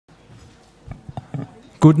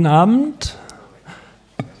Guten Abend,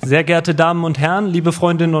 sehr geehrte Damen und Herren, liebe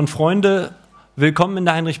Freundinnen und Freunde, willkommen in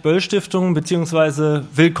der Heinrich-Böll-Stiftung, beziehungsweise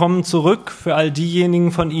willkommen zurück für all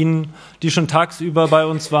diejenigen von Ihnen, die schon tagsüber bei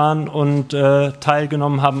uns waren und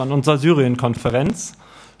teilgenommen haben an unserer Syrien-Konferenz.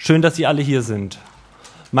 Schön, dass Sie alle hier sind.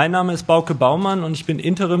 Mein Name ist Bauke Baumann und ich bin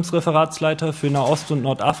Interimsreferatsleiter für Nahost und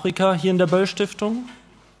Nordafrika hier in der Böll-Stiftung.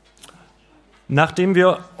 Nachdem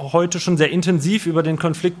wir heute schon sehr intensiv über den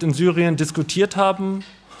Konflikt in Syrien diskutiert haben,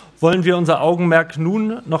 wollen wir unser Augenmerk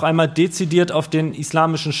nun noch einmal dezidiert auf den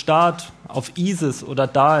Islamischen Staat, auf ISIS oder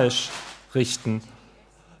Daesh richten.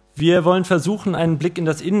 Wir wollen versuchen, einen Blick in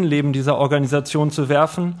das Innenleben dieser Organisation zu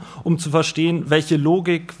werfen, um zu verstehen, welche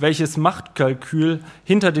Logik, welches Machtkalkül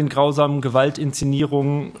hinter den grausamen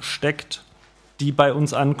Gewaltinszenierungen steckt, die bei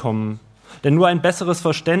uns ankommen. Denn nur ein besseres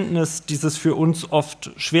Verständnis dieses für uns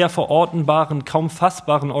oft schwer verortenbaren, kaum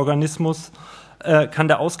fassbaren Organismus kann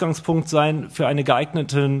der Ausgangspunkt sein für einen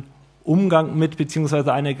geeigneten Umgang mit bzw.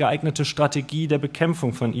 eine geeignete Strategie der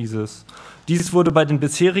Bekämpfung von ISIS. Dies wurde bei den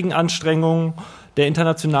bisherigen Anstrengungen der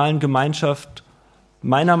internationalen Gemeinschaft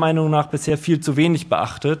meiner Meinung nach bisher viel zu wenig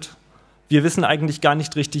beachtet. Wir wissen eigentlich gar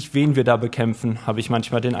nicht richtig, wen wir da bekämpfen, habe ich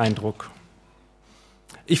manchmal den Eindruck.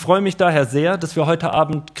 Ich freue mich daher sehr, dass wir heute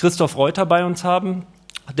Abend Christoph Reuter bei uns haben,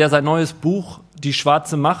 der sein neues Buch Die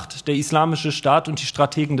schwarze Macht, der Islamische Staat und die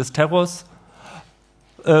Strategen des Terrors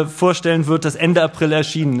vorstellen wird, das Ende April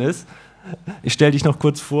erschienen ist. Ich stelle dich noch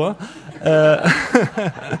kurz vor,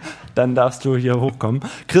 dann darfst du hier hochkommen.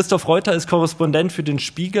 Christoph Reuter ist Korrespondent für den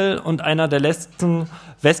Spiegel und einer der letzten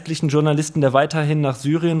westlichen Journalisten, der weiterhin nach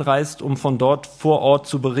Syrien reist, um von dort vor Ort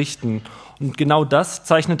zu berichten. Und genau das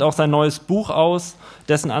zeichnet auch sein neues Buch aus,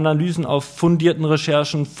 dessen Analysen auf fundierten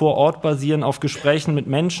Recherchen vor Ort basieren, auf Gesprächen mit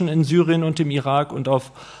Menschen in Syrien und im Irak und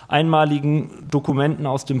auf einmaligen Dokumenten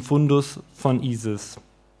aus dem Fundus von ISIS.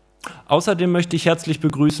 Außerdem möchte ich herzlich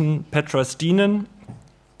begrüßen Petra Stienen,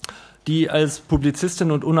 die als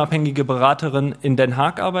Publizistin und unabhängige Beraterin in Den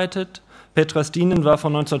Haag arbeitet. Petra Stienen war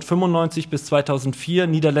von 1995 bis 2004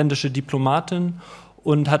 niederländische Diplomatin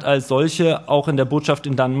und hat als solche auch in der Botschaft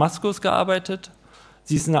in Damaskus gearbeitet.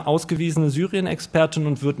 Sie ist eine ausgewiesene Syrien-Expertin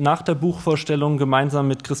und wird nach der Buchvorstellung gemeinsam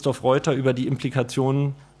mit Christoph Reuter über die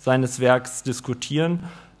Implikationen seines Werks diskutieren.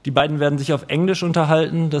 Die beiden werden sich auf Englisch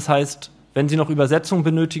unterhalten, das heißt, wenn Sie noch Übersetzung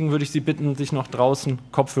benötigen, würde ich Sie bitten, sich noch draußen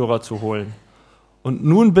Kopfhörer zu holen. Und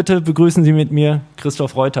nun bitte begrüßen Sie mit mir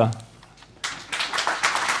Christoph Reuter.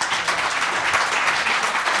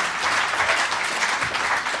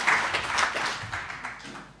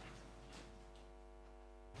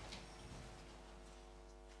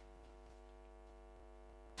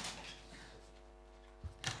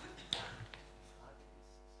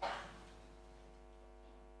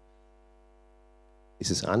 Ist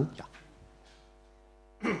es an? Ja.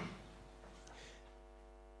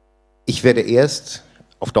 Ich werde erst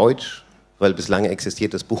auf Deutsch, weil bislang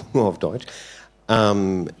existiert das Buch nur auf Deutsch,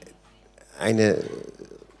 eine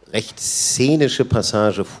recht szenische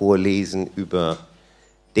Passage vorlesen über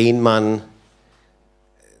den Mann,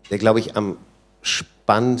 der, glaube ich, am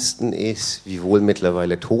spannendsten ist, wiewohl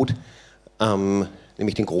mittlerweile tot,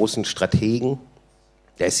 nämlich den großen Strategen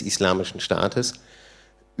des Islamischen Staates,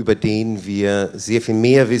 über den wir sehr viel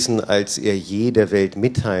mehr wissen, als er je der Welt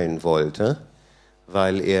mitteilen wollte,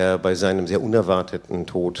 weil er bei seinem sehr unerwarteten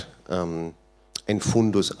Tod ein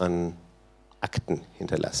Fundus an Akten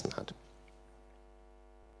hinterlassen hat.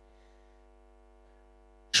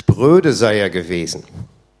 Spröde sei er gewesen,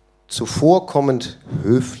 zuvorkommend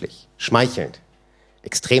höflich, schmeichelnd,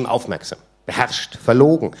 extrem aufmerksam, beherrscht,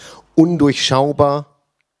 verlogen, undurchschaubar,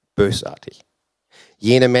 bösartig.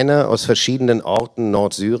 Jene Männer aus verschiedenen Orten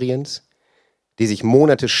Nordsyriens, die sich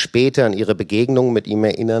Monate später an ihre Begegnung mit ihm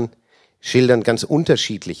erinnern, schildern ganz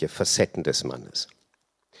unterschiedliche Facetten des Mannes.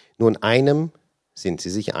 Nur in einem sind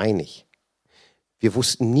sie sich einig. Wir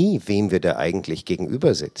wussten nie, wem wir da eigentlich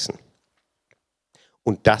gegenüber sitzen.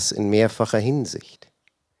 Und das in mehrfacher Hinsicht.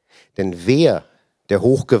 Denn wer der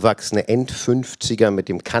hochgewachsene End-50er mit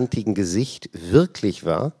dem kantigen Gesicht wirklich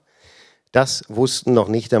war, das wussten noch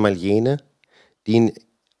nicht einmal jene, die ihn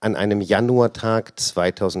an einem Januartag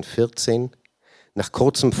 2014 nach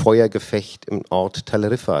kurzem Feuergefecht im Ort Tal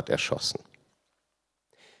Rifat erschossen.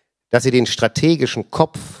 Dass sie den strategischen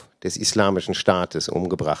Kopf des Islamischen Staates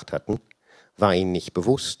umgebracht hatten, war ihnen nicht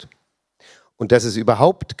bewusst. Und dass es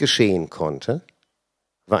überhaupt geschehen konnte,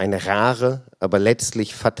 war eine rare, aber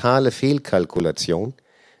letztlich fatale Fehlkalkulation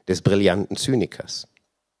des brillanten Zynikers.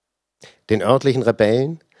 Den örtlichen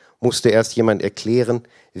Rebellen musste erst jemand erklären,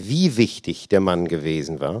 wie wichtig der Mann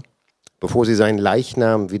gewesen war, bevor sie seinen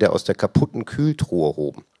Leichnam wieder aus der kaputten Kühltruhe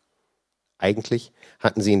hoben. Eigentlich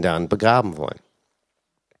hatten sie ihn darin begraben wollen.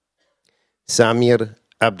 Samir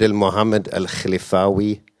Abdel Mohammed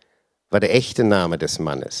al-Khalifawi war der echte Name des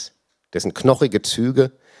Mannes, dessen knochige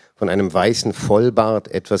Züge von einem weißen Vollbart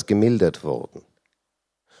etwas gemildert wurden.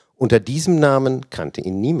 Unter diesem Namen kannte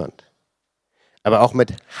ihn niemand. Aber auch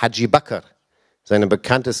mit Haji Bakr, seinem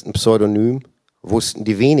bekanntesten Pseudonym, wussten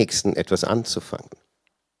die wenigsten etwas anzufangen.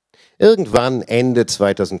 Irgendwann Ende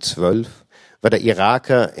 2012 war der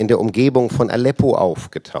Iraker in der Umgebung von Aleppo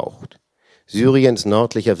aufgetaucht, Syriens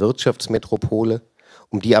nördlicher Wirtschaftsmetropole,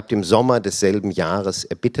 um die ab dem Sommer desselben Jahres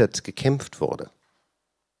erbittert gekämpft wurde.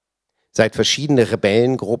 Seit verschiedene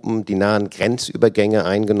Rebellengruppen die nahen Grenzübergänge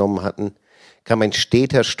eingenommen hatten, kam ein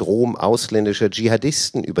steter Strom ausländischer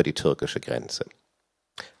Dschihadisten über die türkische Grenze.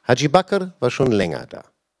 Haji Bakr war schon länger da.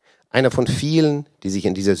 Einer von vielen, die sich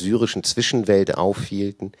in dieser syrischen Zwischenwelt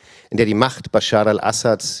aufhielten, in der die Macht Bashar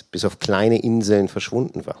al-Assads bis auf kleine Inseln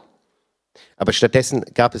verschwunden war. Aber stattdessen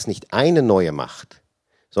gab es nicht eine neue Macht,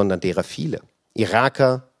 sondern derer viele.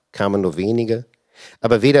 Iraker kamen nur wenige,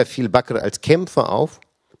 aber weder fiel Bakr als Kämpfer auf,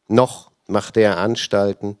 noch machte er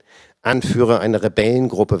Anstalten, Anführer einer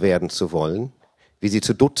Rebellengruppe werden zu wollen, wie sie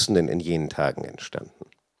zu Dutzenden in jenen Tagen entstanden.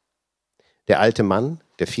 Der alte Mann,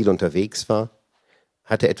 der viel unterwegs war,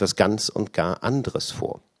 hatte etwas ganz und gar anderes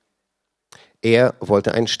vor. Er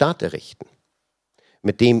wollte einen Staat errichten,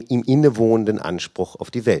 mit dem ihm innewohnenden Anspruch auf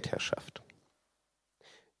die Weltherrschaft.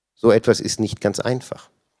 So etwas ist nicht ganz einfach.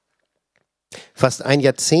 Fast ein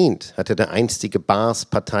Jahrzehnt hatte der einstige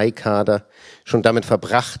Baas-Parteikader schon damit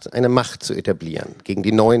verbracht, eine Macht zu etablieren gegen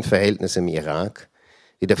die neuen Verhältnisse im Irak,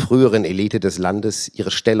 die der früheren Elite des Landes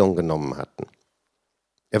ihre Stellung genommen hatten.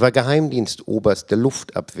 Er war Geheimdienstoberst der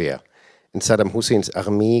Luftabwehr in Saddam Husseins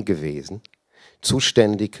Armee gewesen,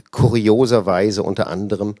 zuständig kurioserweise unter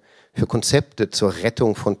anderem für Konzepte zur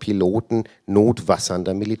Rettung von Piloten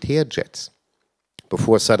notwassernder Militärjets,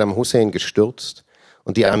 bevor Saddam Hussein gestürzt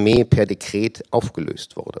und die Armee per Dekret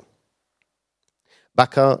aufgelöst wurde.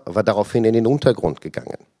 Bakr war daraufhin in den Untergrund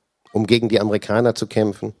gegangen, um gegen die Amerikaner zu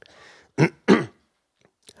kämpfen.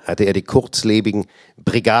 Hatte er die kurzlebigen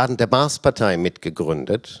Brigaden der Baas-Partei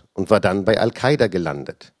mitgegründet und war dann bei Al-Qaida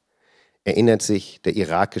gelandet. Erinnert sich der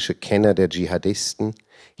irakische Kenner der Dschihadisten,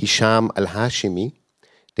 Hisham al-Hashimi,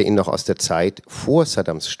 der ihn noch aus der Zeit vor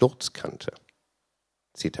Saddams Sturz kannte.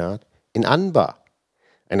 Zitat: In Anbar,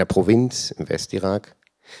 einer Provinz im Westirak,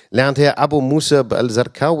 lernte er Abu Musab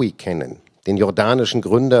al-Zarqawi kennen, den jordanischen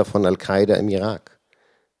Gründer von Al-Qaida im Irak.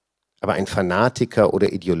 Aber ein Fanatiker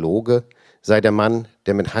oder Ideologe sei der Mann,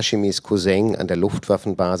 der mit Hashimis Cousin an der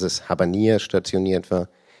Luftwaffenbasis Habaniyah stationiert war,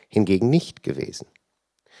 hingegen nicht gewesen,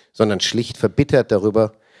 sondern schlicht verbittert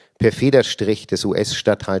darüber, per Federstrich des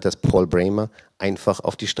US-Statthalters Paul Bremer einfach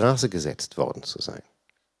auf die Straße gesetzt worden zu sein.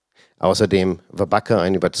 Außerdem war Bakr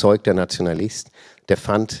ein überzeugter Nationalist, der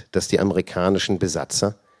fand, dass die amerikanischen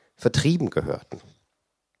Besatzer vertrieben gehörten.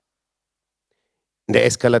 In der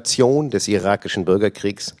Eskalation des irakischen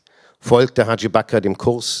Bürgerkriegs folgte Haji Bakr dem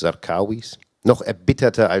Kurs Zarqawis. Noch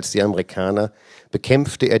erbitterter als die Amerikaner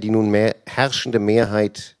bekämpfte er die nunmehr herrschende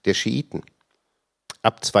Mehrheit der Schiiten.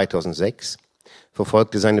 Ab 2006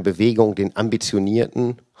 verfolgte seine Bewegung den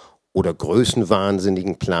ambitionierten oder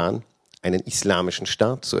größenwahnsinnigen Plan, einen Islamischen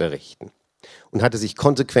Staat zu errichten, und hatte sich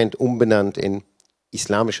konsequent umbenannt in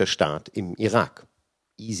Islamischer Staat im Irak,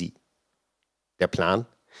 ISI. Der Plan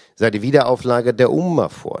sah die Wiederauflage der Umma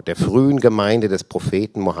vor, der frühen Gemeinde des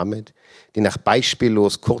Propheten Mohammed, die nach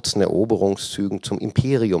beispiellos kurzen Eroberungszügen zum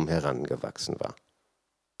Imperium herangewachsen war.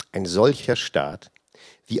 Ein solcher Staat,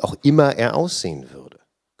 wie auch immer er aussehen würde,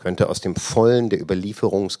 könnte aus dem Vollen der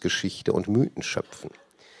Überlieferungsgeschichte und Mythen schöpfen.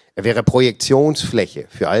 Er wäre Projektionsfläche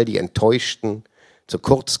für all die Enttäuschten, zu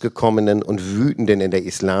kurz gekommenen und Wütenden in der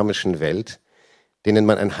islamischen Welt, denen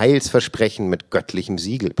man ein Heilsversprechen mit göttlichem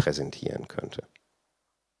Siegel präsentieren könnte.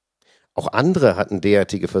 Auch andere hatten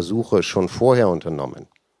derartige Versuche schon vorher unternommen.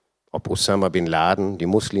 Ob Osama bin Laden, die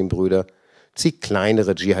Muslimbrüder, zig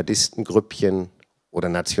kleinere Dschihadistengrüppchen oder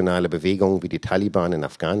nationale Bewegungen wie die Taliban in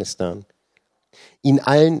Afghanistan. Ihnen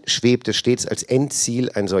allen schwebte stets als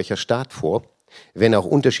Endziel ein solcher Staat vor, wenn auch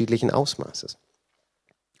unterschiedlichen Ausmaßes.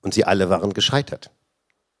 Und sie alle waren gescheitert.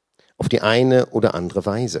 Auf die eine oder andere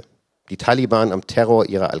Weise. Die Taliban am Terror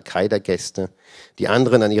ihrer Al-Qaida-Gäste, die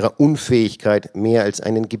anderen an ihrer Unfähigkeit, mehr als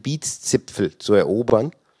einen Gebietszipfel zu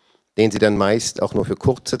erobern, den sie dann meist auch nur für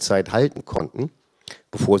kurze Zeit halten konnten,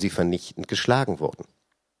 bevor sie vernichtend geschlagen wurden.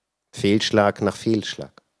 Fehlschlag nach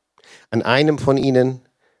Fehlschlag. An einem von ihnen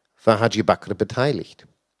war Haji Bakr beteiligt.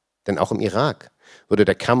 Denn auch im Irak würde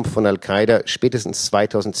der Kampf von Al-Qaida spätestens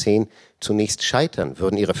 2010 zunächst scheitern,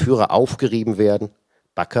 würden ihre Führer aufgerieben werden.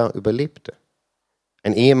 Bakr überlebte.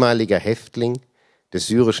 Ein ehemaliger Häftling des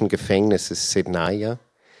syrischen Gefängnisses Sednaya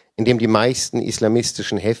in dem die meisten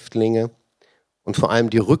islamistischen Häftlinge und vor allem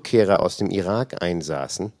die Rückkehrer aus dem Irak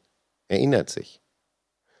einsaßen, erinnert sich.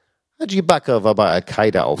 Haji Bakr war bei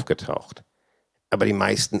Al-Qaida aufgetaucht, aber die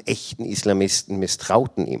meisten echten Islamisten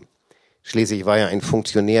misstrauten ihm. Schließlich war er ein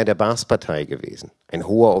Funktionär der Baath-Partei gewesen, ein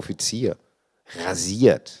hoher Offizier,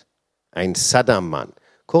 rasiert, ein Saddam-Mann,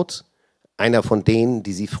 kurz einer von denen,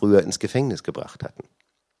 die sie früher ins Gefängnis gebracht hatten.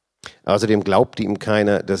 Außerdem glaubte ihm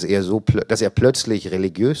keiner, dass er plötzlich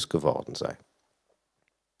religiös geworden sei.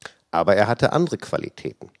 Aber er hatte andere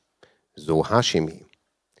Qualitäten, so Hashimi.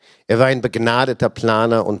 Er war ein begnadeter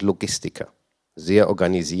Planer und Logistiker, sehr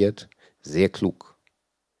organisiert, sehr klug.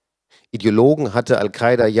 Ideologen hatte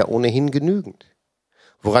Al-Qaida ja ohnehin genügend.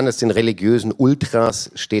 Woran es den religiösen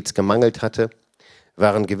Ultras stets gemangelt hatte,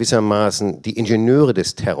 waren gewissermaßen die Ingenieure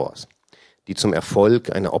des Terrors, die zum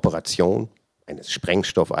Erfolg einer Operation, eines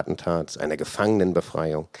Sprengstoffattentats, einer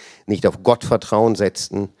Gefangenenbefreiung nicht auf Gottvertrauen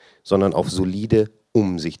setzten, sondern auf solide,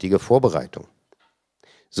 umsichtige Vorbereitung.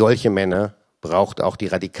 Solche Männer braucht auch die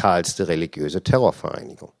radikalste religiöse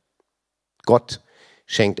Terrorvereinigung. Gott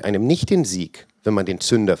schenkt einem nicht den Sieg, wenn man den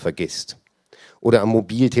Zünder vergisst oder am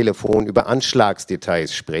Mobiltelefon über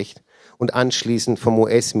Anschlagsdetails spricht und anschließend vom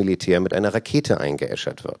US-Militär mit einer Rakete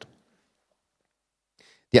eingeäschert wird.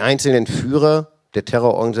 Die einzelnen Führer der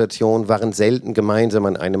Terrororganisation waren selten gemeinsam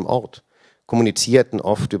an einem Ort, kommunizierten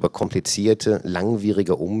oft über komplizierte,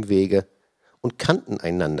 langwierige Umwege und kannten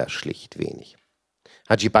einander schlicht wenig.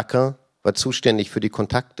 Haji Bakr war zuständig für die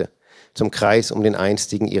Kontakte zum Kreis um den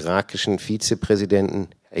einstigen irakischen Vizepräsidenten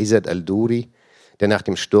Izzat al-Duri, der nach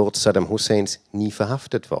dem Sturz Saddam Husseins nie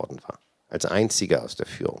verhaftet worden war, als einziger aus der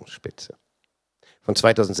Führungsspitze. Von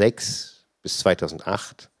 2006 bis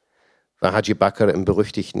 2008 war Haji Bakr im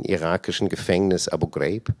berüchtigten irakischen Gefängnis Abu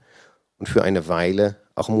Ghraib und für eine Weile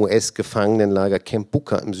auch im US-Gefangenenlager Camp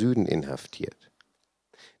Booker im Süden inhaftiert.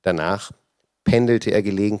 Danach pendelte er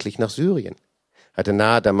gelegentlich nach Syrien, hatte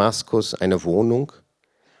nahe Damaskus eine Wohnung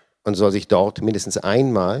und soll sich dort mindestens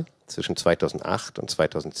einmal zwischen 2008 und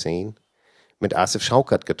 2010 mit Asif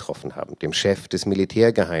Shaukat getroffen haben, dem Chef des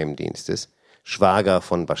Militärgeheimdienstes, Schwager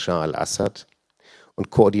von Bashar al-Assad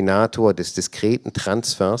und Koordinator des diskreten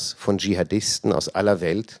Transfers von Dschihadisten aus aller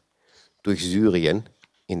Welt durch Syrien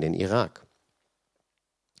in den Irak.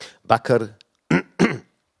 Bakr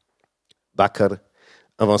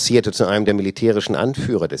avancierte zu einem der militärischen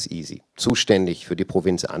Anführer des ISI, zuständig für die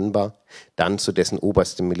Provinz Anbar, dann zu dessen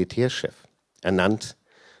oberstem Militärchef, ernannt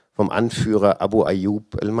vom Anführer Abu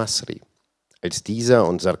Ayyub al-Masri. Als dieser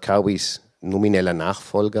und Zarqawis nomineller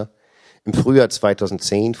Nachfolger im Frühjahr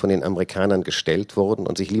 2010 von den Amerikanern gestellt wurden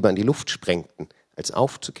und sich lieber in die Luft sprengten, als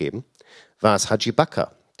aufzugeben, war es Haji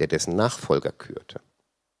Bakr, der dessen Nachfolger kürte.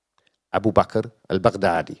 Abu Bakr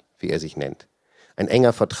al-Baghdadi, wie er sich nennt, ein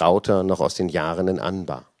enger Vertrauter noch aus den Jahren in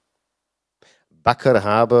Anbar. Bakr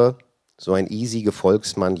habe, so ein easy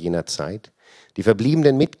Volksmann jener Zeit, die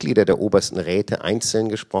verbliebenen Mitglieder der obersten Räte einzeln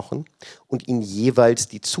gesprochen und ihnen jeweils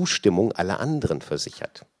die Zustimmung aller anderen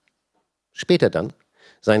versichert. Später dann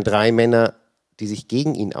seien 3 Männer, die sich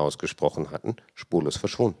gegen ihn ausgesprochen hatten, spurlos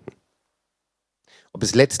verschwunden. Ob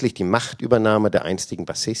es letztlich die Machtübernahme der einstigen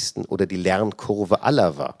Bassisten oder die Lernkurve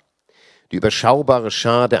aller war, die überschaubare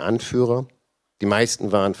Schar der Anführer, die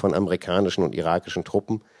meisten waren von amerikanischen und irakischen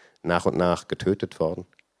Truppen nach und nach getötet worden,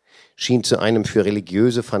 schien zu einem für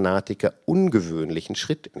religiöse Fanatiker ungewöhnlichen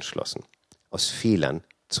Schritt entschlossen, aus Fehlern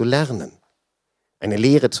zu lernen, eine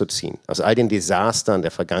Lehre zu ziehen aus all den Desastern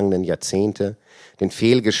der vergangenen Jahrzehnte, den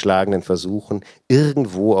fehlgeschlagenen Versuchen,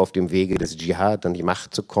 irgendwo auf dem Wege des Dschihad an die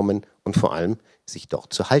Macht zu kommen und vor allem sich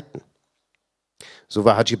dort zu halten. So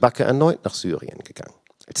war Haji Bakr erneut nach Syrien gegangen,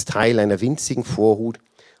 als Teil einer winzigen Vorhut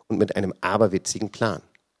und mit einem aberwitzigen Plan.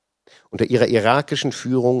 Unter ihrer irakischen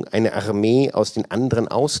Führung eine Armee aus den anderen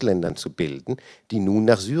Ausländern zu bilden, die nun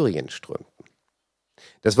nach Syrien strömten.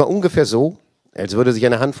 Das war ungefähr so, als würde sich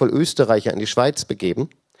eine Handvoll Österreicher in die Schweiz begeben,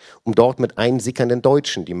 um dort mit einsickernden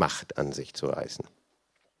Deutschen die Macht an sich zu reißen.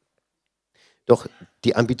 Doch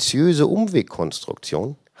die ambitiöse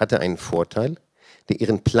Umwegkonstruktion hatte einen Vorteil, der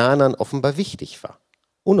ihren Planern offenbar wichtig war: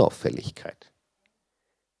 Unauffälligkeit.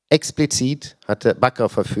 Explizit hatte Bakr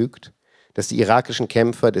verfügt, dass die irakischen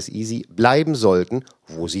Kämpfer des ISI bleiben sollten,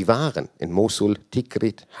 wo sie waren, in Mosul,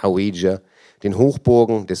 Tikrit, Hawija, den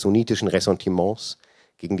Hochburgen des sunnitischen Ressentiments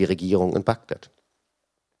gegen die Regierung in Bagdad.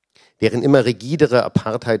 Deren immer rigidere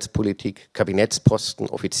Apartheidspolitik, Kabinettsposten,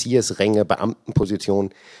 Offiziersränge,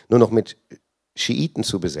 Beamtenpositionen nur noch mit Schiiten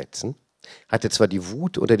zu besetzen, hatte zwar die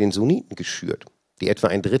Wut unter den Sunniten geschürt, die etwa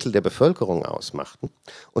 1/3 der Bevölkerung ausmachten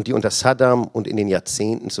und die unter Saddam und in den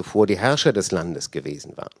Jahrzehnten zuvor die Herrscher des Landes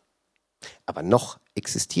gewesen waren. Aber noch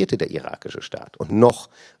existierte der irakische Staat und noch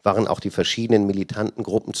waren auch die verschiedenen militanten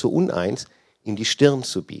Gruppen zu uneins, ihm die Stirn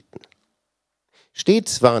zu bieten.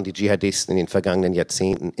 Stets waren die Dschihadisten in den vergangenen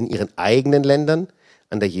Jahrzehnten in ihren eigenen Ländern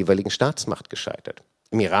an der jeweiligen Staatsmacht gescheitert.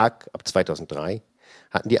 Im Irak ab 2003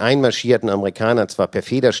 hatten die einmarschierten Amerikaner zwar per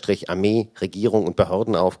Federstrich Armee, Regierung und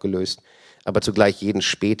Behörden aufgelöst, aber zugleich jeden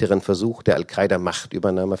späteren Versuch der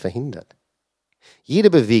Al-Qaida-Machtübernahme verhindert. Jede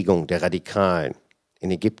Bewegung der Radikalen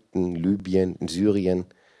in Ägypten, Libyen, in Syrien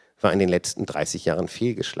war in den letzten 30 Jahren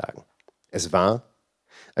fehlgeschlagen. Es war,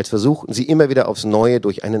 als versuchten sie immer wieder aufs Neue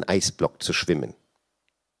durch einen Eisblock zu schwimmen.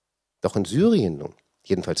 Doch in Syrien nun,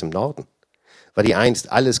 jedenfalls im Norden, war die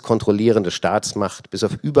einst alles kontrollierende Staatsmacht bis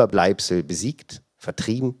auf Überbleibsel besiegt,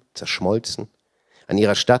 vertrieben, zerschmolzen. An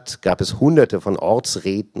ihrer Stadt gab es Hunderte von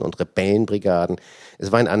Ortsräten und Rebellenbrigaden.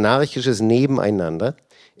 Es war ein anarchisches Nebeneinander,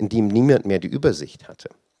 in dem niemand mehr die Übersicht hatte.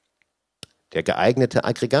 Der geeignete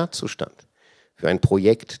Aggregatzustand für ein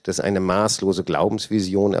Projekt, das eine maßlose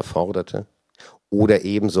Glaubensvision erforderte, oder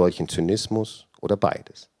eben solchen Zynismus oder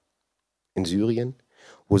beides. In Syrien,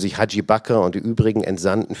 wo sich Haji Bakr und die übrigen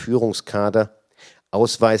entsandten Führungskader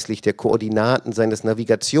ausweislich der Koordinaten seines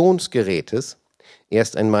Navigationsgerätes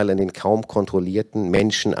erst einmal in den kaum kontrollierten,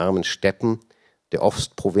 menschenarmen Steppen der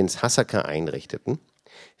Ostprovinz Hasaka einrichteten,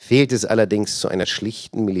 fehlt es allerdings zu einer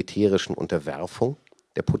schlichten militärischen Unterwerfung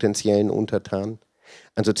der potenziellen Untertanen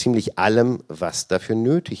an so ziemlich allem, was dafür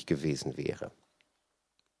nötig gewesen wäre.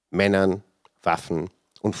 Männern, Waffen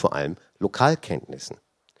und vor allem Lokalkenntnissen.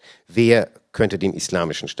 Wer könnte dem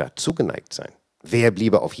Islamischen Staat zugeneigt sein? Wer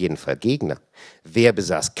bliebe auf jeden Fall Gegner? Wer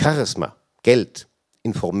besaß Charisma, Geld,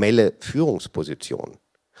 informelle Führungspositionen?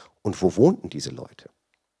 Und wo wohnten diese Leute?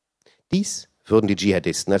 Dies würden die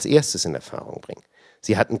Dschihadisten als erstes in Erfahrung bringen.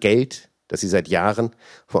 Sie hatten Geld, das sie seit Jahren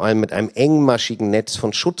vor allem mit einem engmaschigen Netz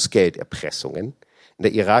von Schutzgelderpressungen in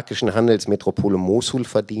der irakischen Handelsmetropole Mosul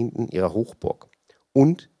verdienten, ihrer Hochburg.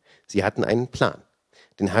 Und sie hatten einen Plan,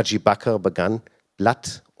 den Haji Bakr begann,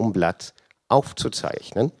 Blatt um Blatt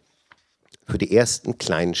aufzuzeichnen für die ersten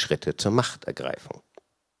kleinen Schritte zur Machtergreifung.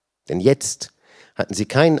 Denn jetzt hatten sie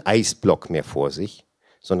keinen Eisblock mehr vor sich,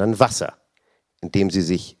 sondern Wasser, in dem sie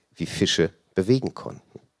sich wie Fische bewegen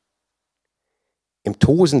konnten. Im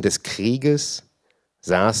Tosen des Krieges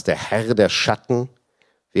saß der Herr der Schatten,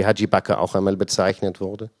 wie Haji Bakr auch einmal bezeichnet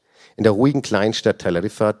wurde, in der ruhigen Kleinstadt Tal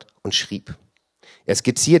Rifat und schrieb. Er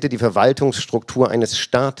skizzierte die Verwaltungsstruktur eines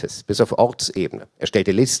Staates bis auf Ortsebene. Er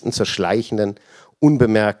stellte Listen zur schleichenden,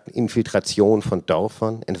 unbemerkten Infiltration von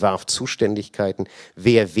Dörfern, entwarf Zuständigkeiten,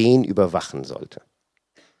 wer wen überwachen sollte.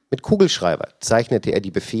 Mit Kugelschreiber zeichnete er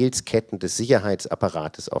die Befehlsketten des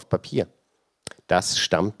Sicherheitsapparates auf Papier. Das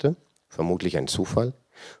stammte, vermutlich ein Zufall,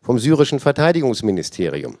 vom syrischen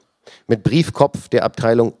Verteidigungsministerium mit Briefkopf der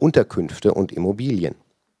Abteilung Unterkünfte und Immobilien.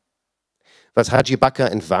 Was Haji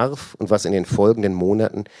Bakr entwarf und was in den folgenden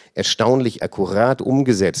Monaten erstaunlich akkurat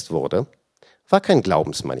umgesetzt wurde, war kein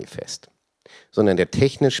Glaubensmanifest, sondern der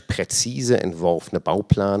technisch präzise entworfene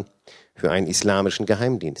Bauplan für einen islamischen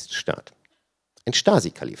Geheimdienststaat. Ein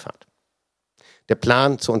Stasi-Kalifat. Der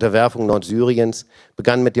Plan zur Unterwerfung Nordsyriens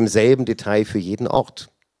begann mit demselben Detail für jeden Ort.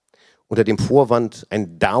 Unter dem Vorwand,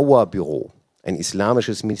 ein Dauerbüro, ein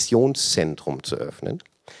islamisches Missionszentrum zu öffnen,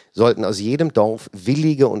 sollten aus jedem Dorf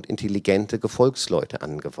willige und intelligente Gefolgsleute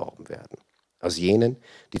angeworben werden. Aus jenen,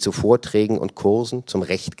 die zu Vorträgen und Kursen zum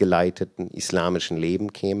rechtgeleiteten islamischen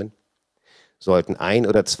Leben kämen, sollten 1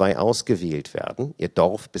 oder 2 ausgewählt werden, ihr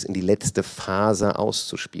Dorf bis in die letzte Faser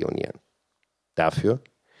auszuspionieren. Dafür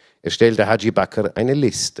erstellte Haji Bakr eine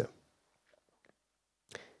Liste.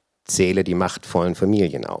 Zähle die machtvollen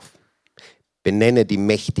Familien auf. Benenne die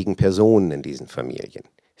mächtigen Personen in diesen Familien.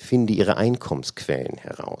 Finde ihre Einkommensquellen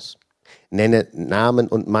heraus. Nenne Namen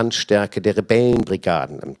und Mannstärke der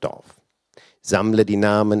Rebellenbrigaden im Dorf. Sammle die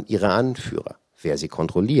Namen ihrer Anführer, wer sie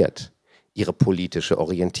kontrolliert, ihre politische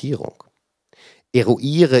Orientierung.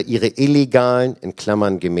 Eruiere ihre illegalen, in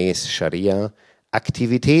Klammern gemäß Scharia,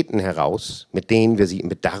 Aktivitäten heraus, mit denen wir sie im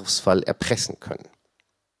Bedarfsfall erpressen können.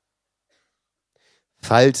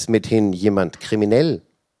 Falls mithin jemand kriminell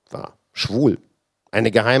war, schwul,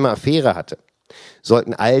 eine geheime Affäre hatte,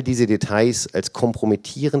 sollten all diese Details als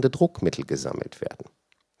kompromittierende Druckmittel gesammelt werden.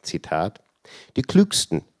 Zitat: Die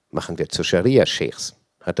Klügsten machen wir zu Scharia-Scheichs,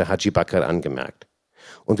 hatte Haji Bakr angemerkt.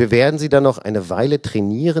 Und wir werden sie dann noch eine Weile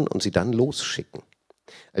trainieren und sie dann losschicken.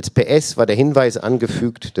 Als PS war der Hinweis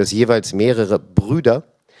angefügt, dass jeweils mehrere Brüder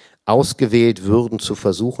ausgewählt würden, zu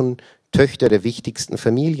versuchen, Töchter der wichtigsten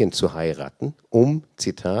Familien zu heiraten, um,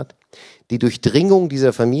 Zitat, die Durchdringung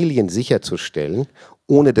dieser Familien sicherzustellen,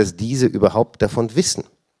 ohne dass diese überhaupt davon wissen.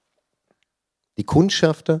 Die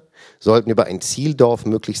Kundschafter sollten über ein Zieldorf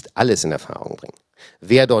möglichst alles in Erfahrung bringen.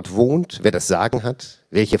 Wer dort wohnt, wer das Sagen hat,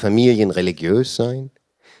 welche Familien religiös seien,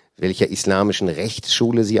 welcher islamischen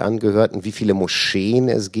Rechtsschule sie angehörten, wie viele Moscheen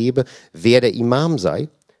es gebe, wer der Imam sei,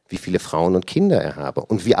 wie viele Frauen und Kinder er habe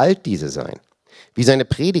und wie alt diese seien, wie seine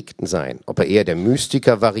Predigten seien, ob er eher der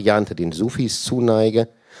Mystiker-Variante, den Sufis, zuneige,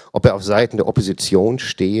 ob er auf Seiten der Opposition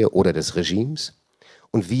stehe oder des Regimes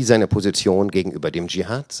und wie seine Position gegenüber dem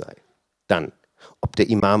Dschihad sei. Dann, ob der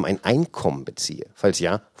Imam ein Einkommen beziehe, falls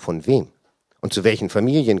ja, von wem? Und zu welchen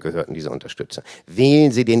Familien gehörten diese Unterstützer?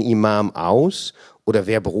 Wählen sie den Imam aus oder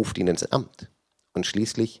wer beruft ihn ins Amt? Und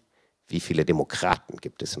schließlich, wie viele Demokraten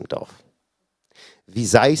gibt es im Dorf? Wie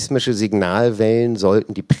seismische Signalwellen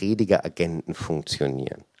sollten die Predigeragenten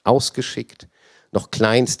funktionieren? Ausgeschickt, noch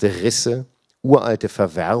kleinste Risse, uralte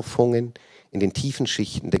Verwerfungen in den tiefen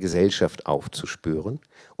Schichten der Gesellschaft aufzuspüren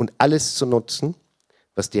und alles zu nutzen,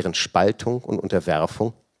 was deren Spaltung und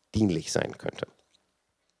Unterwerfung dienlich sein könnte.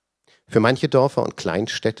 Für manche Dörfer und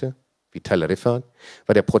Kleinstädte, wie Tal Rifat,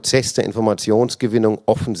 war der Prozess der Informationsgewinnung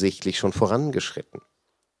offensichtlich schon vorangeschritten.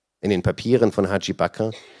 In den Papieren von Haji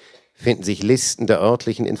Bakr finden sich Listen der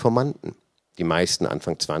örtlichen Informanten, die meisten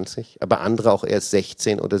Anfang 20, aber andere auch erst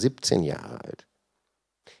 16 oder 17 Jahre alt.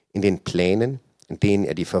 In den Plänen, in denen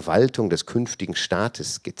er die Verwaltung des künftigen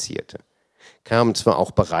Staates skizzierte, kamen zwar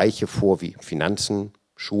auch Bereiche vor wie Finanzen,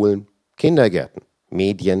 Schulen, Kindergärten,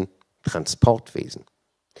 Medien, Transportwesen.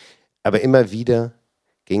 Aber immer wieder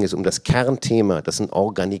ging es um das Kernthema, das in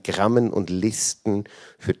Organigrammen und Listen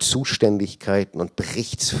für Zuständigkeiten und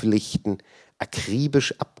Berichtspflichten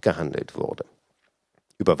akribisch abgehandelt wurde.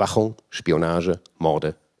 Überwachung, Spionage,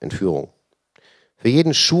 Morde, Entführung. Für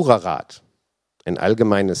jeden Schura-Rat, ein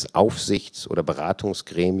allgemeines Aufsichts- oder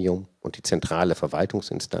Beratungsgremium und die zentrale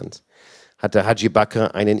Verwaltungsinstanz, hatte Haji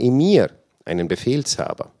Bakr einen Emir, einen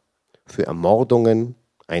Befehlshaber. Für Ermordungen,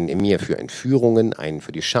 einen Emir für Entführungen, einen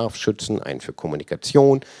für die Scharfschützen, einen für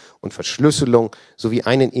Kommunikation und Verschlüsselung sowie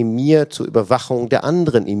einen Emir zur Überwachung der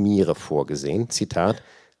anderen Emire vorgesehen, Zitat,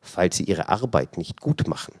 falls sie ihre Arbeit nicht gut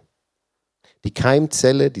machen. Die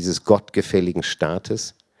Keimzelle dieses gottgefälligen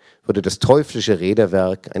Staates würde das teuflische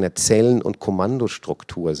Räderwerk einer Zellen- und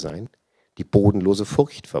Kommandostruktur sein, die bodenlose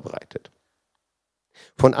Furcht verbreitet.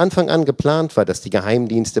 Von Anfang an geplant war, dass die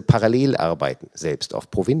Geheimdienste parallel arbeiten, selbst auf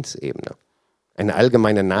Provinzebene. Eine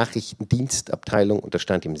allgemeine Nachrichtendienstabteilung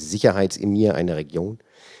unterstand dem Sicherheitsemir einer Region,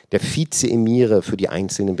 der Vize-Emire für die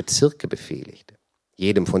einzelnen Bezirke befehligte.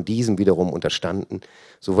 Jedem von diesen wiederum unterstanden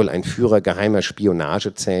sowohl ein Führer geheimer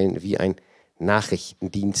Spionagezellen wie ein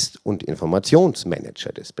Nachrichtendienst- und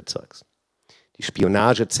Informationsmanager des Bezirks. Die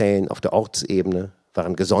Spionagezellen auf der Ortsebene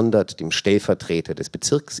waren gesondert dem Stellvertreter des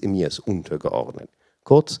Bezirksemirs untergeordnet.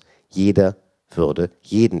 Kurz, jeder würde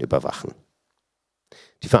jeden überwachen.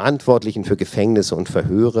 Die Verantwortlichen für Gefängnisse und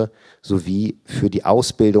Verhöre sowie für die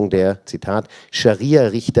Ausbildung der, Zitat,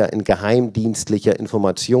 Scharia-Richter in geheimdienstlicher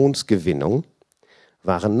Informationsgewinnung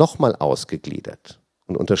waren nochmal ausgegliedert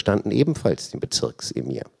und unterstanden ebenfalls dem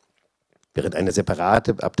Bezirksemir, während eine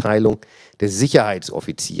separate Abteilung der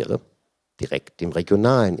Sicherheitsoffiziere direkt dem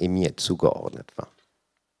regionalen Emir zugeordnet war.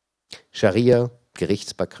 Scharia,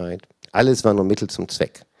 Gerichtsbarkeit, alles war nur Mittel zum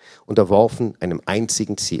Zweck, unterworfen einem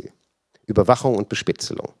einzigen Ziel: Überwachung und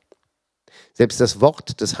Bespitzelung. Selbst das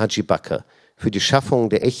Wort, das Haji Bakr für die Schaffung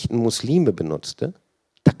der echten Muslime benutzte,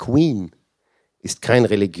 Takwin, ist kein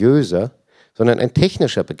religiöser, sondern ein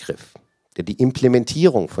technischer Begriff, der die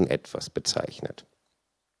Implementierung von etwas bezeichnet.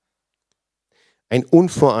 Ein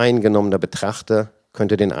unvoreingenommener Betrachter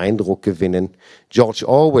könnte den Eindruck gewinnen, George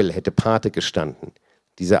Orwell hätte Pate gestanden,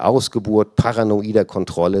 dieser Ausgeburt paranoider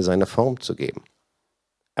Kontrolle seine Form zu geben.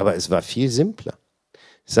 Aber es war viel simpler.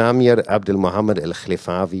 Samir Abdel Mohammed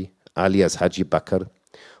el-Khlefawi, alias Haji Bakr,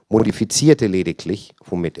 modifizierte lediglich,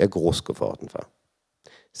 womit er groß geworden war.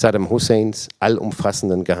 Saddam Husseins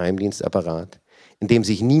allumfassenden Geheimdienstapparat, in dem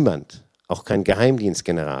sich niemand, auch kein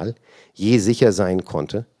Geheimdienstgeneral, je sicher sein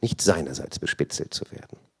konnte, nicht seinerseits bespitzelt zu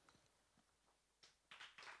werden.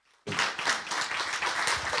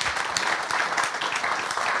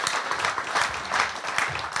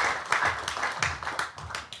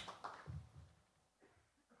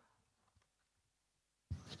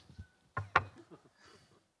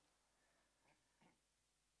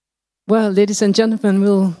 Well, ladies and gentlemen,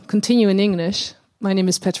 we'll continue in English. My name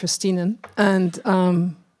is Petra Stienen, and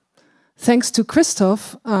thanks to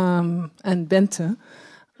Christoph and Bente,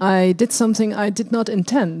 I did something I did not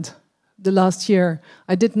intend the last year.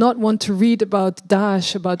 I did not want to read about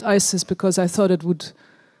Daesh, about ISIS, because I thought it would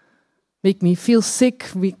make me feel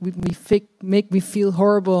sick, make me feel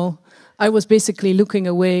horrible. I was basically looking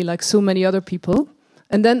away like so many other people,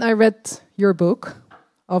 And then I read your book,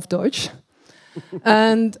 auf Deutsch.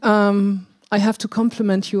 And I have to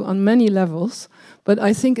compliment you on many levels. But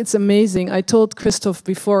I think it's amazing. I told Christoph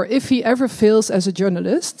before, if he ever fails as a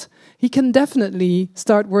journalist, he can definitely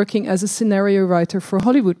start working as a scenario writer for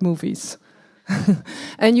Hollywood movies.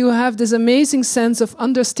 And you have this amazing sense of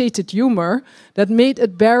understated humor that made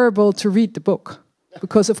it bearable to read the book.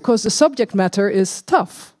 Because, of course, the subject matter is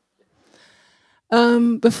tough.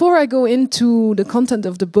 Before I go into the content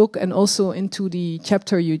of the book and also into the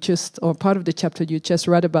chapter you just, or part of the chapter you just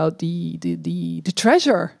read about the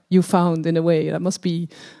treasure you found in a way, that must be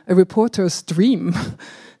a reporter's dream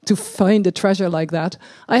to find a treasure like that.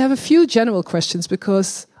 I have a few general questions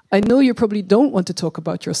because I know you probably don't want to talk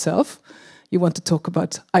about yourself. You want to talk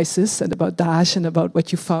about ISIS and about Daesh and about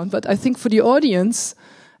what you found. But I think for the audience,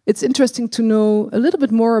 it's interesting to know a little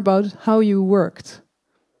bit more about how you worked.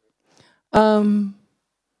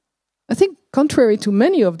 I think contrary to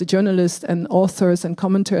many of the journalists and authors and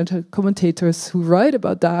commentators who write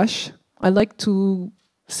about Daesh, I like to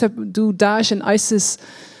do Daesh and ISIS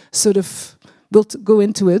sort of, we'll go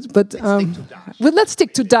into it, but let's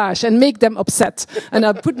stick to Daesh and make them upset. And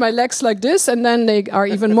I put my legs like this and then they are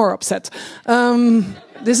even more upset.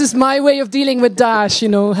 This is my way of dealing with Daesh, you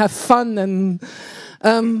know, have fun. And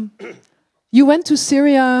you went to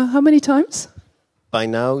Syria how many times? By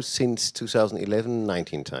now, since 2011,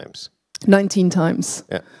 19 times. 19 times.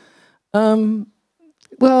 Yeah.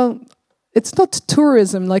 Well, it's not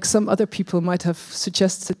tourism like some other people might have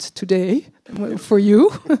suggested today for you.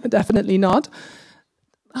 Definitely not.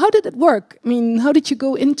 How did it work? I mean, how did you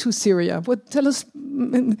go into Syria? Tell us,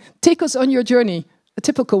 take us on your journey, a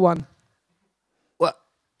typical one. Well,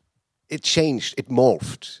 it changed, it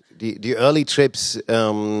morphed. The early trips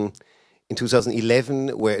in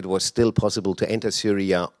 2011, where it was still possible to enter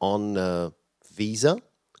Syria on a visa,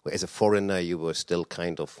 where as a foreigner you were still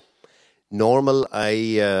kind of normal.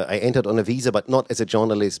 I entered on a visa, but not as a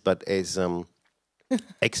journalist, but as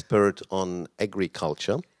expert on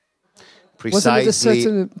agriculture. Precisely. Was it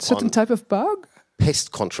a certain type of bug?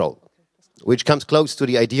 Pest control, which comes close to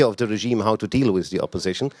the idea of the regime, how to deal with the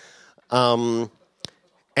opposition.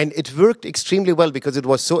 And it worked extremely well because it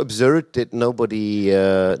was so absurd that nobody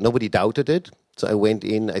doubted it. So I went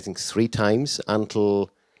in, I think, 3 times until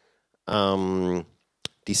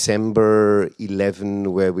December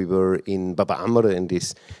 11, where we were in Bab Amr in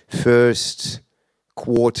this first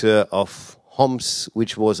quarter of Homs,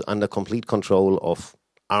 which was under complete control of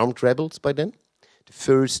armed rebels by then. The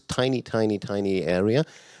first tiny area,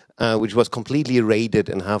 which was completely raided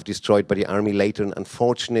and half destroyed by the army later. And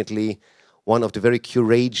unfortunately, one of the very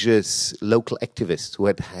courageous local activists who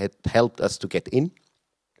had helped us to get in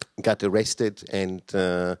got arrested, and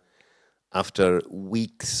after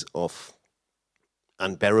weeks of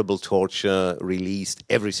unbearable torture, released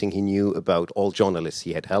everything he knew about all journalists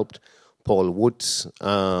he had helped. Paul Woods,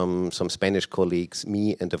 some Spanish colleagues,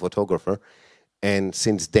 me and the photographer. And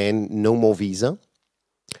since then, no more visa.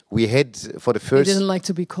 We had, for the first... He didn't like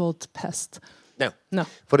to be called pest. No.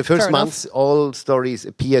 For the first months, all stories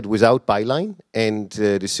appeared without byline, and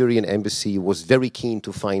the Syrian embassy was very keen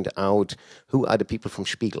to find out who are the people from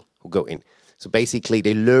Spiegel who go in. So basically,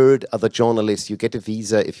 they lured other journalists. You get a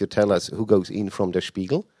visa if you tell us who goes in from the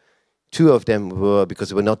Spiegel. 2 of them were, because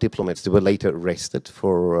they were not diplomats, they were later arrested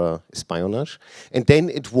for espionage. And then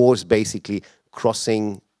it was basically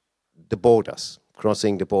crossing the borders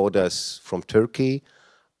from Turkey,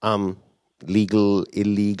 legal,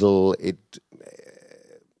 illegal.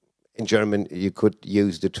 In German, you could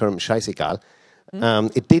use the term scheißegal.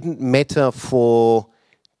 It didn't matter for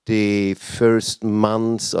the first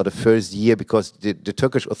months or the first year because the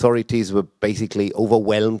Turkish authorities were basically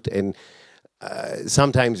overwhelmed and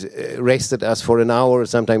sometimes arrested us for an hour,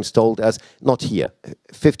 sometimes told us, not here.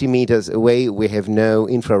 50 meters away, we have no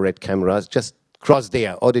infrared cameras, just cross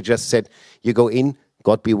there. Or they just said, you go in,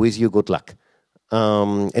 God be with you, good luck.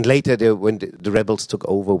 And later, when the rebels took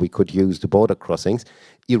over, we could use the border crossings.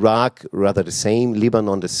 Iraq, rather the same.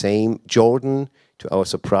 Lebanon, the same. Jordan, to our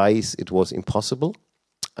surprise, it was impossible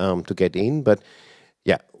to get in. But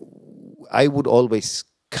yeah, I would always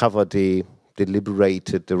cover the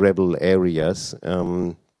rebel areas,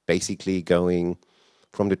 basically going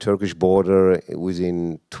from the Turkish border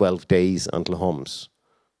within 12 days until Homs.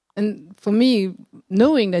 And for me,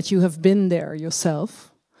 knowing that you have been there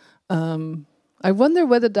yourself, I wonder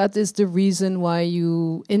whether that is the reason why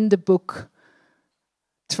you, in the book,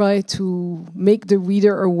 try to make the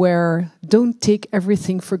reader aware, don't take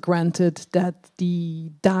everything for granted that the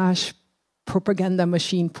Daesh propaganda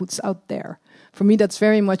machine puts out there. For me, that's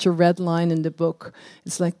very much a red line in the book.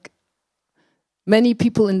 It's like, many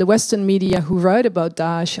people in the Western media who write about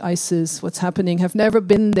Daesh, ISIS, what's happening, have never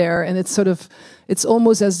been there, and it's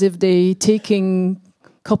almost as if they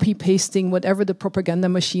copy pasting whatever the propaganda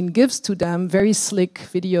machine gives to them. Very slick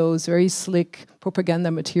videos, very slick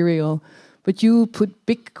propaganda material, but you put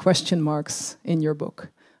big question marks in your book,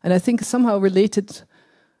 and I think somehow related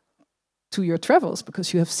to your travels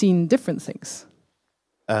because you have seen different things.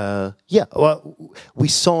 Yeah, well, we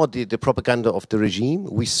saw the propaganda of the regime.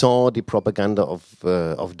 We saw the propaganda of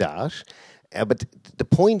Daesh. But the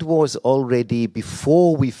point was already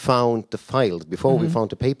before we found the files, before we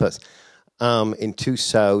found the papers, in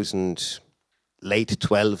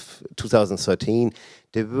 2013,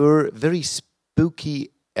 there were very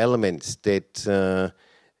spooky elements that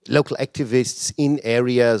local activists in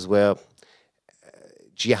areas where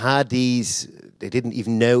jihadis, they didn't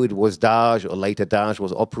even know it was Daesh, or later Daesh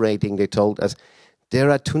was operating. They told us,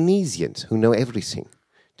 there are Tunisians who know everything.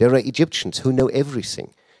 There are Egyptians who know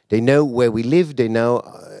everything. They know where we live. They know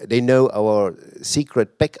our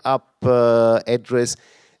secret backup address.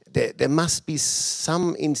 There must be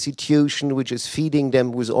some institution which is feeding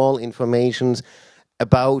them with all informations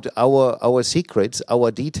about our secrets,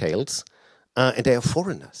 our details, and they are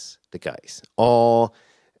foreigners, the guys. Or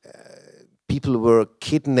people were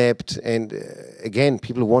kidnapped, and again,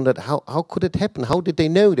 people wondered, how could it happen? How did they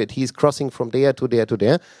know that he's crossing from there to there to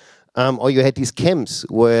there? Or you had these camps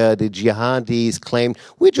where the jihadis claimed,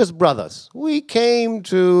 we're just brothers. We came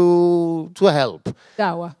to help.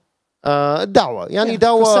 Dawah. Dawah. Yani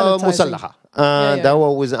Dawah musallaha.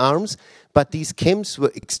 Dawah with arms. But these camps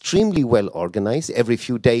were extremely well organized. Every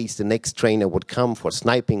few days, the next trainer would come for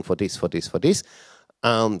sniping, for this, for this, for this.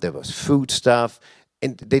 There was food stuff.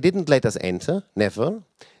 And they didn't let us enter, never.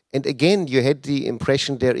 And again, you had the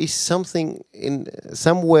impression there is something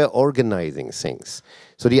somewhere organizing things.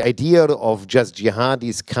 So the idea of just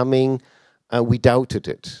jihadis coming, we doubted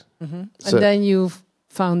it. So and then you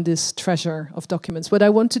found this treasure of documents. What I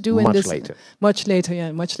want to do in this... Much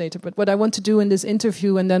later. But what I want to do in this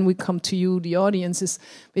interview, and then we come to you, the audience, is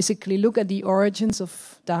basically look at the origins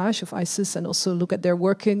of Daesh, of ISIS, and also look at their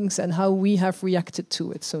workings and how we have reacted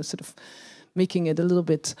to it. So sort of making it a little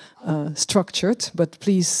bit structured, but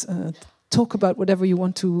please talk about whatever you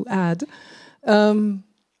want to add.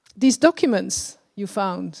 These documents you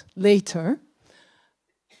found later,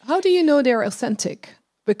 how do you know they're authentic?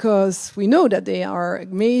 Because we know that they are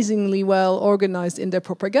amazingly well organized in their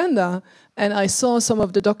propaganda, and I saw some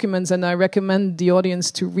of the documents, and I recommend the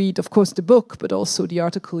audience to read, of course, the book, but also the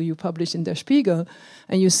article you published in Der Spiegel,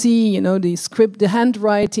 and you see, the script, the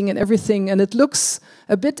handwriting and everything, and it looks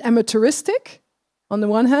a bit amateuristic on the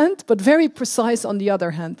one hand, but very precise on the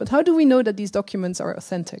other hand. But how do we know that these documents are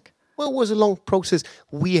authentic? Well, it was a long process.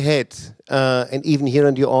 We had, and even here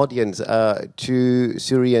in the audience, 2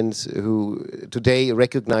 Syrians who today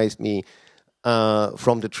recognized me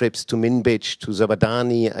from the trips to Minbij, to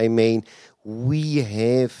Zabadani. I mean, we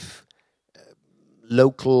have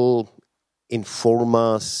local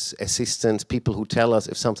informers, assistants, people who tell us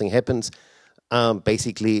if something happens,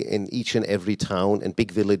 basically in each and every town and big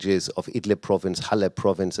villages of Idlib province, Halab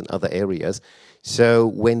province, and other areas. So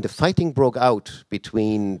when the fighting broke out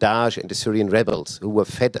between Daesh and the Syrian rebels, who were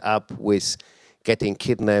fed up with getting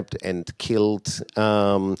kidnapped and killed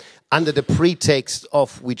under the pretext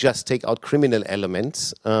of we just take out criminal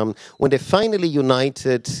elements, when they finally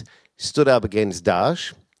united, stood up against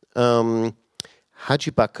Daesh,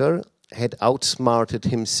 Haji Bakr had outsmarted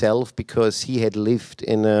himself because he had lived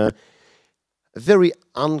in a very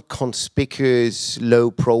inconspicuous,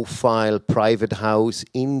 low-profile private house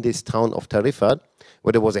in this town of Tarifat,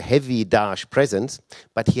 where there was a heavy Daesh presence,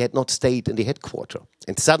 but he had not stayed in the headquarters.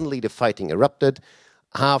 And suddenly the fighting erupted.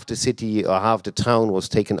 Half the city or half the town was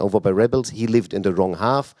taken over by rebels. He lived in the wrong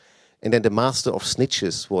half. And then the master of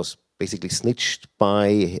snitches was basically snitched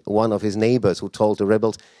by one of his neighbors who told the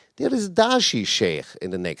rebels, there is Daeshi Sheikh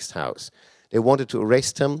in the next house. They wanted to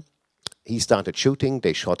arrest him. He started shooting.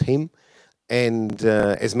 They shot him. And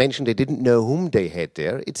as mentioned, they didn't know whom they had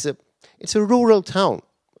there. It's a rural town.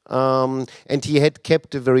 And he had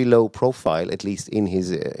kept a very low profile, at least in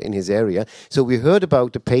his area. So we heard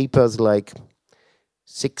about the papers like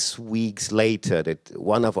 6 weeks later that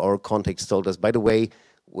one of our contacts told us, by the way,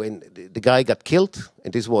 when the guy got killed,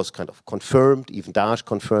 and this was kind of confirmed, even Daesh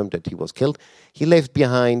confirmed that he was killed, he left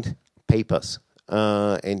behind papers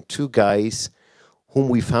and 2 guys whom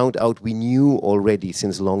we found out we knew already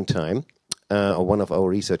since a long time, or one of our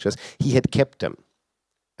researchers, he had kept them.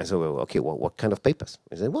 And so, okay, well, what kind of papers?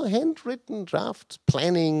 I said, well, handwritten drafts,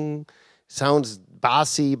 planning, sounds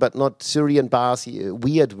Basi, but not Syrian Basi,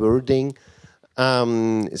 weird wording.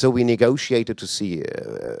 So we negotiated to see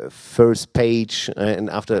first page, and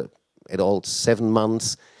after it all 7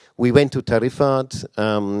 months, we went to Tarifat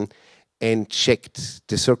and checked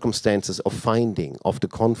the circumstances of finding of the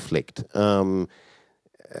conflict.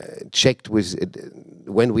 Checked with,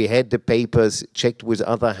 when we had the papers, checked with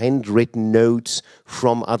other handwritten notes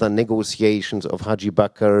from other negotiations of Haji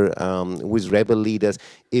Bakr with rebel leaders,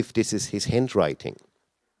 if this is his handwriting.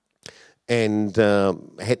 And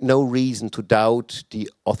had no reason to doubt the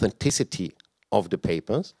authenticity of the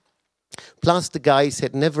papers. Plus, the guys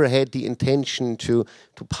had never had the intention to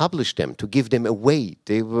publish them, to give them away.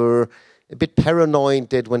 They were a bit paranoid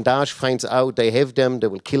that when Daesh finds out they have them, they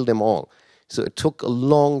will kill them all. So it took a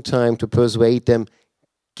long time to persuade them,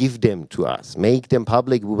 give them to us, make them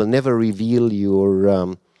public. We will never reveal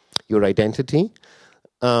your identity.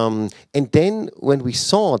 And then when we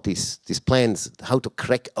saw these plans, how to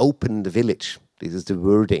crack open the village, this is the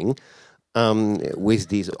wording, with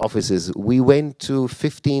these offices, we went to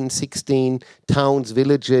 15, 16 towns,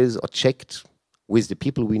 villages, or checked with the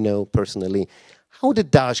people we know personally, how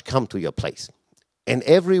did Daesh come to your place? And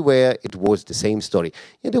everywhere it was the same story.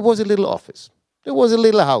 Yeah, there was a little office. There was a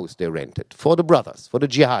little house they rented for the brothers, for the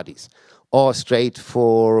jihadis, or straight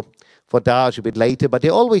for Daesh a bit later. But they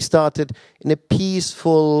always started in a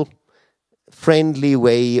peaceful, friendly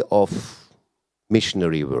way of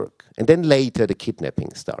missionary work. And then later the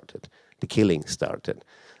kidnapping started, the killing started.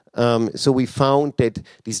 So we found that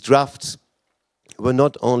these drafts were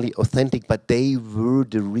not only authentic, but they were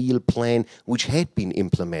the real plan which had been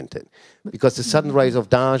implemented. Because the sudden rise of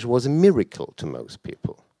Daesh was a miracle to most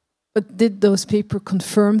people. But did those papers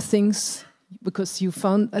confirm things? Because you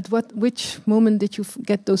found, which moment did you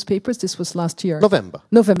get those papers? This was last year.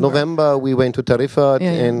 November, we went to Tarifat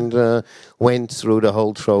and went through the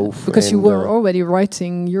whole trove. Because you were already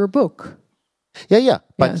writing your book. Yeah.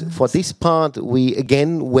 But for this part, we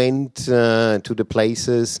again went to the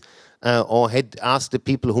places or had asked the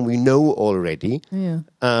people whom we know already.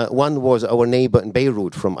 One was our neighbor in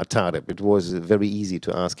Beirut from Atareb. It was very easy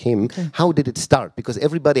to ask him, how did it start? Because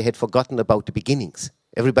everybody had forgotten about the beginnings.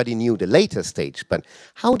 Everybody knew the later stage, but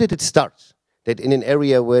how did it start? That in an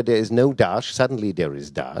area where there is no Daesh, suddenly there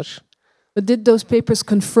is Daesh. But did those papers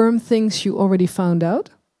confirm things you already found out?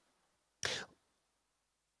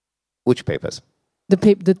 Which papers? Your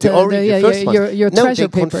treasure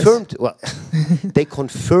papers. Confirmed, well, they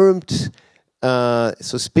confirmed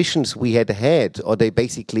suspicions we had, or they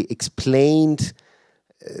basically explained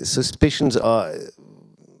suspicions.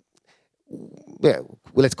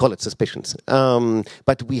 Let's call it suspicions.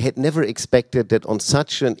 But we had never expected that on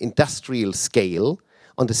such an industrial scale,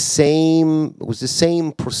 with the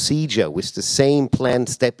same procedure, with the same plan,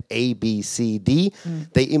 step A, B, C, D,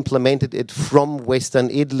 they implemented it from Western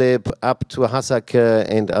Idlib up to Hasaka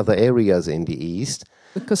and other areas in the east.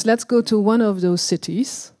 Because let's go to one of those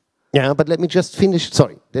cities. Yeah, but let me just finish.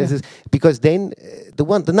 Sorry, because then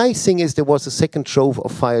the nice thing is there was a second trove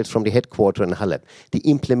of files from the headquarters in Halep, the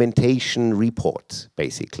implementation reports,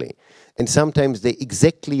 basically, and sometimes they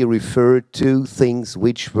exactly referred to things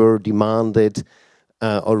which were demanded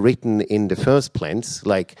or written in the first plans,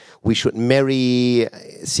 like we should marry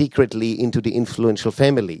secretly into the influential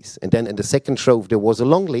families, and then in the second trove there was a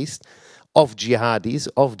long list of jihadis,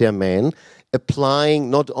 of their men, applying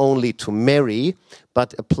not only to marry,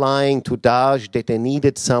 but applying to Daesh that they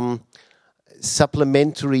needed some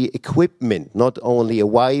supplementary equipment, not only a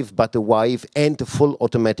wife, but a wife and a full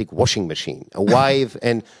automatic washing machine, a wife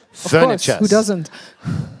and furniture. Of course, who doesn't?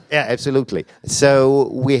 Yeah, absolutely. So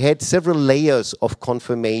we had several layers of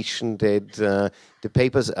confirmation that the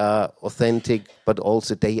papers are authentic, but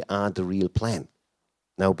also they are the real plan.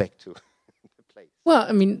 Now back to the place. Well,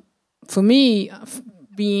 I mean, for me,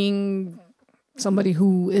 being somebody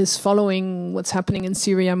who is following what's happening in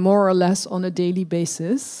Syria more or less on a daily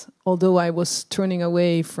basis, although I was turning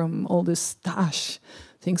away from all this Daesh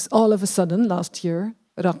things, all of a sudden last year,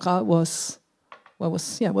 Raqqa was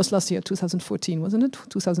last year, 2014, wasn't it?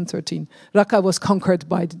 2013. Raqqa was conquered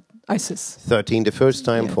by ISIS. 13 the first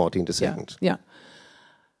time, 14 the second. Yeah.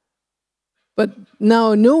 But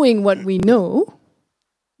now knowing what we know,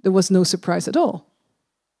 there was no surprise at all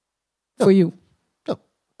for you.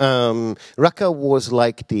 Raqqa was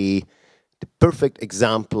like the perfect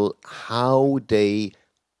example how they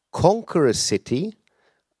conquer a city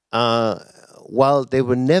while they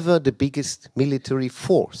were never the biggest military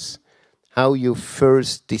force. How you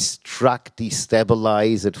first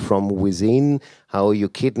destabilize it from within, how you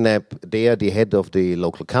kidnap the head of the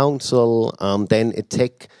local council, then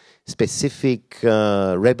attack specific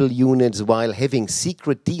rebel units while having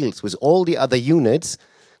secret deals with all the other units,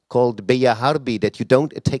 called Beya Harbi, that you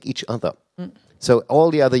don't attack each other. So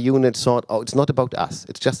all the other units thought, oh, it's not about us,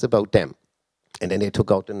 it's just about them. And then they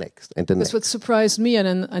took out the next and the next. That's what surprised me, and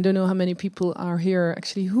then I don't know how many people are here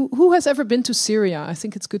actually. Who has ever been to Syria? I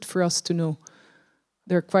think it's good for us to know.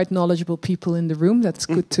 There are quite knowledgeable people in the room. That's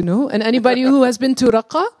good to know. And anybody who has been to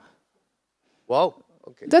Raqqa? Wow.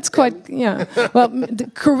 Okay. That's quite, yeah. Well,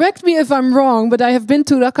 correct me if I'm wrong, but I have been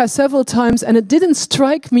to Raqqa several times, and it didn't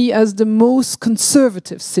strike me as the most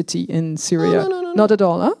conservative city in Syria. No. Not at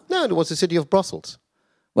all, huh? No, it was the city of Brussels.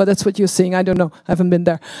 Well, that's what you're saying. I don't know. I haven't been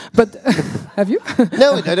there. But have you?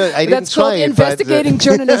 No, I didn't That's try called it. investigating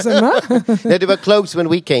journalism, huh? No, they were close when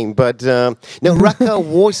we came. But no, Raqqa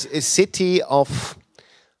was a city of,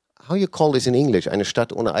 how you call this in English? Eine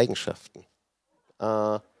Stadt ohne Eigenschaften.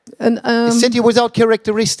 A city without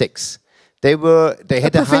characteristics. They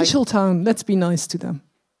had a provincial town. Let's be nice to them.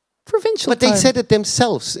 Provincial But they said it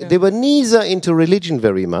themselves. Yeah. They were neither into religion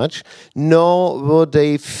very much, nor were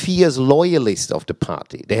they fierce loyalists of the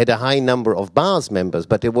party. They had a high number of Baas members,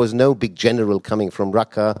 but there was no big general coming from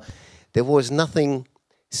Raqqa. There was nothing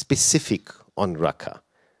specific on Raqqa.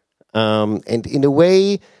 And in a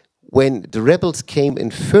way, when the rebels came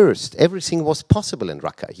in first, everything was possible in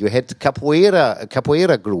Raqqa. You had a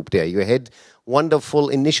capoeira group there. You had wonderful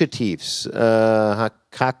initiatives,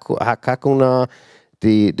 Hakakuna,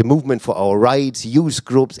 the movement for our rights, youth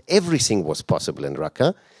groups, everything was possible in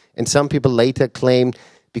Raqqa. And some people later claimed,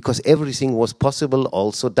 because everything was possible,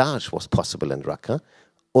 also Daesh was possible in Raqqa,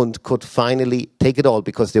 and could finally take it all,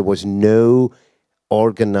 because there was no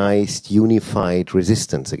organized, unified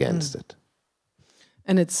resistance against it.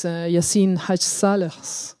 And it's Yassin Haj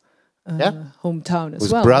Saleh's hometown as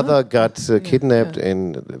well. His brother got kidnapped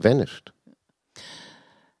and vanished.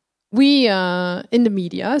 We, in the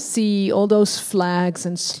media, see all those flags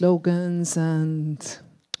and slogans and,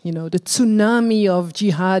 you know, the tsunami of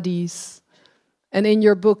jihadis. And in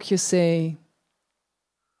your book you say,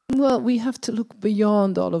 well, we have to look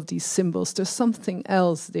beyond all of these symbols. There's something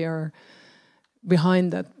else there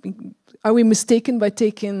behind that. Are we mistaken by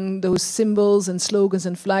taking those symbols and slogans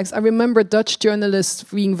and flags? I remember Dutch journalists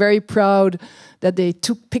being very proud that they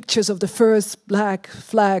took pictures of the first black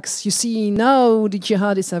flags. You see, now the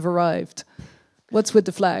jihadis have arrived. What's with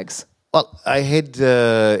the flags? Well, I had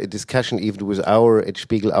a discussion even with our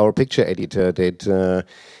Spiegel, our picture editor, that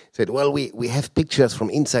said, well, we have pictures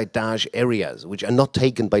from inside Daesh areas which are not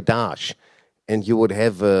taken by Daesh. And you would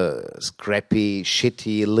have a scrappy,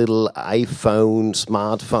 shitty little iPhone,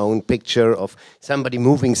 smartphone picture of somebody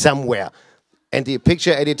moving somewhere. And the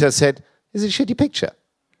picture editor said, it's a shitty picture.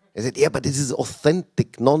 I said, yeah, but this is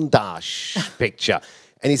authentic, non-Daesh picture.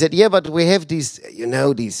 And he said, yeah, but we have these, you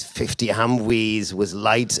know, these 50 Humvees with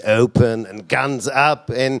lights open and guns up,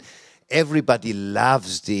 and everybody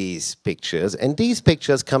loves these pictures. And these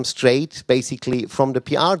pictures come straight, basically, from the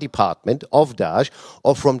PR department of Daesh,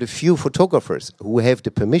 or from the few photographers who have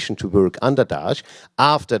the permission to work under Daesh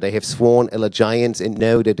after they have sworn allegiance and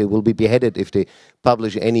know that they will be beheaded if they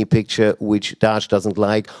publish any picture which Daesh doesn't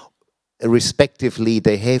like. Respectively,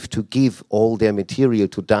 they have to give all their material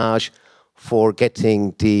to Daesh for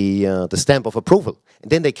getting the stamp of approval.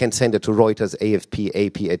 And then they can send it to Reuters, AFP,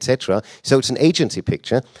 AP, etc. So it's an agency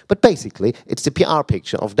picture, but basically it's the PR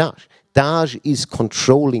picture of Daesh. Daesh is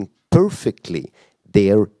controlling perfectly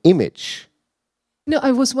their image. No,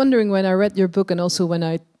 I was wondering when I read your book, and also when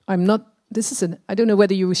I don't know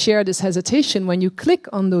whether you share this hesitation, when you click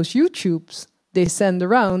on those YouTubes they send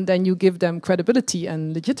around, then you give them credibility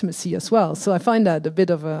and legitimacy as well. So I find that a bit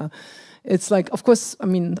of a, it's like, of course, I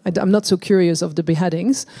mean, I'm not so curious of the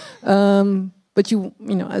beheadings, but you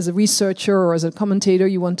know, as a researcher or as a commentator,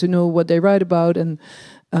 you want to know what they write about. And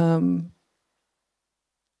who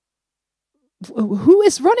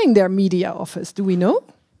is running their media office? Do we know?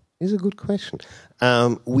 It's a good question.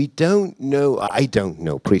 We don't know. I don't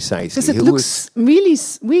know precisely. Because it looks really,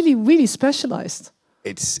 really, really specialized.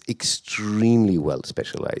 It's extremely well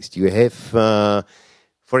specialized. You have,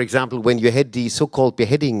 for example, when you had the so-called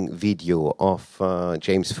beheading video of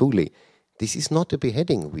James Foley, this is not a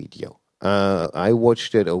beheading video. I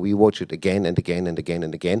watched it, or we watched it again and again and again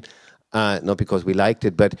and again, not because we liked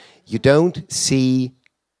it, but you don't see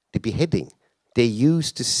the beheading. They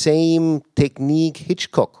use the same technique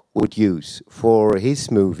Hitchcock would use for his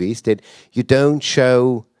movies, that you don't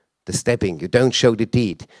show the stabbing, you don't show the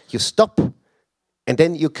deed. You stop, and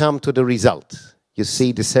then you come to the result. You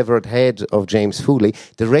see the severed head of James Foley.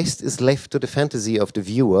 The rest is left to the fantasy of the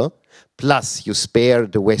viewer, plus you spare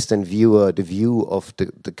the Western viewer the view of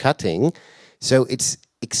the cutting. So it's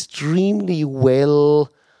extremely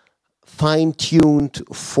well fine-tuned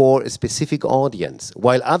for a specific audience,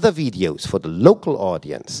 while other videos for the local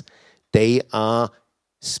audience, they are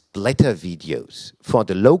splatter videos. For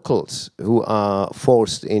the locals who are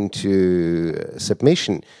forced into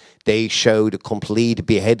submission, they show the complete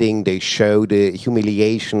beheading, they show the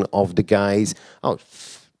humiliation of the guys. Oh,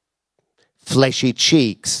 fleshy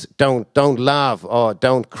cheeks, don't laugh or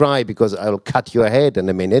don't cry because I'll cut your head in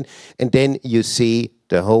a minute. And then you see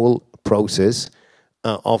the whole process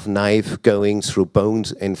of knife going through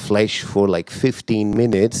bones and flesh for like 15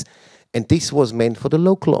 minutes. And this was meant for the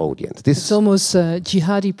local audience. It's almost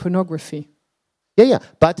jihadi pornography. Yeah.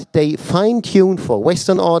 But they fine-tuned for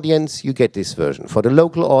Western audience, you get this version. For the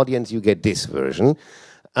local audience, you get this version.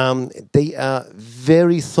 They are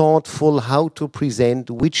very thoughtful how to present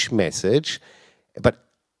which message, but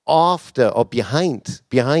after or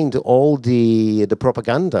behind all the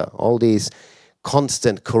propaganda, all these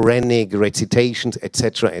constant Quranic recitations,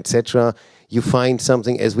 etc., you find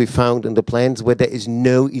something as we found in the plans where there is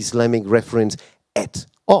no Islamic reference at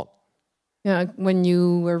all. Yeah, when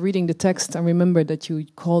you were reading the text, I remember that you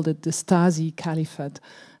called it the Stasi Caliphate.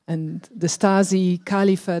 And the Stasi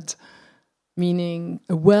Caliphate meaning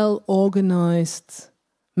a well-organized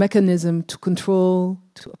mechanism to control,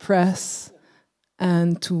 to oppress,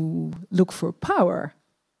 and to look for power.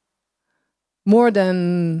 More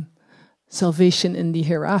than salvation in the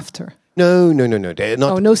hereafter. No. They're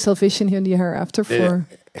not. Oh, no salvation here in the hereafter for...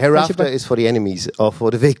 Hereafter is for the enemies or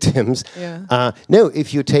for the victims. Yeah. No,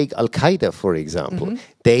 if you take Al-Qaeda, for example,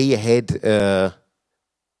 they had,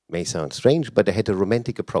 may sound strange, but they had a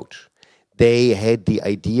romantic approach. They had the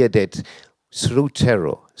idea that through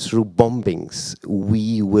terror, through bombings,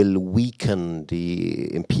 we will weaken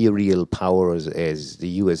the imperial powers as the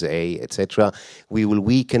USA, etc. We will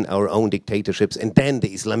weaken our own dictatorships, and then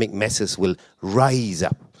the Islamic masses will rise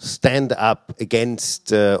up, stand up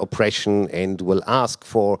against oppression, and will ask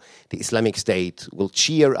for the Islamic State, will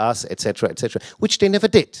cheer us, etc., which they never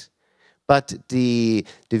did. But the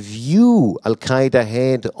view Al-Qaeda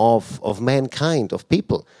had of mankind, of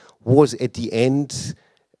people, was at the end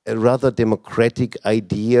a rather democratic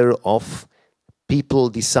idea of people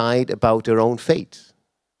decide about their own fate.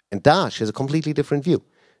 And Daesh has a completely different view.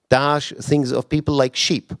 Daesh thinks of people like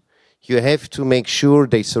sheep. You have to make sure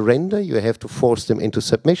they surrender, you have to force them into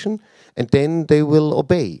submission, and then they will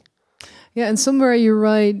obey. Yeah, and somewhere you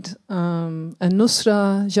write,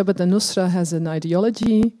 Nusra, Jabhat al-Nusra has an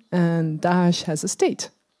ideology, and Daesh has a state.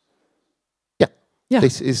 Yeah.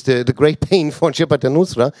 This is the great pain for Jabhat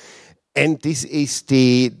al-Nusra. And this is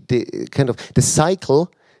the kind of the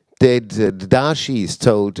cycle that the Daeshis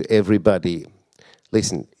told everybody.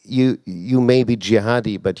 Listen, you may be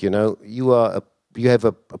jihadi, but you have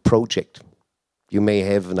a project. You may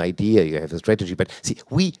have an idea, you have a strategy, but see,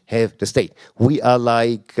 we have the state. We are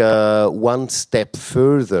like one step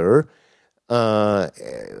further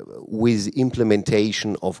with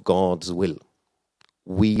implementation of God's will.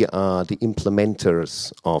 We are the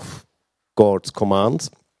implementers of God's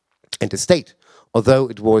commands. And the state, although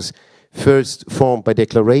it was first formed by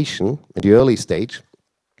declaration at the early stage,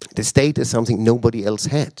 the state is something nobody else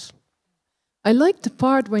had. I liked the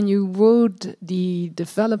part when you wrote the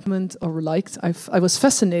development, or I was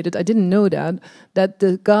fascinated, I didn't know that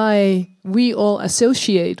the guy we all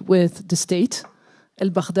associate with the state,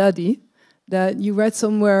 al-Baghdadi, that you read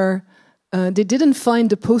somewhere, they didn't find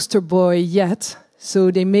the poster boy yet, so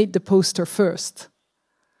they made the poster first.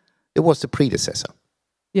 It was the predecessor.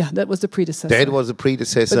 Yeah, that was the predecessor. That was the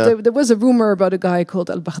predecessor. But there was a rumor about a guy called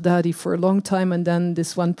al-Baghdadi for a long time, and then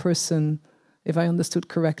this one person, if I understood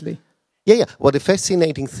correctly. Yeah. Well, the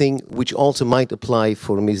fascinating thing, which also might apply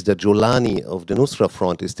for Mr. Jolani of the Nusra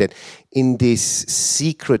Front, is that in these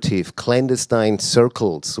secretive, clandestine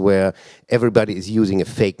circles where everybody is using a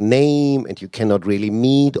fake name and you cannot really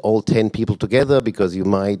meet all 10 people together because you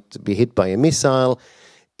might be hit by a missile,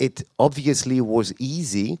 it obviously was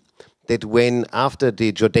easy that when, after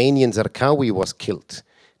the Jordanian Zarqawi was killed,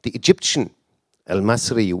 the Egyptian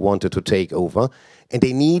al-Masri wanted to take over, and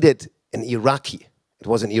they needed an Iraqi. It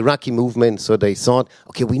was an Iraqi movement, so they thought,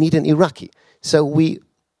 okay, we need an Iraqi. So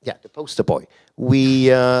the poster boy, we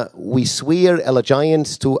swear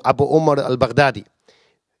allegiance to Abu Umar al-Baghdadi.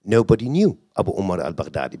 Nobody knew Abu Umar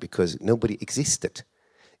al-Baghdadi because nobody existed.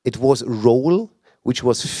 It was a role which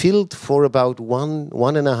was filled for about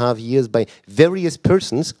 1.5 years by various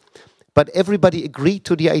persons, but everybody agreed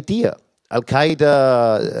to the idea.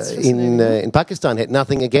 Al-Qaeda in Pakistan had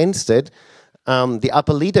nothing against it. The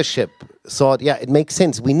upper leadership thought, it makes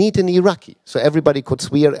sense. We need an Iraqi. So everybody could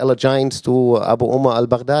swear allegiance to Abu Umar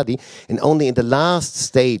al-Baghdadi. And only in the last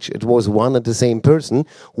stage, it was one and the same person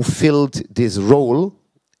who filled this role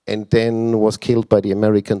and then was killed by the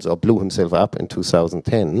Americans or blew himself up in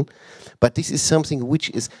 2010. But this is something which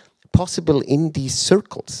is possible in these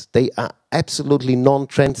circles. They are absolutely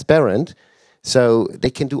non-transparent, so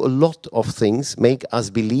they can do a lot of things, make us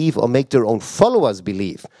believe or make their own followers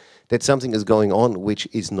believe that something is going on which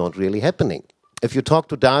is not really happening. If you talk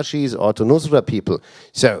to Dashis or to Nusra people,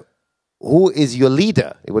 so who is your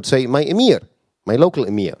leader? They would say, my emir, my local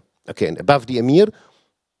emir. Okay, and above the emir,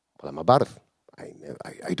 well, I'm a barf.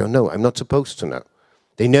 I don't know. I'm not supposed to know.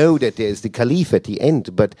 They know that there's the caliph at the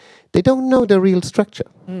end, but they don't know the real structure.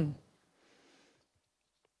 Mm.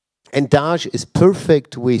 And Daesh is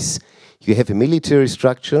perfect with, you have a military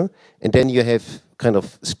structure, and then you have kind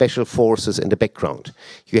of special forces in the background.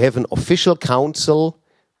 You have an official council,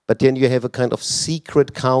 but then you have a kind of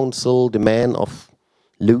secret council, the man of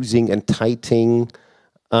losing and tighting,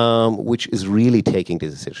 which is really taking the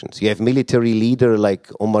decisions. You have military leader like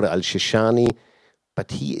Omar al-Shishani,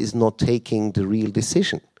 but he is not taking the real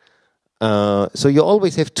decision. So you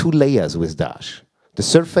always have two layers with Daesh, the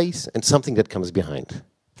surface and something that comes behind.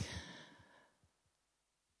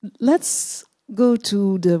 Let's go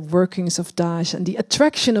to the workings of Daesh and the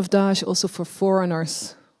attraction of Daesh also for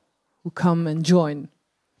foreigners who come and join.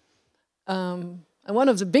 And one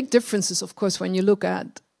of the big differences, of course, when you look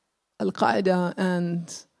at Al-Qaeda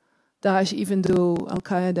and Daesh, even though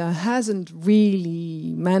Al-Qaeda hasn't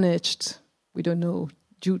really managed, we don't know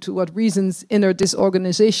due to what reasons, inner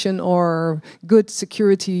disorganization or good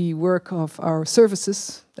security work of our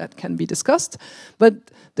services, that can be discussed.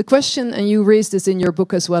 But the question, and you raised this in your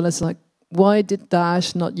book as well, is like, why did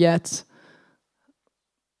Daesh not yet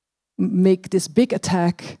make this big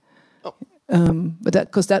attack? But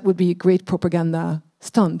because that would be a great propaganda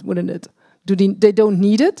stunt, wouldn't it? They don't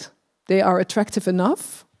need it? They are attractive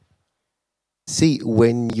enough? See,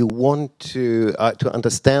 when you want to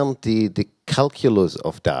understand the calculus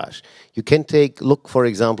of Daesh, you can look, for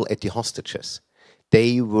example, at the hostages.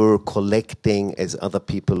 They were collecting, as other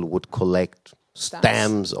people would collect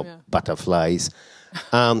stamps or butterflies.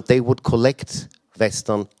 They would collect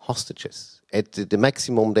Western hostages. At the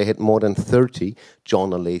maximum, they had more than 30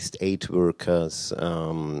 journalists, aid workers,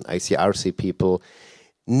 ICRC people.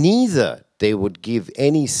 Neither they would give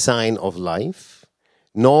any sign of life,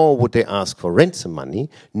 nor would they ask for ransom money,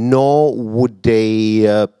 nor would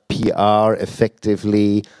they PR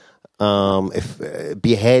effectively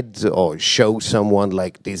behead or show someone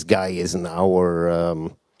like this guy is in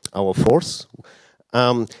our force.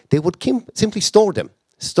 They would simply store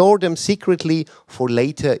them secretly for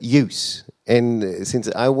later use. And since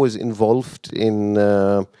I was involved in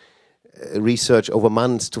research over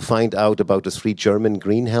months to find out about the 3 German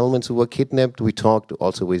green helmets who were kidnapped, we talked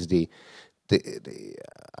also with the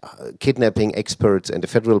kidnapping experts and the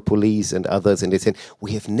federal police and others, and they said,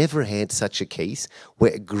 we have never had such a case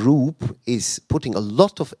where a group is putting a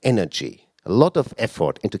lot of energy, a lot of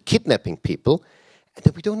effort into kidnapping people, and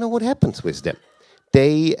then we don't know what happens with them.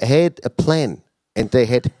 They had a plan, and they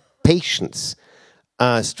had patience,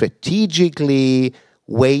 strategically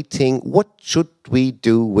waiting, what should we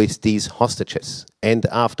do with these hostages? And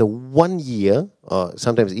after 1 year, or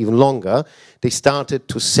sometimes even longer, they started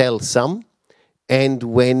to sell some. And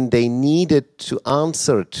when they needed to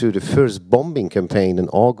answer to the first bombing campaign in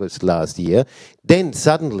August last year, then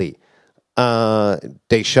suddenly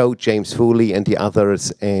they showed James Foley and the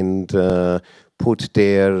others and put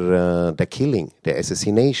their killing, their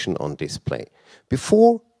assassination on display.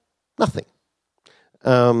 Before, nothing.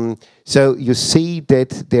 So you see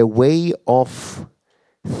that their way of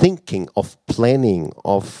thinking, of planning,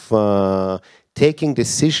 of taking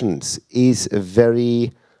decisions is a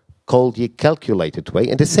very coldly calculated way.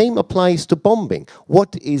 And the same applies to bombing.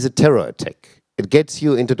 What is a terror attack? It gets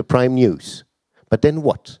you into the prime news. But then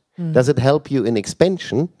what? Does it help you in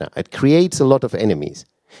expansion? No, it creates a lot of enemies.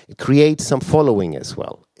 It creates some following as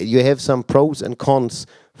well. You have some pros and cons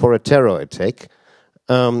for a terror attack.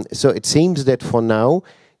 So it seems that for now,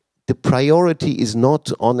 the priority is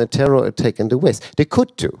not on a terror attack in the West. They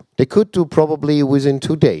could do. They could do probably within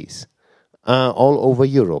 2 days. All over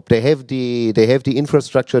Europe. They have the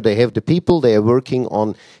infrastructure, they have the people, they are working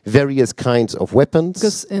on various kinds of weapons.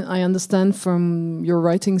 Because I understand from your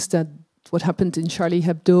writings that what happened in Charlie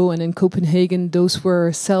Hebdo and in Copenhagen, those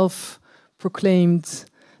were self-proclaimed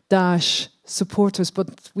Daesh supporters,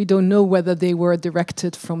 but we don't know whether they were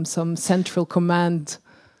directed from some central command.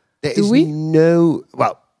 I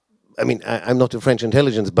mean, I'm not a French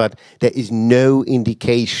intelligence, but there is no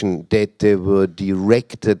indication that they were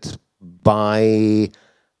directed by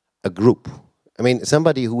a group. I mean,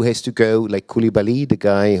 somebody who has to go, like Koulibaly, the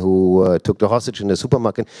guy who took the hostage in the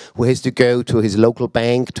supermarket, who has to go to his local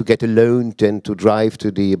bank to get a loan, then to drive to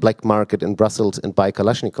the black market in Brussels and buy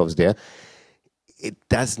Kalashnikovs there. It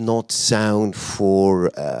does not sound for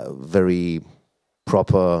very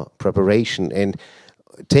proper preparation. And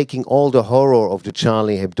taking all the horror of the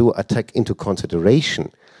Charlie Hebdo attack into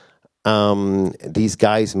consideration, these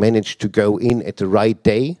guys managed to go in at the right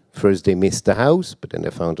day. First they missed the house, but then they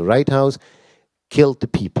found the right house, killed the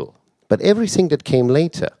people. But everything that came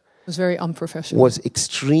later was very unprofessional. Was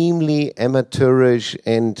extremely amateurish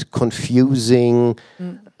and confusing.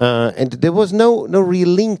 And there was no real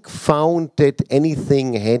link found that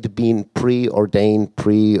anything had been preordained,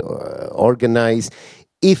 pre-organized.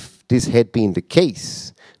 If this had been the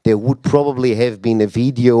case, there would probably have been a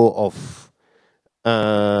video of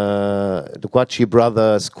the Gwachi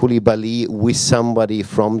brothers, Koulibaly, with somebody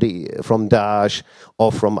from Daesh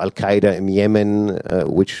or from Al-Qaeda in Yemen,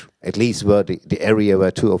 which at least were the area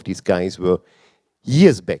where two of these guys were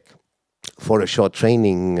years back for a short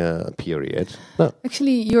training period. No.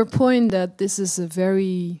 Actually, your point that this is a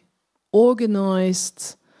very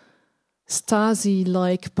organized,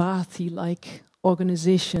 Stasi-like, Baathi-like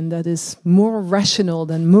organization that is more rational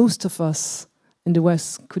than most of us in the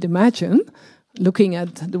West could imagine. Looking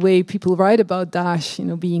at the way people write about Daesh, you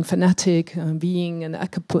know, being fanatic, being an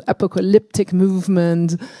apocalyptic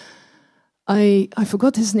movement. I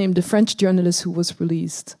forgot his name, the French journalist who was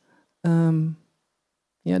released.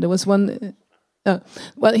 Yeah, there was one.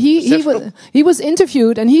 Well, he was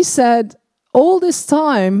interviewed and he said, all this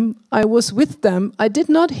time I was with them, I did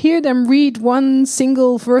not hear them read one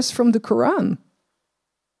single verse from the Quran.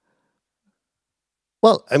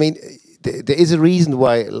 Well, I mean, there is a reason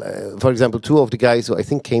why, for example, two of the guys who I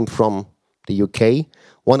think came from the UK,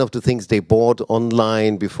 one of the things they bought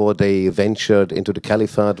online before they ventured into the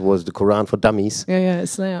caliphate was the Quran for Dummies. Yeah,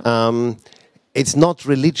 it's there. It's not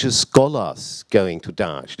religious scholars going to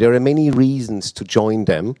Daesh. There are many reasons to join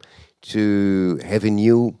them, to have a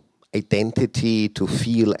new identity, to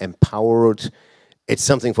feel empowered. It's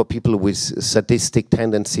something for people with sadistic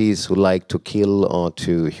tendencies who like to kill or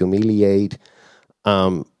to humiliate.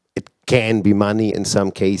 It can be money in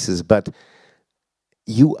some cases, but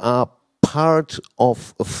you are part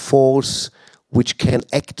of a force which can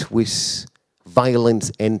act with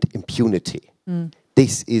violence and impunity.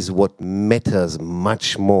 This is what matters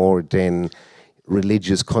much more than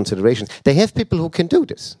religious considerations. They have people who can do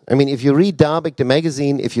this. I mean, if you read Darbek, the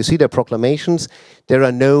magazine, if you see their proclamations, there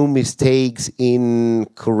are no mistakes in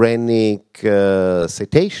Quranic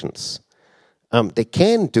citations. They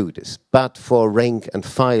can do this, but for rank and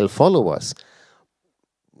file followers.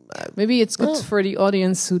 Maybe it's good for the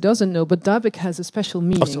audience who doesn't know, but Darbek has a special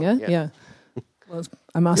meaning. Also, Yeah. Well,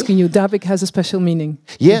 I'm asking you, Darbek has a special meaning.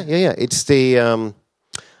 Yeah. It's the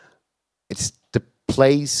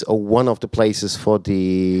place or one of the places for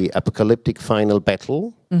the apocalyptic final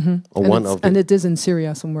battle. Or and it is in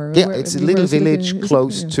Syria somewhere. Yeah, it's a little village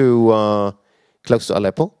close to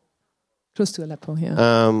Aleppo. Close to Aleppo,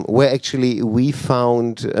 yeah. Where actually we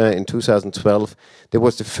found in 2012, there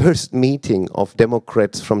was the first meeting of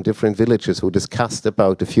Democrats from different villages who discussed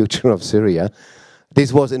about the future of Syria.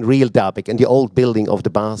 This was in real Darbek, in the old building of the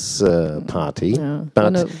Baas party. Yeah.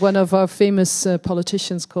 One of our famous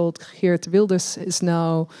politicians called Geert Wilders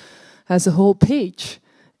has a whole page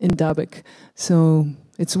in Darbek. So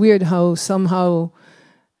it's weird how somehow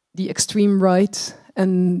the extreme right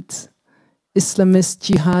and Islamist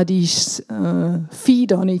jihadis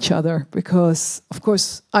feed on each other, because, of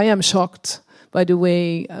course, I am shocked by the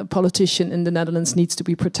way a politician in the Netherlands needs to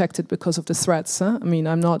be protected because of the threats. Huh? I mean,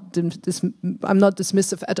 I'm not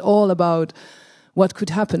dismissive at all about what could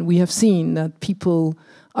happen. We have seen that people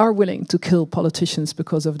are willing to kill politicians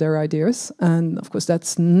because of their ideas, and of course,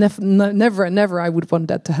 that's never I would want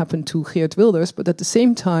that to happen to Geert Wilders. But at the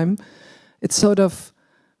same time, it sort of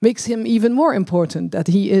makes him even more important that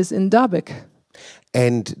he is in Darbek.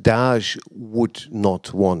 And Daesh would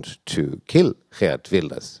not want to kill Geert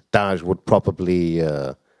Wilders. Daesh would probably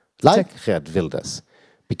like Geert Wilders,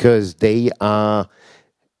 because they are,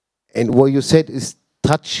 and what you said is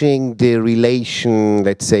touching the relation,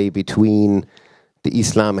 let's say, between the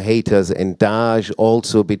Islam haters and Daesh,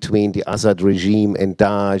 also between the Assad regime and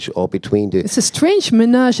Daesh, or between the... It's a strange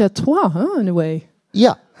ménage à trois, huh, in a way.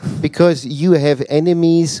 Yeah, because you have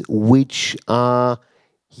enemies which are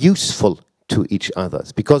useful to each other.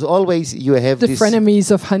 Because always you have the frenemies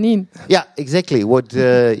of Hanin. Yeah, exactly. What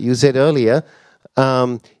you said earlier,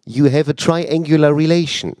 you have a triangular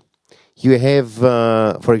relation. You have,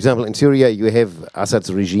 for example, in Syria, you have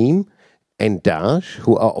Assad's regime and Daesh,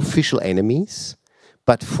 who are official enemies.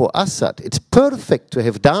 But for Assad, it's perfect to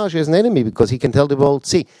have Daesh as an enemy because he can tell the world,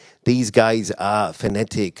 see, these guys are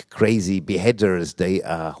fanatic, crazy beheaders. They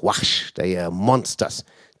are wahsh. They are monsters.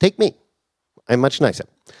 Take me. I'm much nicer.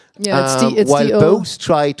 Yeah, while both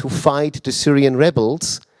try to fight the Syrian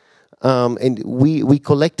rebels, and we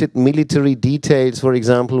collected military details, for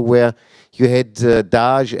example, where you had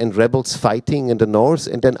Daesh and rebels fighting in the north,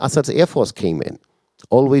 and then Assad's air force came in,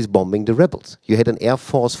 always bombing the rebels. You had an air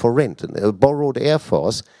force for rent, a borrowed air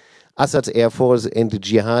force, Assad's air force and the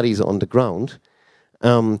jihadis on the ground.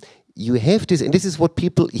 You have this, and this is what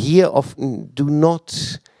people here often do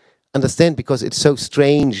not understand because it's so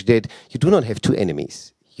strange that you do not have two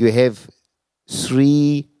enemies. You have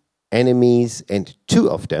three enemies, and two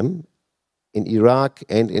of them, in Iraq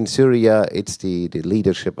and in Syria, it's the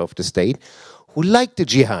leadership of the state, who like the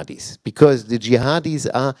jihadis, because the jihadis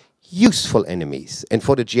are useful enemies. And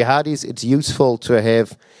for the jihadis, it's useful to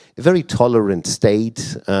have a very tolerant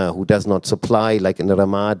state who does not supply, like in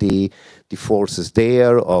Ramadi, the forces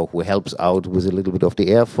there, or who helps out with a little bit of the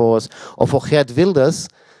air force. Or for Geert Wilders,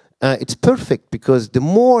 it's perfect, because the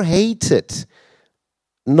more hated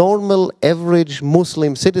normal, average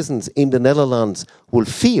Muslim citizens in the Netherlands will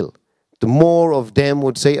feel, the more of them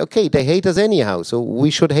would say, okay, they hate us anyhow, so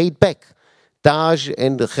we should hate back. Daesh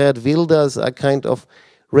and Geert Wilders are kind of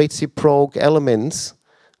reciprocal elements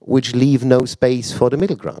which leave no space for the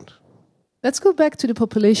middle ground. Let's go back to the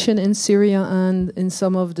population in Syria and in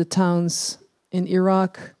some of the towns in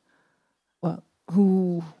Iraq.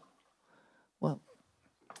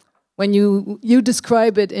 When you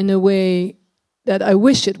describe it in a way that I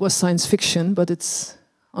wish it was science fiction, but it's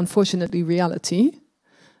unfortunately reality,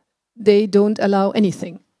 they don't allow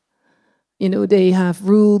anything. You know, they have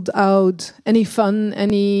ruled out any fun,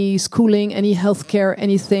 any schooling, any healthcare,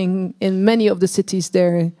 anything in many of the cities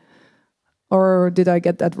there. Or did I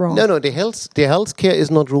get that wrong? No, the healthcare is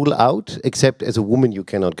not ruled out, except as a woman you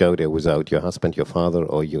cannot go there without your husband, your father,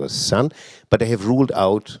 or your son. But they have ruled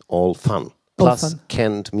out all fun, plus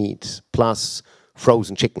canned meat, plus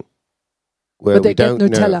frozen chicken. But they get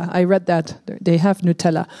Nutella. I read that. They have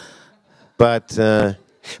Nutella. But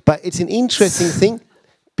it's an interesting thing,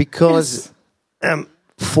 because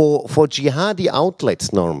for jihadi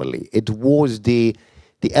outlets normally, it was the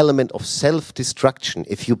element of self-destruction.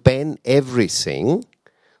 If you ban everything,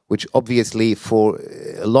 which obviously for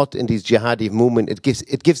a lot in this jihadi movement, it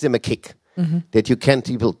gives them a kick. Mm-hmm. That you can't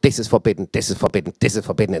people, this is forbidden, this is forbidden, this is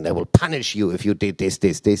forbidden, and I will punish you if you did this.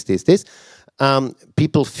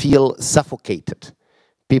 People feel suffocated.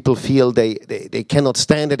 People feel they cannot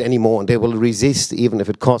stand it anymore, and they will resist even if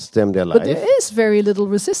it costs them their life. But there is very little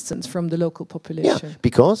resistance from the local population. Yeah,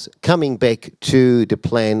 because coming back to the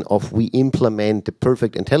plan of we implement the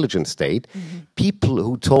perfect intelligence state, people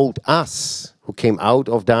who told us, who came out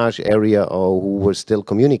of Daesh area or who were still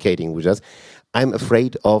communicating with us, I'm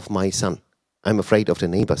afraid of my son. I'm afraid of the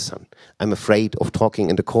neighbor's son. I'm afraid of talking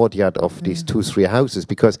in the courtyard of these 2-3 houses,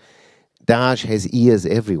 because Daesh has ears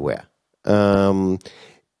everywhere.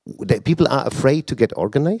 People are afraid to get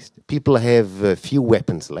organized. People have few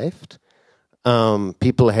weapons left.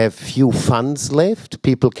 People have few funds left.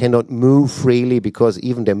 People cannot move freely because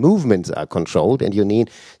even their movements are controlled, and you need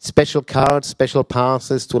special cards, special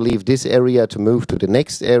passes to leave this area to move to the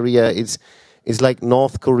next area. It's like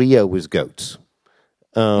North Korea with goats.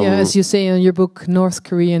 As you say in your book, North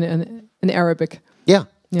Korean and in Arabic. Yeah,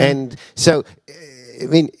 and so, I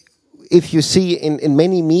mean, if you see in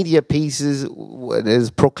many media pieces, it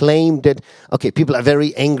is proclaimed that, okay, people are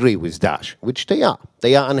very angry with Daesh, which they are.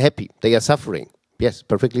 They are unhappy. They are suffering. Yes,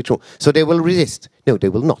 perfectly true. So they will resist. No, they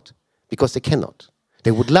will not, because they cannot.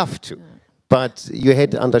 They would love to. But you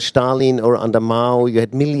had under Stalin or under Mao, you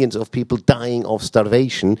had millions of people dying of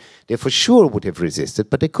starvation. They for sure would have resisted,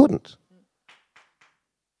 but they couldn't.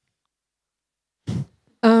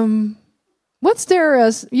 What's there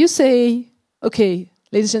as you say, okay,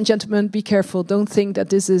 ladies and gentlemen, be careful. Don't think that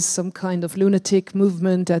this is some kind of lunatic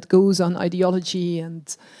movement that goes on ideology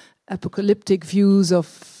and apocalyptic views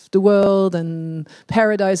of the world and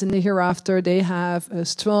paradise and the hereafter. They have a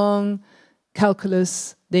strong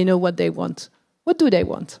calculus. They know what they want. What do they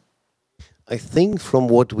want? I think from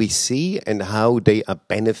what we see and how they are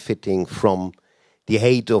benefiting from the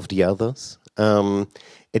hate of the others,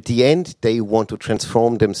 at the end, they want to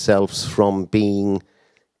transform themselves from being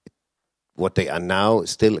what they are now,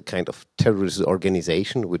 still a kind of terrorist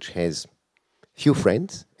organization which has few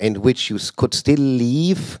friends and which you could still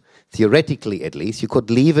leave, theoretically at least, you could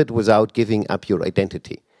leave it without giving up your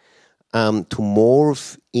identity, to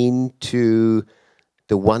morph into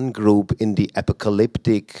the one group in the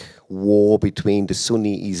apocalyptic war between the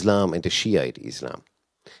Sunni Islam and the Shiite Islam.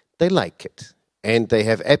 They like it. And they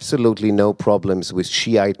have absolutely no problems with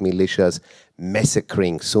Shiite militias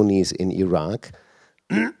massacring Sunnis in Iraq.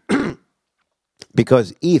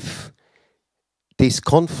 Because if this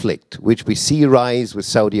conflict, which we see rise with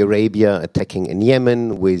Saudi Arabia attacking in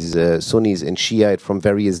Yemen, with Sunnis and Shiite from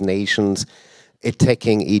various nations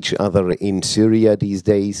attacking each other in Syria these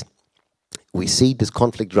days, we see this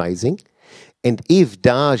conflict rising. And if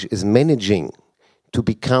Daesh is managing to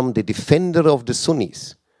become the defender of the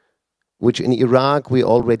Sunnis, which in Iraq we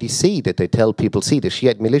already see that they tell people, see, the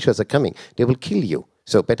Shiite militias are coming, they will kill you,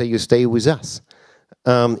 so better you stay with us.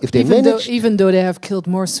 If they even though they have killed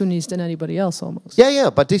more Sunnis than anybody else, almost. Yeah,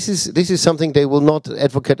 but this is something they will not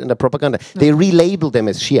advocate in the propaganda. No. They relabel them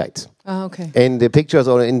as Shiites. Okay. In the pictures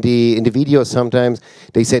or in the videos, sometimes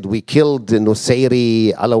they said we killed the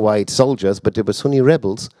Nusayri Alawite soldiers, but they were Sunni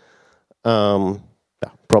rebels.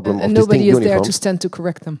 Problem and of nobody is uniforms. there to stand to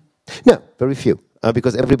correct them. No, very few.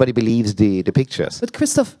 Because everybody believes the pictures. But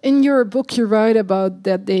Christoph, in your book you write about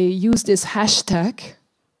that they use this hashtag.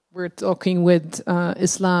 We're talking with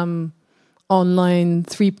Islam Online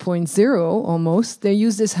 3.0 almost. They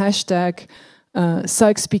use this hashtag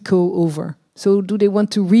Sykes-Picot over. So do they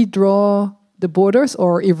want to redraw the borders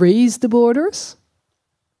or erase the borders?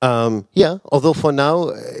 Yeah, although for now,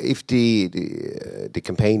 if the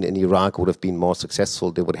campaign in Iraq would have been more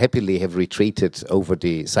successful, they would happily have retreated over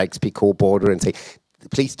the Sykes-Picot border and say,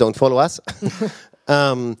 please don't follow us.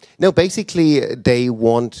 No, basically, they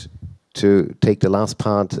want to take the last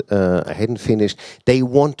part, I hadn't finished, they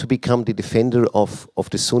want to become the defender of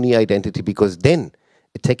the Sunni identity, because then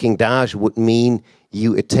attacking Daesh would mean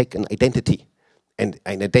you attack an identity. And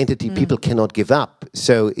an identity people cannot give up.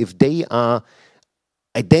 So if they are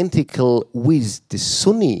identical with the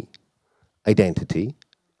Sunni identity,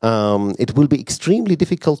 it will be extremely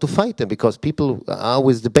difficult to fight them, because people are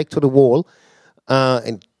with the back to the wall,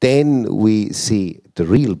 and then we see the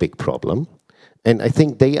real big problem. And I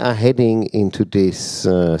think they are heading into this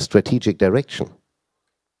strategic direction.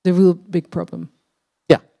 The real big problem.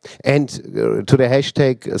 Yeah, and to the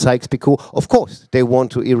hashtag Sykes-Picot, of course, they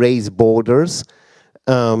want to erase borders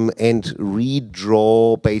and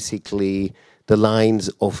redraw basically the lines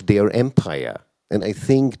of their empire. And I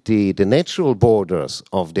think the natural borders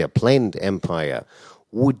of their planned empire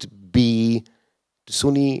would be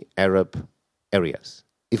Sunni Arab areas.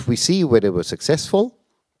 If we see where they were successful,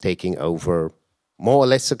 taking over, more or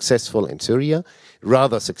less successful in Syria,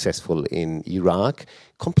 rather successful in Iraq,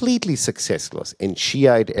 completely successful in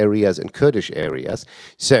Shiite areas and Kurdish areas.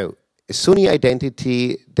 So, Sunni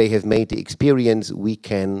identity, they have made the experience we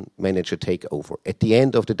can manage a takeover. At the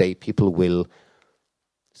end of the day, people will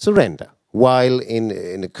surrender. While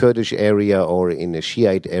in a Kurdish area or in a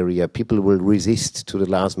Shiite area, people will resist to the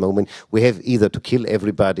last moment. We have either to kill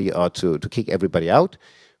everybody or to kick everybody out,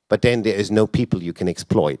 but then there is no people you can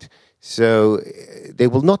exploit. So they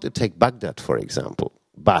will not attack Baghdad, for example,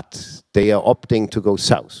 but they are opting to go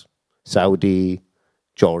south. Saudi,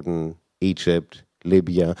 Jordan, Egypt,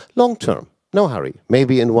 Libya, long term, no hurry.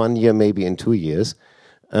 Maybe in 1 year, maybe in 2 years.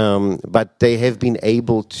 But they have been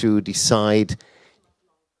able to decide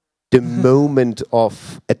the moment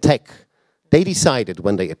of attack. They decided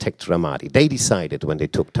when they attacked Ramadi. They decided when they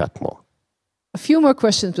took Tatmor. A few more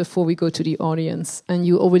questions before we go to the audience. And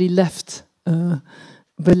you already left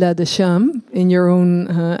Bilad Hasham in your own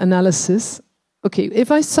analysis. Okay,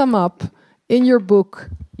 if I sum up, in your book,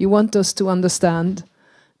 you want us to understand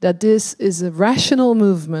that this is a rational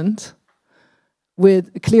movement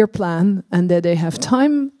with a clear plan, and that they have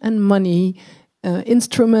time and money,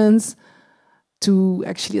 instruments to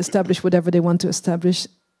actually establish whatever they want to establish.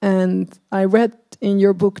 And I read in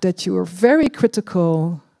your book that you are very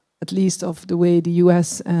critical, at least of the way the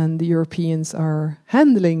US and the Europeans are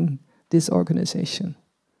handling this organization.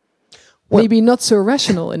 Well, maybe not so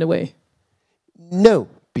rational in a way. No,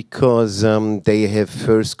 because they have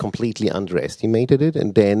first completely underestimated it,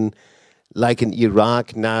 and then, like in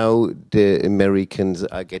Iraq now, the Americans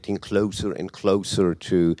are getting closer and closer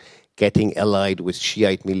to getting allied with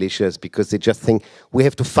Shiite militias, because they just think we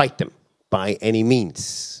have to fight them by any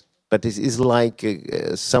means. But this is like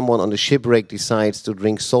someone on a shipwreck decides to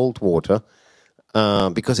drink salt water,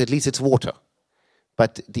 because at least it's water.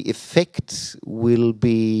 But the effect will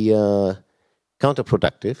be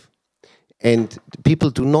counterproductive, and people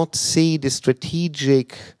do not see the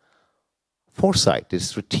strategic foresight, the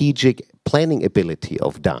strategic planning ability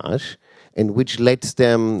of Daesh, and which lets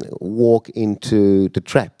them walk into the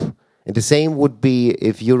trap. And the same would be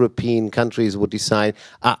if European countries would decide,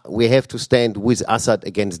 we have to stand with Assad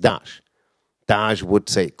against Daesh. Daesh would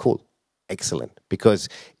say, cool, excellent, because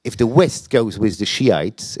if the West goes with the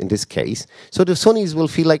Shiites in this case, so the Sunnis will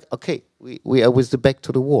feel like, okay, we are with the back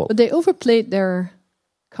to the wall. But they overplayed their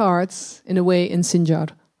cards in a way in Sinjar.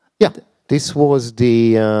 Yeah, this was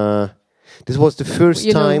the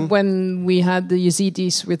first time when we had the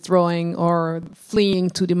Yazidis withdrawing or fleeing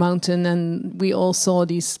to the mountain, and we all saw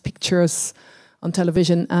these pictures on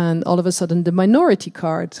television, and all of a sudden the minority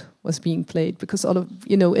card was being played, because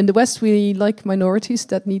in the West we like minorities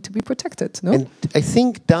that need to be protected. No, and I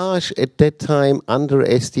think Daesh at that time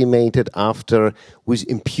underestimated, after with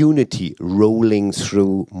impunity rolling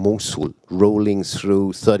through Mosul, rolling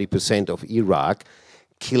through 30% of Iraq,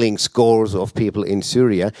 killing scores of people in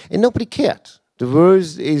Syria, and nobody cared. The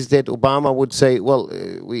worst is that Obama would say, well,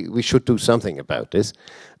 we should do something about this,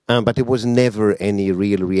 but there was never any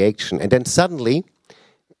real reaction. And then suddenly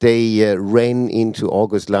they ran into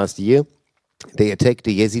August last year. They attacked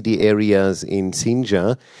the Yazidi areas in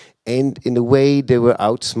Sinjar, and in a way they were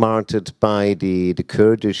outsmarted by the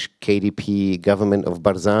Kurdish KDP government of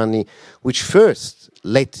Barzani, which first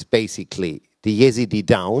let basically the Yazidi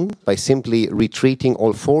down by simply retreating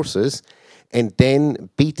all forces, and then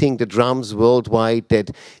beating the drums worldwide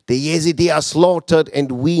that the Yazidi are slaughtered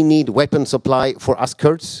and we need weapon supply for us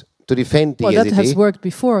Kurds to defend the Yazidi. Well, that has worked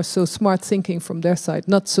before, so smart thinking from their side,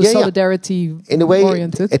 not so solidarity in a way,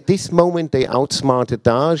 oriented. At this moment they outsmarted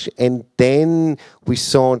Daesh, and then we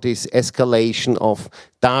saw this escalation of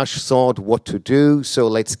Daesh thought what to do, so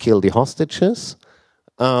let's kill the hostages.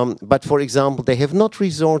 But, for example, they have not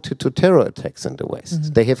resorted to terror attacks in the West.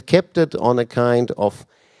 Mm-hmm. They have kept it on a kind of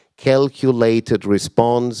calculated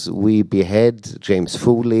response. We behead James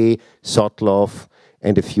Foley, Sotlov,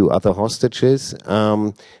 and a few other hostages.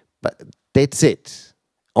 But that's it.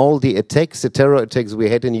 All the attacks, the terror attacks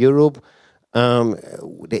we had in Europe,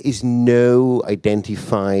 there is no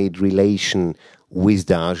identified relation with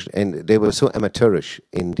Daesh, and they were so amateurish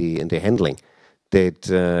in the handling that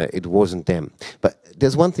it wasn't them. But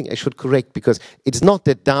there's one thing I should correct, because it's not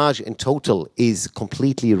that Daesh in total is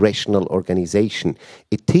completely rational organization.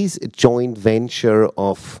 It is a joint venture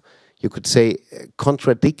of, you could say,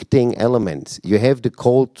 contradicting elements. You have the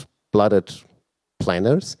cold-blooded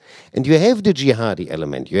planners, and you have the jihadi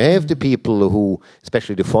element. You have the people who,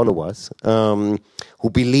 especially the followers, who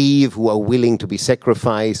believe, who are willing to be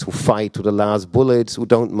sacrificed, who fight to the last bullets, who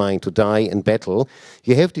don't mind to die in battle.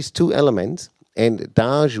 You have these two elements, and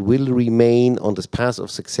Daesh will remain on this path of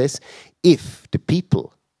success if the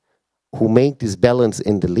people who make this balance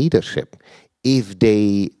in the leadership, if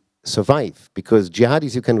they survive. Because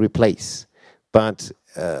jihadis you can replace, but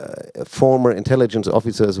former intelligence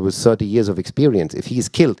officers with 30 years of experience, if he is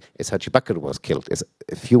killed, as Haji Bakr was killed, as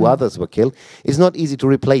a few others were killed, it's not easy to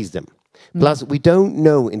replace them. Plus, we don't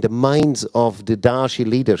know in the minds of the Daesh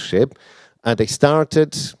leadership, they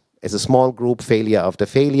started as a small group, failure after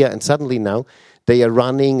failure, and suddenly now they are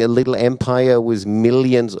running a little empire with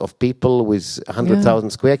millions of people, with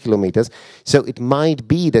 100,000 square kilometers. So it might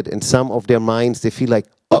be that in some of their minds they feel like,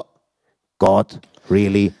 oh, God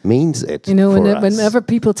really means it. You know, whenever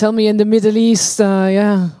people tell me in the Middle East,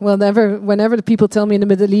 whenever the people tell me in the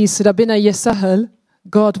Middle East, Rabbina Yesahel,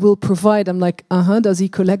 God will provide, I'm like, does he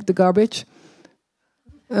collect the garbage?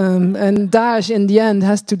 And Daesh in the end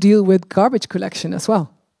has to deal with garbage collection as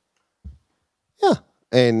well. Yeah,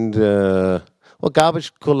 and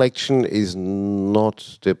garbage collection is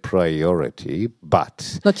not the priority,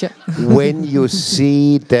 but not yet. When you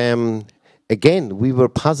see them, again, we were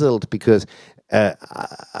puzzled because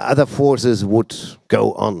other forces would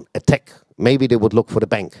go on attack. Maybe they would look for the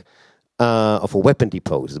bank of a weapon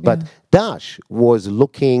depots, but Daesh was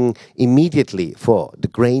looking immediately for the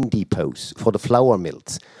grain depots, for the flour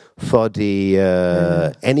mills, for the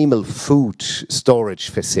animal food storage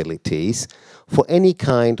facilities, for any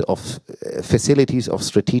kind of facilities of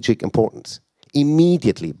strategic importance.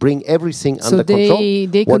 Immediately bring everything under control. So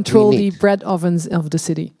they control the bread ovens of the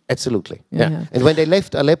city. Absolutely, yeah. And when they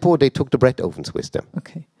left Aleppo, they took the bread ovens with them.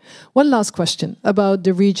 Okay. One last question about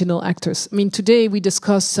the regional actors. I mean, today we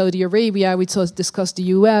discussed Saudi Arabia, we discussed the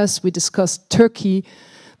US, we discussed Turkey,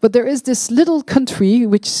 but there is this little country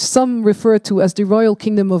which some refer to as the Royal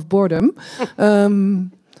Kingdom of Boredom.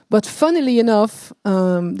 But funnily enough,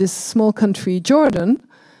 this small country, Jordan,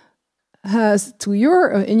 has,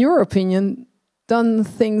 in your opinion, done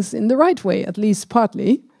things in the right way, at least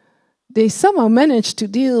partly. They somehow managed to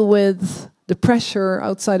deal with the pressure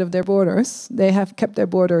outside of their borders. They have kept their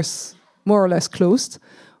borders more or less closed.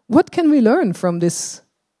 What can we learn from this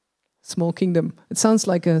small kingdom? It sounds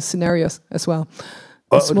like a scenario as well.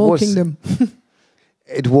 A small kingdom.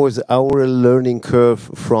 It was our learning curve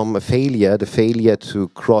from a failure, the failure to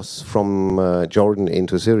cross from Jordan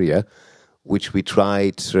into Syria, which we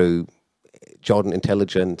tried through Jordan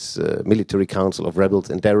intelligence, military council of rebels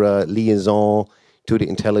and Dara, liaison to the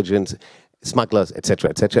intelligence, smugglers, etc.,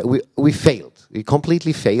 etc. We failed. We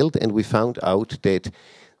completely failed, and we found out that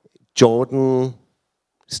Jordan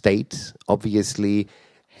state obviously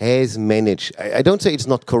has managed, I don't say it's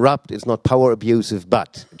not corrupt, it's not power abusive,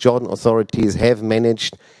 but Jordan authorities have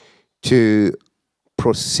managed to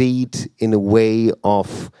proceed in a way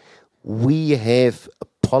of, we have a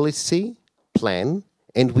policy plan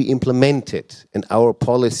and we implement it. And our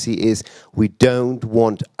policy is, we don't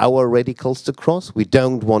want our radicals to cross, we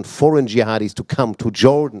don't want foreign jihadis to come to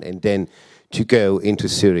Jordan and then to go into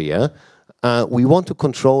Syria. We want to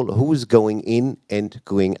control who is going in and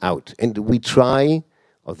going out. And we try,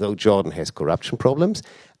 although Jordan has corruption problems,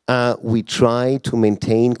 we try to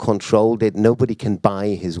maintain control that nobody can buy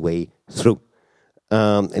his way through.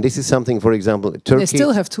 And this is something, for example, Turkey... They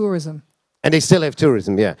still have tourism. And they still have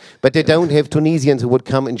tourism, yeah. But they don't have Tunisians who would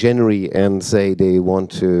come in January and say they want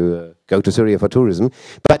to go to Syria for tourism.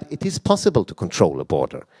 But it is possible to control a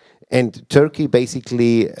border. And Turkey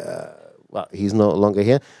basically, well, he's no longer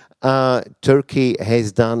here, Turkey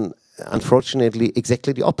has done, unfortunately,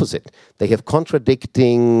 exactly the opposite. They have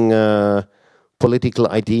contradicting political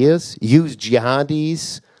ideas, use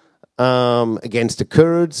jihadis against the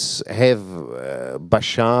Kurds, have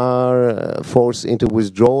Bashar force into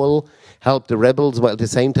withdrawal, help the rebels, while at the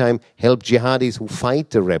same time help jihadis who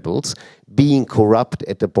fight the rebels, being corrupt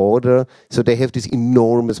at the border. So they have this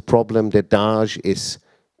enormous problem that Daesh is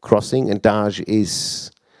crossing, and Daesh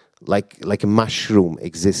is like a mushroom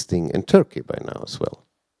existing in Turkey by now as well.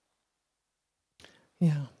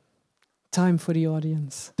 Yeah. Time for the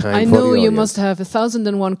audience. I know you must have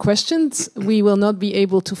 1,001 questions. We will not be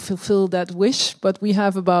able to fulfill that wish, but we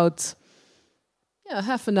have about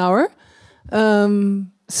half an hour.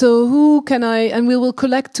 So who can and we will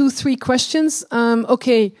collect 2-3 questions.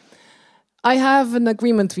 Okay, I have an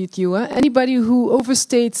agreement with you. Anybody who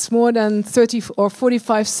overstates more than 30 or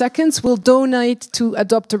 45 seconds will donate to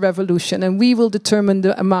Adopt a Revolution, and we will determine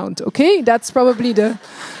the amount, okay? That's probably the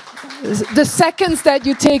seconds that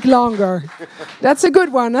you take longer. That's a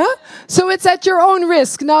good one, huh? So it's at your own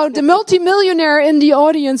risk. Now, the multimillionaire in the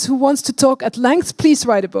audience who wants to talk at length, please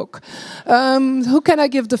write a book. Who can I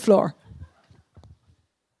give the floor?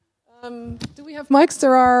 Do we have mics?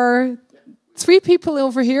 There are 3 people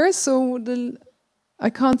over here, so I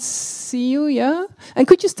can't see you, yeah? And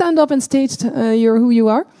could you stand up and state who you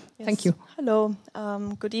are? Yes. Thank you. Hello,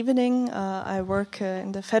 good evening. I work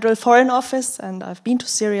in the Federal Foreign Office, and I've been to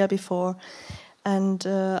Syria before. And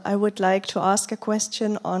I would like to ask a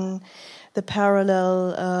question on the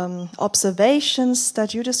parallel observations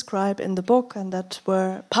that you describe in the book and that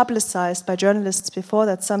were publicized by journalists before,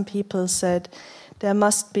 that some people said there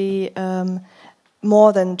must be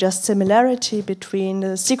more than just similarity between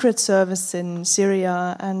the secret service in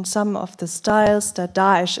Syria and some of the styles that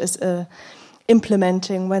Daesh is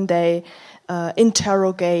implementing when they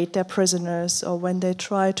interrogate their prisoners or when they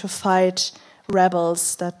try to fight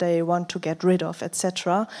rebels that they want to get rid of,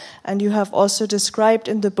 etc. And you have also described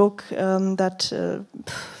in the book that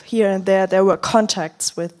here and there were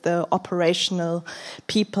contacts with the operational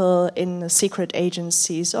people in the secret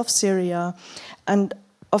agencies of Syria. And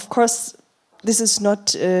of course, this is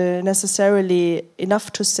not necessarily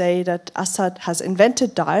enough to say that Assad has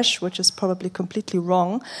invented Daesh, which is probably completely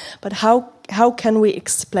wrong. But how can we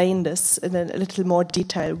explain this in a little more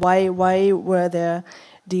detail? Why were there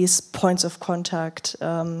these points of contact?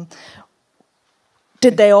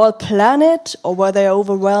 Did they all plan it, or were they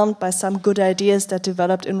overwhelmed by some good ideas that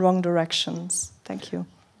developed in wrong directions? Thank you.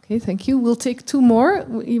 Okay, thank you. We'll take 2 more.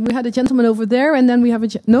 We had a gentleman over there, and then we have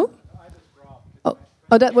no?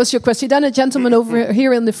 Oh, that was your question. Then a gentleman over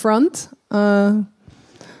here in the front. And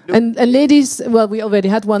ladies, well, we already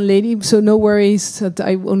had one lady, so no worries.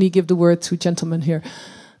 I only give the word to gentlemen here.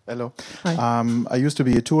 Hello. Hi. I used to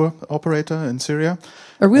be a tour operator in Syria.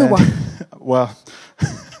 A real one? Well...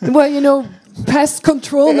 well, you know, pest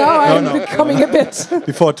control now, I'm becoming a bit...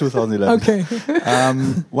 Before 2011. Okay.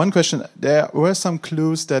 One question. There were some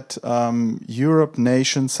clues that Europe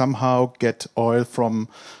nations somehow get oil from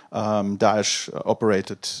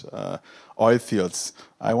Daesh-operated oil fields.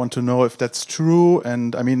 I want to know if that's true.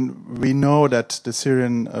 And, I mean, we know that the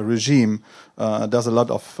Syrian regime does a lot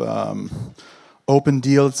of open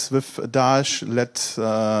deals with Daesh, let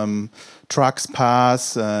trucks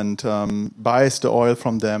pass and buys the oil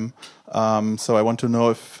from them. So I want to know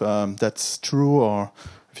if that's true or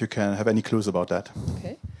if you can have any clues about that.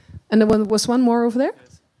 Okay. And there was one more over there?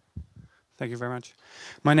 Thank you very much.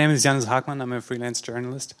 My name is Janis Hagman. I'm a freelance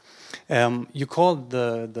journalist. You called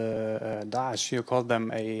the Daesh, you called them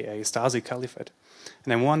a Stasi caliphate.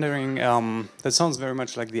 And I'm wondering, that sounds very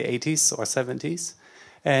much like the 80s or 70s.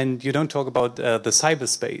 And you don't talk about the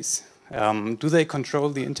cyberspace. Do they control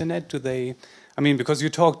the internet? Do they, I mean, because you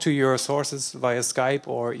talk to your sources via Skype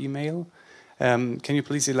or email, can you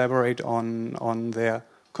please elaborate on their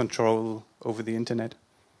control over the internet?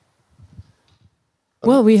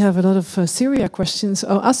 Well, we have a lot of Syria questions,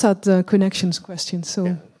 or Assad connections questions. So,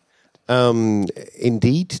 yeah.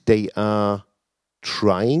 Indeed, they are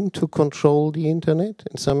trying to control the internet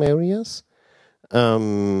in some areas.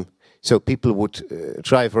 So people would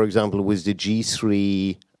try, for example, with the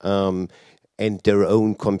G3 and their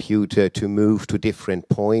own computer to move to different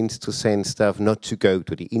points to send stuff, not to go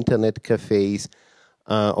to the internet cafes.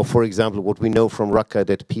 Or, for example, what we know from Raqqa,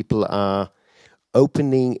 that people are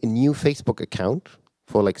opening a new Facebook account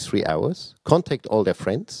for like 3 hours, contact all their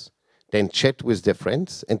friends, then chat with their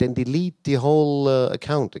friends, and then delete the whole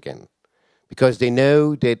account again. Because they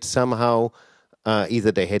know that somehow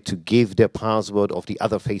either they had to give their password of the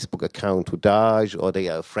other Facebook account to Daesh, or they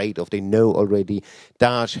are afraid of, they know already,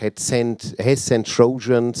 Daesh has sent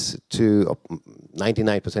Trojans to,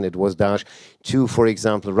 99% it was Daesh, to, for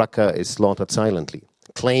example, Raqqa is slaughtered silently,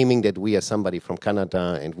 claiming that we are somebody from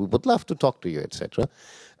Canada and we would love to talk to you, etc.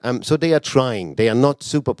 So they are trying. They are not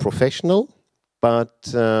super professional,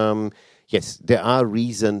 but yes, there are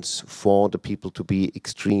reasons for the people to be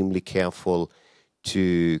extremely careful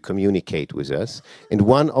to communicate with us. And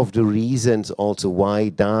one of the reasons also why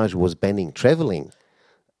Daesh was banning traveling,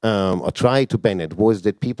 or tried to ban it, was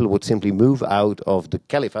that people would simply move out of the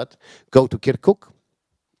caliphate, go to Kirkuk,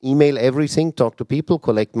 email everything, talk to people,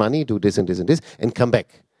 collect money, do this and this and this, and come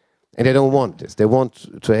back. And they don't want this. They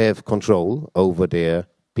want to have control over their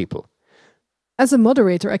people. As a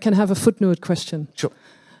moderator, I can have a footnote question. Sure.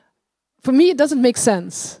 For me, it doesn't make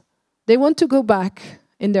sense. They want to go back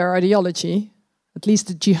in their ideology, at least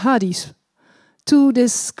the jihadis, to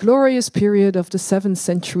this glorious period of the 7th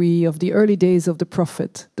century, of the early days of the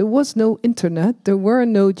Prophet. There was no internet, there were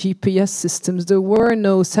no GPS systems, there were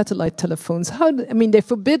no satellite telephones. I mean, they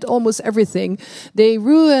forbid almost everything. They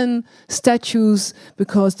ruin statues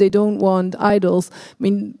because they don't want idols. I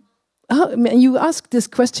mean, you ask this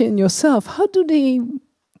question yourself, how do they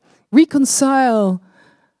reconcile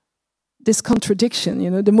this contradiction? You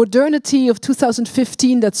know, the modernity of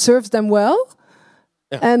 2015 that serves them well,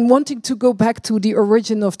 yeah, and wanting to go back to the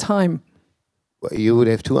origin of time? Well, you would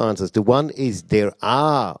have two answers. The one is there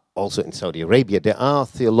are, also in Saudi Arabia, there are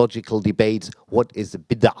theological debates. What is a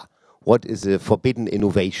bid'ah? What is a forbidden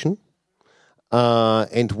innovation?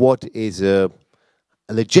 And what is a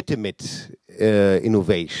legitimate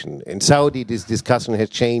innovation? In Saudi, this discussion has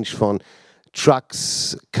changed from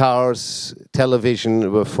trucks, cars,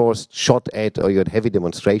 television were forced shot at, or you had heavy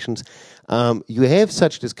demonstrations. You have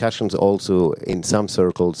such discussions also in some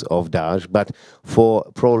circles of Daesh, but for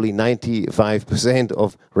probably 95%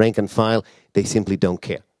 of rank and file, they simply don't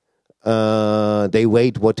care. They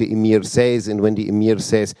wait what the emir says, and when the emir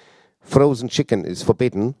says frozen chicken is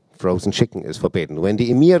forbidden, frozen chicken is forbidden. When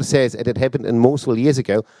the emir says, and it happened in Mosul years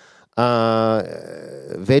ago,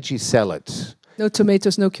 veggie salad. No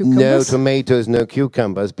tomatoes, no cucumbers? No tomatoes, no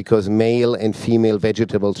cucumbers, because male and female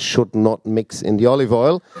vegetables should not mix in the olive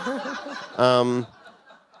oil. You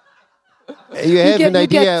have an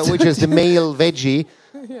idea which is the male veggie.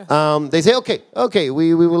 Yeah. They say, okay,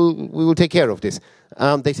 we will take care of this.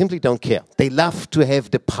 They simply don't care. They love to have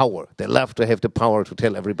the power. They love to have the power to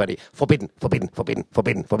tell everybody, forbidden, forbidden, forbidden,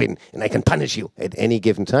 forbidden, forbidden, and I can punish you at any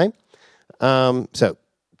given time. So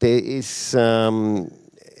there is...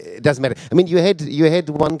 it doesn't matter. I mean, you had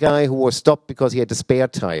one guy who was stopped because he had a spare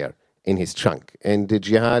tire in his trunk, and the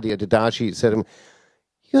jihadi, the Daeshi, said to him,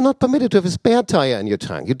 "You're not permitted to have a spare tire in your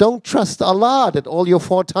trunk. You don't trust Allah that all your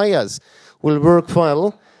 4 tires will work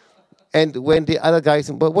well." And when the other guy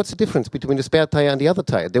said, "Well, what's the difference between the spare tire and the other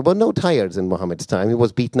tire?" There were no tires in Muhammad's time. He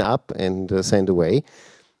was beaten up and sent away.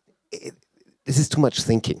 This is too much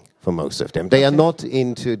thinking for most of them. They are not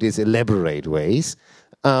into these elaborate ways,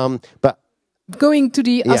 but. Going to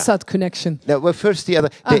the Assad connection. No, well, first the other.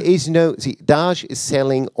 There is no... See, Daesh is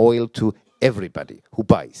selling oil to everybody who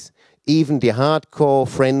buys. Even the hardcore,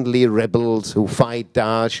 friendly rebels who fight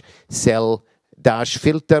Daesh sell Daesh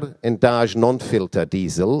filter and Daesh non-filter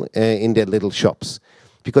diesel in their little shops.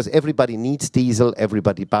 Because everybody needs diesel,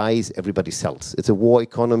 everybody buys, everybody sells. It's a war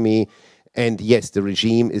economy. And yes, the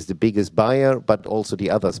regime is the biggest buyer, but also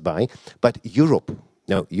the others buy. But Europe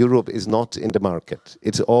No, Europe is not in the market.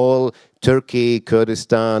 It's all Turkey,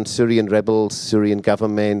 Kurdistan, Syrian rebels, Syrian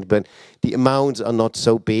government, but the amounts are not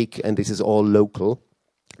so big, and this is all local.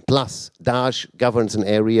 Plus, Daesh governs an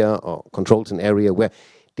area or controls an area where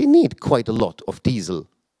they need quite a lot of diesel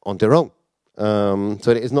on their own.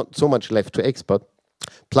 So there is not so much left to export.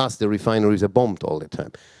 Plus, the refineries are bombed all the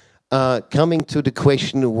time. Coming to the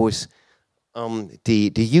question was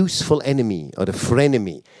the useful enemy or the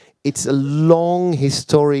frenemy. It's a long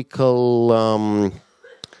historical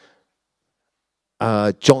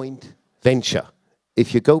joint venture.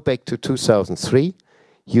 If you go back to 2003,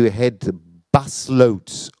 you had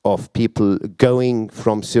busloads of people going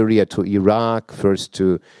from Syria to Iraq, first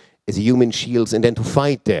as human shields and then to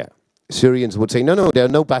fight there. Syrians would say, no, there are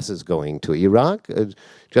no buses going to Iraq,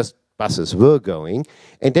 just buses were going.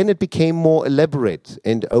 And then it became more elaborate,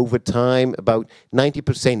 and over time, about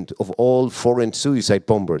 90% of all foreign suicide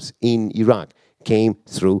bombers in Iraq came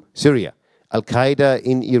through Syria. Al-Qaeda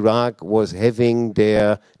in Iraq was having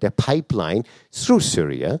their pipeline through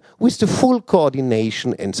Syria with the full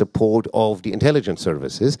coordination and support of the intelligence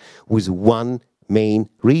services, with one main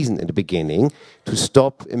reason in the beginning: to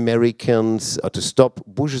stop Americans, or to stop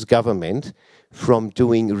Bush's government from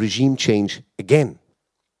doing regime change again.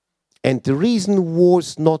 And the reason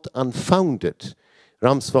was not unfounded.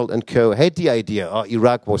 Rumsfeld and co. had the idea,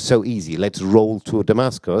 Iraq was so easy, let's roll to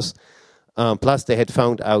Damascus. Plus they had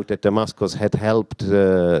found out that Damascus had helped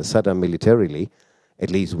Saddam militarily, at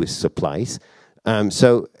least with supplies.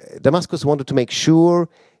 So Damascus wanted to make sure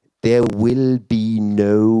there will be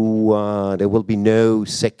no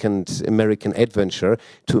second American adventure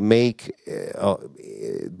to make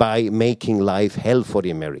by making life hell for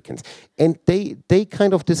the Americans. And they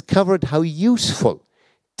kind of discovered how useful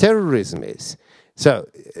terrorism is. So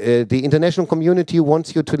the international community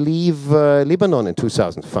wants you to leave Lebanon in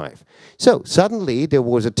 2005. So suddenly there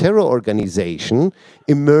was a terror organization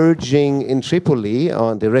emerging in Tripoli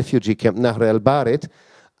on the refugee camp Nach al-Barid.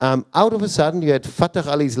 Out of a sudden you had Fatah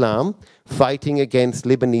al-Islam fighting against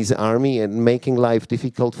Lebanese army and making life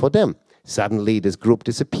difficult for them. Suddenly this group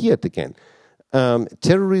disappeared again.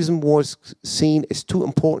 Terrorism was seen as too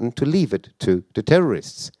important to leave it to the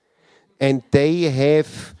terrorists. And they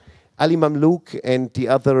have, Ali Mamlouk and the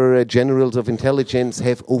other generals of intelligence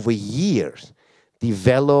have over years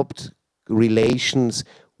developed relations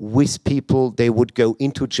with people. They would go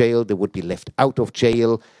into jail, they would be left out of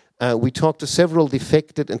jail. We talked to several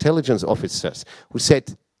defected intelligence officers who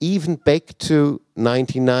said even back to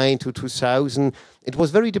 1999 to 2000, it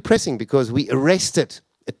was very depressing because we arrested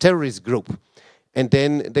a terrorist group. And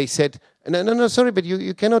then they said, no, sorry, but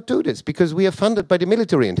you cannot do this because we are funded by the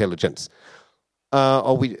military intelligence.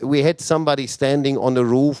 Or we had somebody standing on the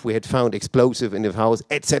roof, we had found explosive in the house,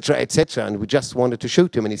 etc., etc., and we just wanted to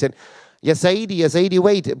shoot him. And he said, Ya Saidi,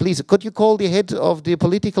 wait, please, could you call the head of the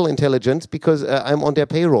political intelligence because I'm on their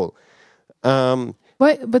payroll.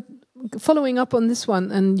 But following up on this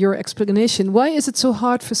one and your explanation, why is it so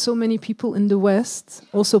hard for so many people in the West,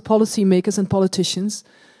 also policymakers and politicians,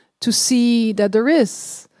 to see that there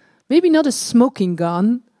is maybe not a smoking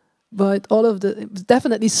gun, but all of the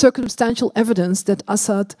definitely circumstantial evidence that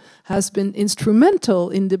Assad has been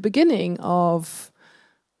instrumental in the beginning of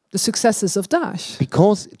the successes of Daesh?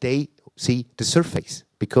 Because they see the surface,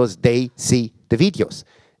 because they see the videos.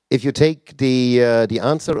 If you take the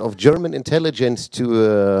answer of German intelligence to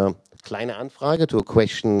a kleine Anfrage, to a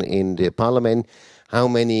question in the parliament, how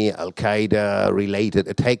many Al-Qaeda-related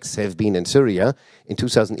attacks have been in Syria in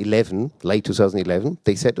 2011, late 2011,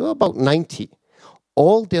 they said about 90.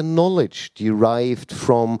 All their knowledge derived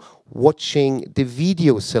from watching the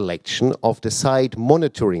video selection of the site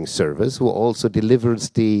monitoring service, who also delivers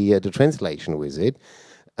the translation with it.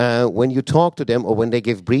 When you talk to them or when they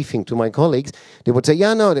give briefing to my colleagues, they would say,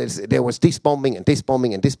 yeah, no, there was this bombing and this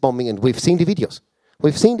bombing and this bombing, and we've seen the videos.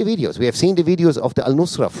 We've seen the videos. We have seen the videos of the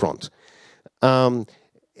Al-Nusra front.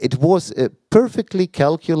 It was a perfectly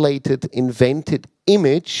calculated, invented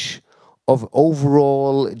image of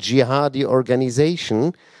overall jihadi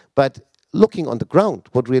organization, but looking on the ground,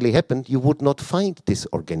 what really happened, you would not find this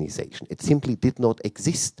organization. It simply did not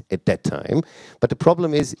exist at that time. But the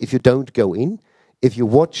problem is, if you don't go in, if you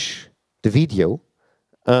watch the video,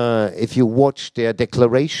 if you watch their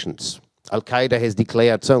declarations, Al-Qaeda has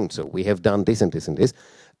declared so we have done this and this and this,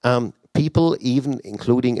 people, even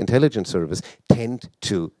including intelligence service, tend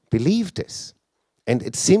to believe this. And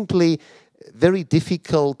it's simply very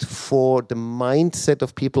difficult for the mindset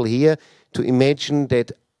of people here to imagine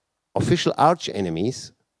that official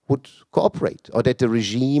arch-enemies would cooperate, or that the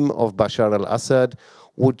regime of Bashar al-Assad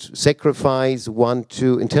would sacrifice one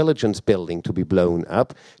to intelligence building to be blown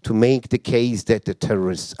up to make the case that the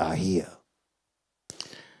terrorists are here.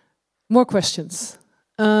 More questions.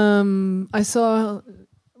 I saw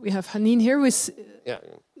we have Hanin here.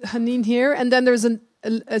 Hanin here, and then there's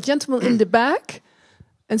a gentleman in the back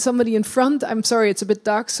and somebody in front. I'm sorry, it's a bit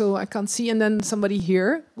dark, so I can't see. And then somebody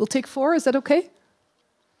here. We'll take 4. Is that okay?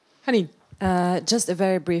 Hanin. Just a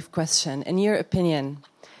very brief question. In your opinion,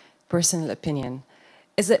 personal opinion,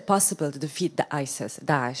 is it possible to defeat the ISIS,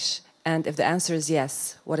 Daesh? And if the answer is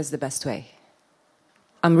yes, what is the best way?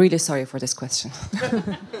 I'm really sorry for this question.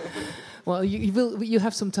 Well, you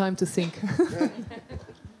have some time to think.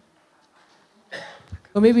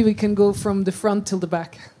 Or maybe we can go from the front till the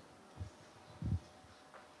back.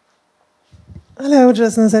 Hello,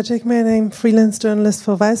 Jasna Zajic. My name, freelance journalist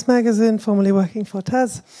for Vice magazine, formerly working for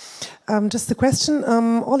TAS. Just a question.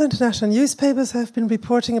 All international newspapers have been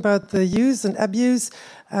reporting about the use and abuse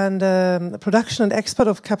and production and export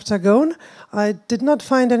of Captagon. I did not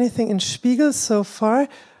find anything in Spiegel so far.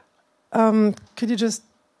 Could you just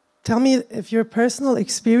tell me if your personal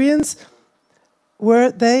experience,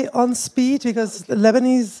 were they on speed? Because the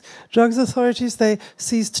Lebanese drugs authorities, they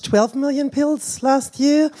seized 12 million pills last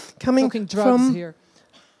year coming from... Here.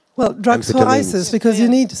 Well, drugs for ISIS, because you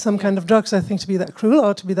need some kind of drugs, I think, to be that cruel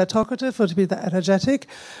or to be that talkative or to be that energetic.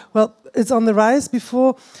 Well, it's on the rise.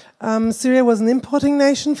 Before, Syria was an importing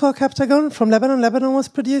nation for Captagon from Lebanon. Lebanon was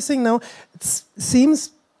producing. Now, it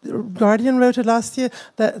seems, Guardian wrote it last year,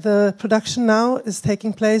 that the production now is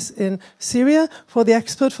taking place in Syria for the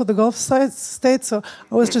export for the Gulf states. So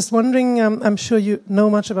I was just wondering, I'm sure you know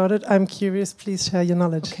much about it. I'm curious. Please share your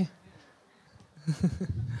knowledge. Okay.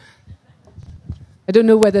 I don't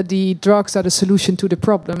know whether the drugs are the solution to the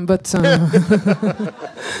problem, but...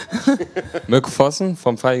 Mirko Vossen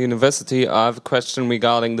from Freie University. I have a question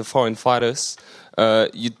regarding the foreign fighters. I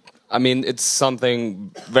mean, it's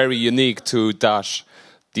something very unique to Daesh,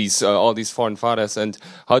 all these foreign fighters, and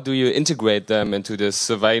how do you integrate them into the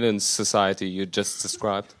surveillance society you just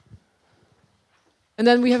described? And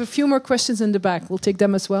then we have a few more questions in the back. We'll take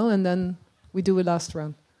them as well, and then we do a last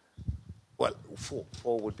round. Well,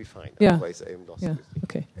 four would be fine. Yeah. Otherwise, I'm lost. Yeah.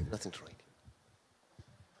 Okay. I have nothing to write.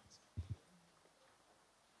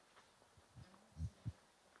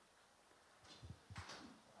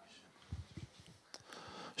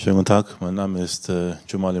 Schönen guten Tag, mein Name ist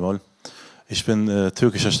Cemal Imol. Ich bin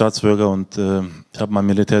türkischer Staatsbürger und ich habe meinen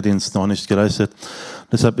Militärdienst noch nicht geleistet.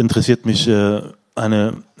 Deshalb interessiert mich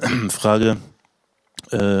eine Frage,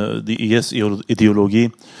 die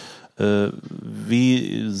IS-Ideologie.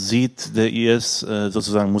 Wie sieht der IS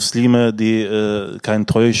sozusagen Muslime, die keinen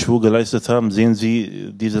Treueschwur geleistet haben? Sehen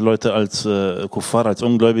Sie diese Leute als Kuffar, als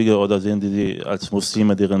Ungläubige, oder sehen Sie als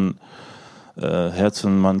Muslime, deren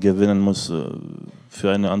Herzen man gewinnen muss? Für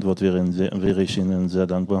eine Antwort wäre ich Ihnen sehr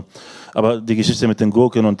dankbar. Aber die Geschichte mit den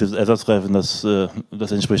Gurken und den Ersatzreifen, das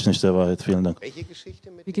entspricht nicht der Wahrheit. Vielen Dank. Welche Geschichte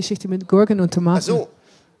mit Die Geschichte mit Gurken und Tomaten. Ach so.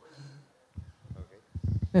 Okay,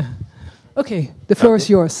 ja. Okay, the floor is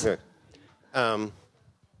yours.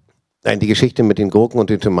 Nein, die Geschichte mit den Gurken und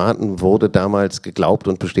den Tomaten wurde damals geglaubt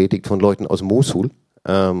und bestätigt von Leuten aus Mosul,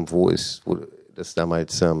 wo das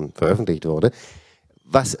damals veröffentlicht wurde.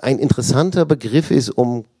 Was ein interessanter Begriff ist,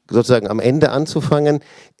 um sozusagen am Ende anzufangen,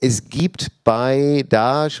 es gibt bei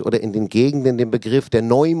Daesh oder in den Gegenden den Begriff der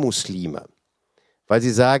Neumuslime, weil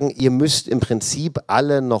sie sagen, ihr müsst im Prinzip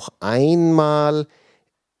alle noch einmal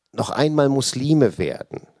Muslime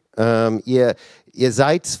werden. Ihr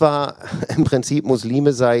seid zwar im Prinzip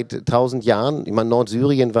Muslime seit 1000 Jahren, ich meine,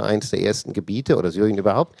 Nordsyrien war eines der ersten Gebiete oder Syrien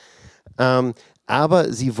überhaupt,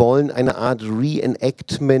 aber sie wollen eine Art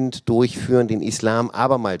Reenactment durchführen, den Islam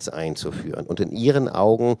abermals einzuführen. Und in ihren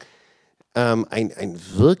Augen ein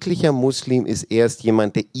wirklicher Muslim ist erst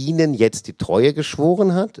jemand, der ihnen jetzt die Treue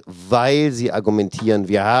geschworen hat, weil sie argumentieren,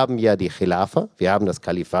 wir haben ja die Khilafa, wir haben das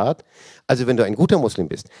Kalifat. Also wenn du ein guter Muslim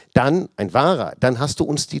bist, dann ein wahrer, dann hast du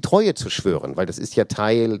uns die Treue zu schwören, weil das ist ja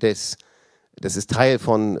Teil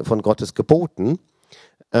von Gottes Geboten.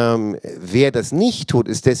 Wer das nicht tut,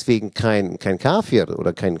 ist deswegen kein Kafir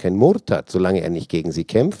oder kein Murtad, solange er nicht gegen sie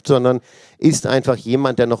kämpft, sondern ist einfach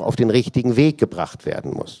jemand, der noch auf den richtigen Weg gebracht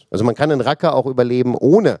werden muss. Also man kann in Raqqa auch überleben,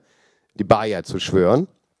 ohne die Baia zu schwören.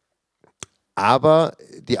 Aber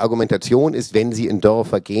die Argumentation ist, wenn sie in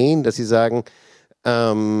Dörfer gehen, dass sie sagen,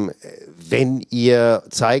 wenn ihr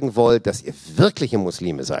zeigen wollt, dass ihr wirkliche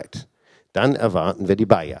Muslime seid, dann erwarten wir die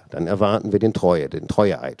Baia, dann erwarten wir den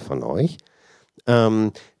Treueeid von euch.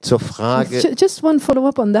 Zur Frage... Just one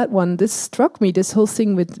follow-up on that one. This struck me, this whole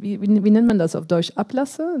thing with, wie nennt man das auf Deutsch?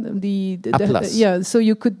 Ablasse? Ablass. Yeah, so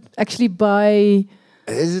you could actually buy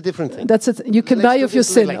It's a different thing. That's it. You can die of your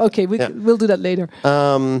sin. Okay, we'll do that later.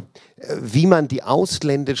 Wie man die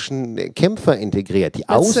ausländischen Kämpfer integriert.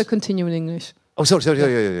 Let's continue in English. Oh,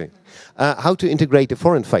 sorry. How to integrate the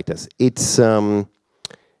foreign fighters. It's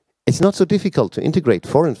not so difficult to integrate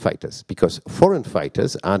foreign fighters because foreign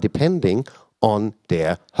fighters are depending on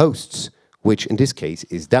their hosts, which in this case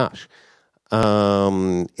is Daesh.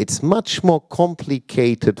 It's much more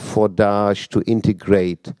complicated for Daesh to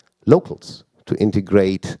integrate locals, to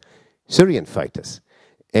integrate Syrian fighters.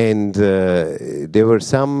 And there were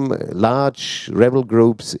some large rebel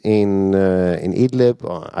groups in Idlib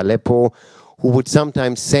or Aleppo who would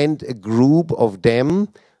sometimes send a group of them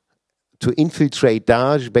to infiltrate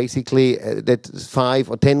Daesh. Basically, that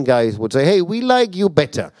 5 or 10 guys would say, hey, we like you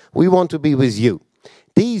better. We want to be with you.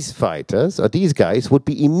 These fighters, or these guys, would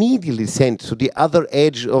be immediately sent to the other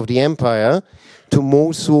edge of the empire, to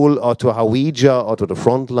Mosul or to Hawija or to the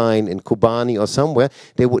front line in Kobani or somewhere.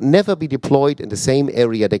 They would never be deployed in the same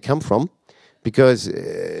area they come from, because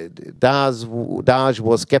Daesh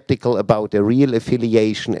was skeptical about their real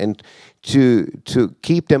affiliation, and to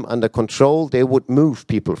keep them under control, they would move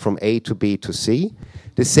people from A to B to C.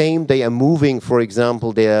 The same, they are moving, for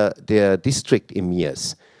example, their district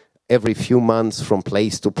emirs every few months from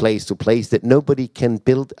place to place to place, that nobody can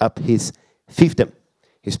build up his fiefdom,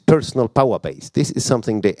 his personal power base. This is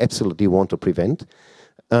something they absolutely want to prevent.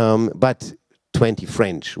 But 20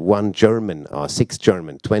 French, 1 German, or 6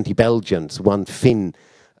 German, 20 Belgians, 1 Finn,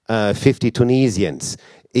 50 Tunisians.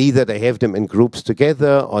 Either they have them in groups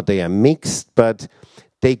together or they are mixed, but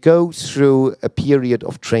they go through a period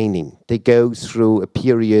of training. They go through a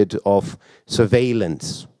period of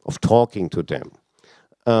surveillance, of talking to them.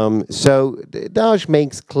 So Daesh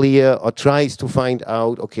makes clear or tries to find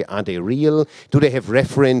out, okay, are they real? Do they have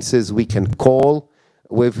references we can call?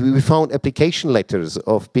 We found application letters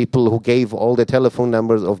of people who gave all the telephone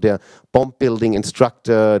numbers of their bomb building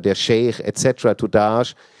instructor, their sheikh, etc. to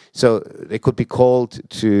Daesh. So they could be called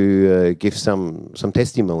to give some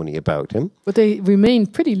testimony about him. But they remain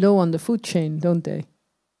pretty low on the food chain, don't they?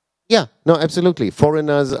 Yeah, no, absolutely.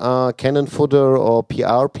 Foreigners are cannon fodder or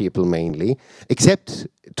PR people mainly, except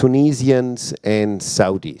Tunisians and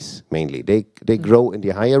Saudis mainly. They grow in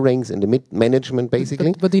the higher ranks, in the mid-management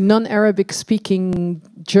basically. But the non-Arabic speaking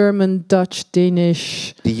German, Dutch,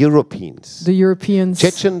 Danish... The Europeans. The Europeans.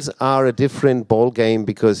 Chechens are a different ball game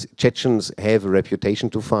because Chechens have a reputation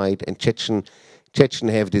to fight, and Chechen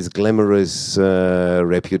have this glamorous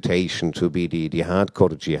reputation to be the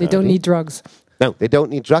hardcore jihadi. They don't need drugs. No, they don't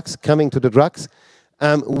need drugs. Coming to the drugs,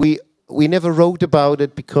 we never wrote about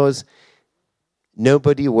it because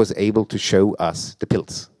nobody was able to show us the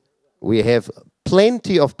pills. We have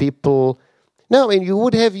plenty of people. No, and you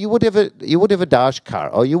would have a Daesh car,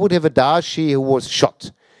 or you would have a Daeshi who was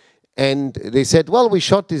shot, and they said, well, we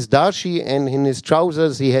shot this Daeshi, and in his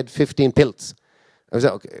trousers he had 15 pills. I was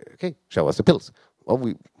like, okay, show us the pills. Well,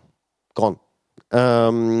 we gone.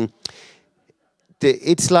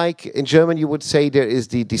 It's like in German you would say there is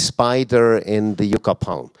the spider in the yucca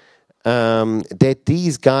palm. That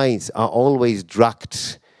these guys are always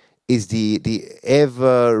drugged is the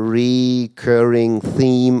ever recurring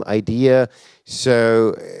theme idea.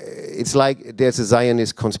 So it's like there's a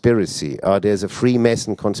Zionist conspiracy or there's a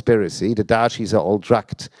Freemason conspiracy. The Daeshis are all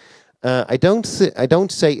drugged. I don't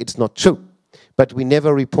say it's not true, but we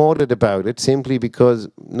never reported about it simply because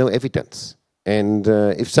no evidence. And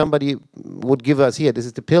if somebody would give us, here, this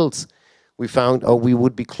is the pills we found, or we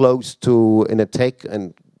would be close to an attack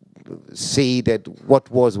and see that what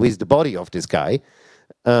was with the body of this guy,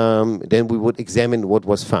 then we would examine what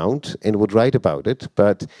was found and would write about it.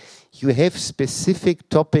 But you have specific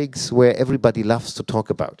topics where everybody loves to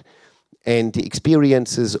talk about. And the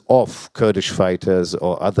experiences of Kurdish fighters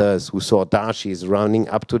or others who saw Daeshis running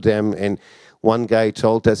up to them, and one guy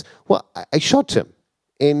told us, well, I shot him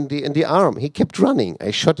in the arm. He kept running.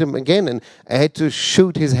 I shot him again, and I had to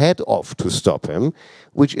shoot his head off to stop him,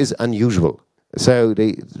 which is unusual. So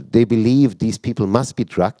they believe these people must be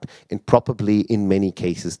drugged, and probably in many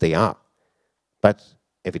cases they are. But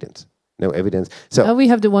evidence, no evidence. So now we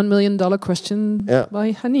have the $1 million question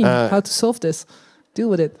by Hani. How to solve this? Deal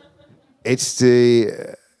with it.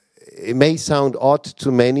 It may sound odd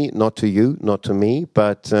to many, not to you, not to me,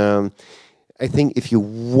 but I think if you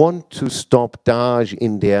want to stop Daesh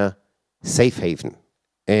in their safe haven,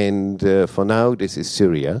 and for now this is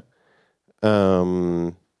Syria,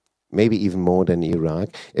 maybe even more than Iraq,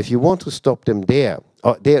 if you want to stop them there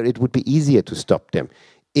it would be easier to stop them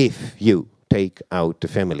if you take out the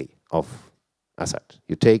family of Assad.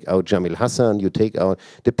 You take out Jamil Hassan, you take out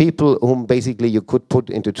the people whom basically you could put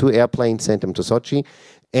into 2 airplanes, send them to Sochi,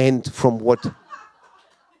 and from what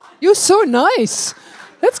You're so nice.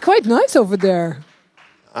 That's quite nice over there.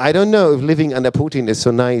 I don't know if living under Putin is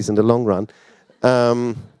so nice in the long run.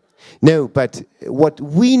 No, but what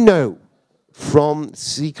we know from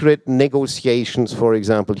secret negotiations, for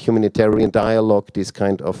example, humanitarian dialogue, this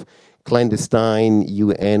kind of clandestine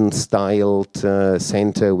UN-styled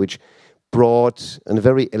center, which brought, in a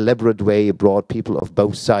very elaborate way, brought people of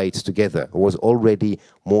both sides together. It was already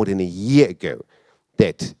more than a year ago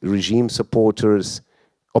that regime supporters,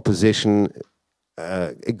 opposition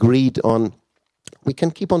agreed on, we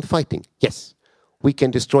can keep on fighting, yes. We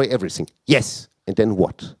can destroy everything, yes. And then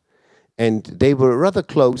what? And they were rather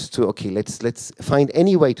close to, okay, let's find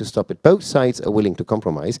any way to stop it. Both sides are willing to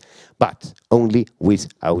compromise, but only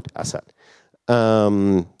without Assad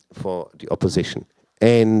for the opposition.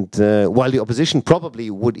 And while the opposition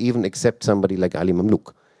probably would even accept somebody like Ali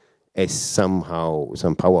Mamlouk as somehow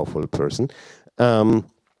some powerful person.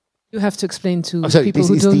 You have to explain to people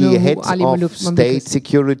who don't know who Ali Mamlouk is. This is the head of state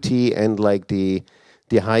security and like the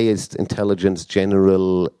highest intelligence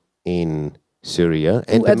general in Syria.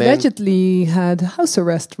 And who allegedly had house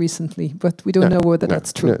arrest recently, but we don't know whether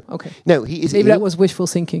that's true. No. Okay. No, he is Maybe ill. that was wishful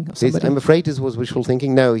thinking of somebody. I'm afraid this was wishful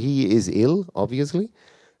thinking. No, he is ill, obviously.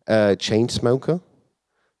 Chain smoker,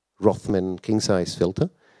 Rothman king-size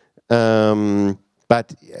filter.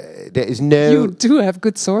 But there is no... You do have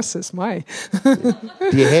good sources, my.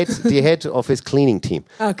 the head of his cleaning team.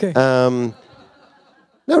 Okay.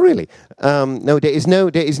 No, really. No, there is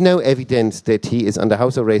no evidence that he is under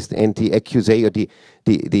house arrest, and the accusation, or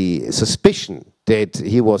the suspicion that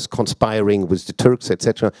he was conspiring with the Turks,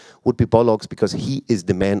 etc., would be bollocks, because he is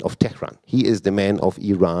the man of Tehran. He is the man of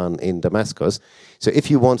Iran in Damascus. So if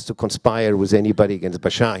he wants to conspire with anybody against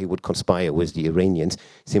Bashar, he would conspire with the Iranians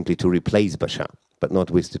simply to replace Bashar, but not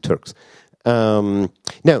with the Turks.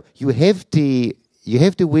 No, you have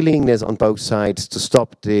the willingness on both sides to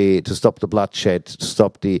stop the bloodshed, to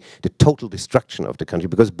stop the total destruction of the country,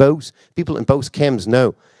 because both people in both camps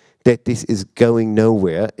know that this is going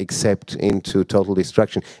nowhere except into total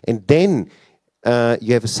destruction. And then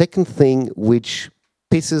you have a second thing which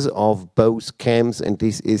pisses off both camps, and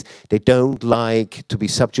this is they don't like to be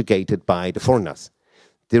subjugated by the foreigners.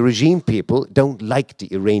 The regime people don't like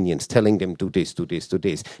the Iranians telling them do this, do this, do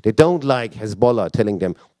this. They don't like Hezbollah telling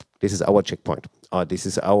them this is our checkpoint, or this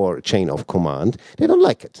is our chain of command. They don't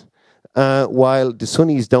like it. While the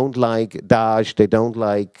Sunnis don't like Daesh, they don't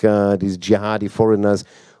like these jihadi foreigners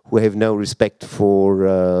who have no respect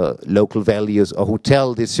for local values, or who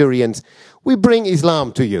tell the Syrians, we bring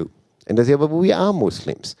Islam to you. And they say, well, we are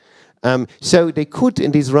Muslims. So they could,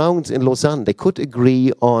 in these rounds in Lausanne, they could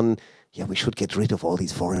agree on, yeah, we should get rid of all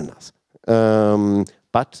these foreigners.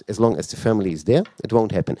 But as long as the family is there, it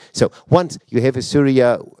won't happen. So once you have a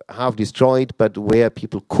Syria half destroyed, but where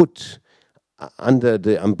people could, under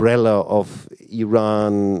the umbrella of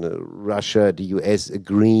Iran, Russia, the US,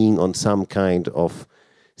 agreeing on some kind of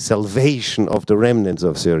salvation of the remnants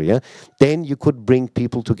of Syria, then you could bring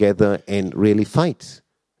people together and really fight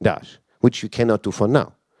Daesh, which you cannot do for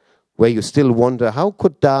now. Where you still wonder, how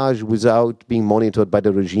could Daesh, without being monitored by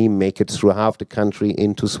the regime, make it through half the country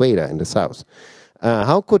into Sweda in the south?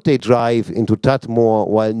 How could they drive into Tatmor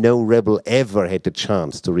while no rebel ever had the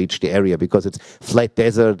chance to reach the area, because it's flat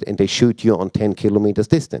desert and they shoot you on 10 kilometers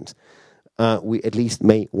distance? We at least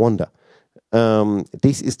may wonder.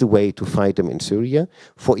 This is the way to fight them in Syria.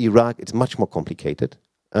 For Iraq, it's much more complicated.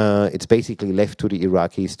 It's basically left to the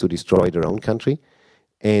Iraqis to destroy their own country,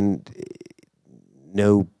 and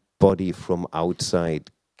nobody from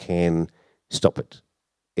outside can stop it.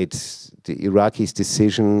 It's the Iraqis'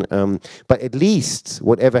 decision, but at least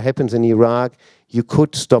whatever happens in Iraq, you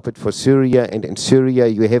could stop it for Syria, and in Syria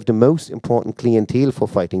you have the most important clientele for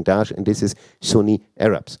fighting Daesh, and this is Sunni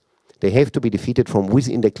Arabs. They have to be defeated from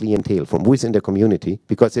within the clientele, from within the community,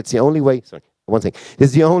 because it's the only way, sorry, one thing,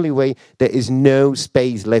 it's the only way, there is no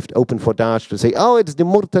space left open for Daesh to say, oh, it's the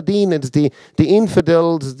Murtadeen, it's the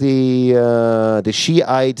infidels, the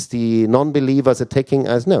Shiites, the non-believers attacking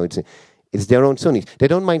us. No, it's their own Sunnis. They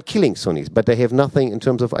don't mind killing Sunnis, but they have nothing in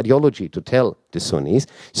terms of ideology to tell the Sunnis.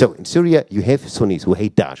 So in Syria, you have Sunnis who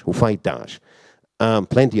hate Daesh, who fight Daesh.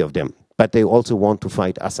 Plenty of them. But they also want to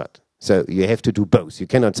fight Assad. So you have to do both. You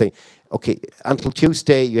cannot say, okay, until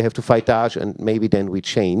Tuesday you have to fight Daesh and maybe then we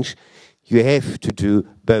change. You have to do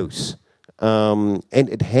both. And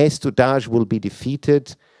it has to, Daesh will be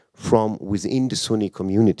defeated from within the Sunni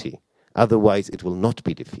community. Otherwise, it will not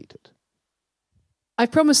be defeated. I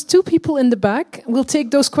promised two people in the back. We'll take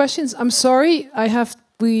those questions. I'm sorry, I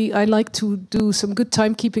like to do some good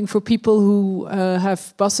timekeeping for people who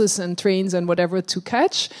have buses and trains and whatever to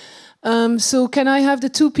catch. So can I have the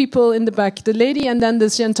two people in the back, the lady and then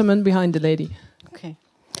this gentleman behind the lady? Okay.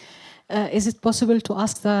 Is it possible to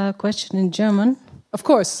ask the question in German? Of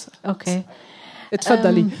course. Okay.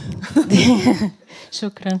 اتفضلي.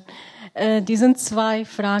 Shukran. Die sind zwei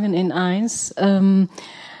Fragen in eins.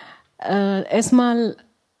 Erstmal,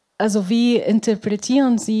 also wie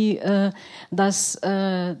interpretieren Sie dass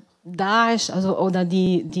Daesh, also oder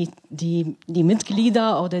die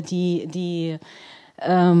Mitglieder oder die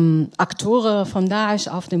Akteure von Daesh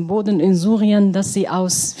auf dem Boden in Syrien, dass sie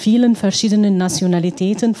aus vielen verschiedenen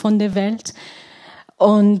Nationalitäten von der Welt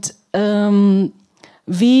und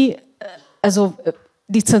also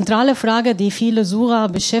die zentrale Frage, die viele Syrer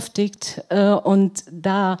beschäftigt und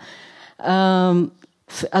da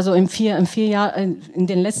also in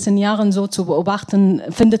den letzten Jahren so zu beobachten,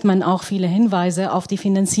 findet man auch viele Hinweise auf die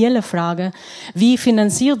finanzielle Frage. Wie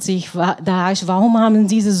finanziert sich Daesh? Warum haben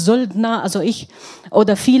diese Söldner, also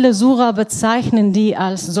oder viele Syrer bezeichnen die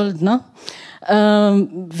als Söldner?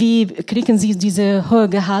 Wie kriegen sie diese hohen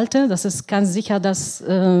Gehalte? Das ist ganz sicher, dass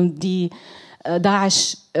die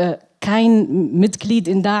Daesh kein Mitglied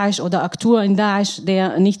in Daesh oder Akteur in Daesh,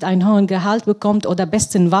 der nicht einen hohen Gehalt bekommt oder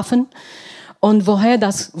besten Waffen. Und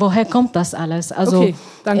woher kommt das alles? Also okay,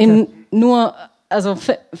 danke. Also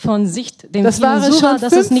von Sicht dem das waren Syrer, schon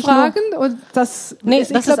das 5 ist nicht Fragen nur, und das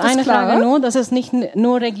ist eine Frage nur, das ist nicht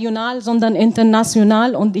nur regional, sondern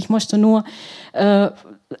international und ich möchte nur,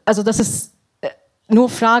 also das ist nur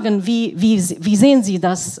fragen, wie sehen Sie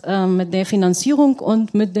das mit der Finanzierung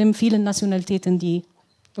und mit den vielen Nationalitäten, die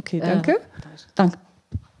okay, danke. Danke.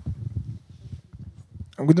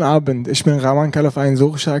 Guten Abend, ich bin Rahman Kalaf, ein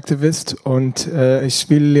syrischer Aktivist und ich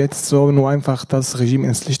will jetzt so nur einfach das Regime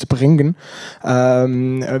ins Licht bringen.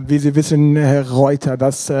 Wie Sie wissen, Herr Reuter,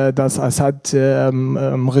 dass das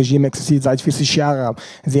Assad-Regime existiert seit 40 Jahren.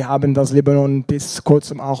 Sie haben das Libanon bis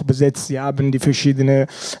kurzem auch besetzt. Sie haben die verschiedenen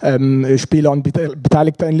Spieler und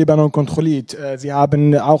Beteiligte in Libanon kontrolliert. Sie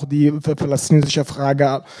haben auch die palästinensische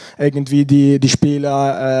Frage irgendwie die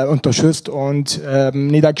Spieler unterstützt und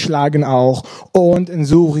niedergeschlagen auch. Und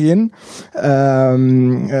in Syrien.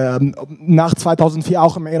 Nach 2004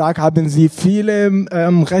 auch im Irak haben sie viele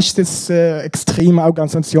rechtsextreme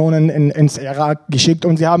Organisationen ins Irak geschickt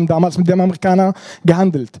und sie haben damals mit den Amerikanern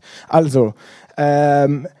gehandelt. Also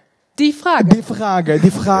die Frage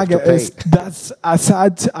ist, dass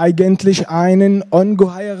Assad eigentlich einen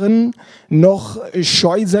ungeheuren, noch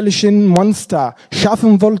scheußerlichen Monster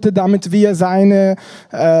schaffen wollte, damit wir seine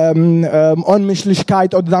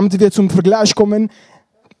Unmenschlichkeit oder damit wir zum Vergleich kommen.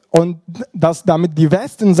 Und dass damit die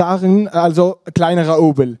Westen sagen, also kleinerer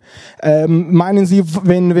Übel. Meinen Sie,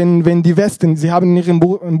 wenn die Westen, Sie haben in Ihrem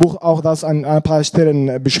Buch auch das an ein paar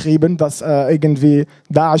Stellen beschrieben, dass irgendwie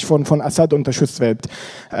Daesh von Assad unterstützt wird.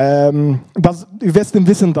 Die Westen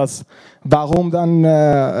wissen das. Warum dann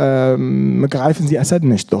greifen Sie Assad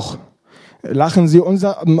nicht doch? Lachen Sie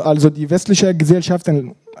also die westliche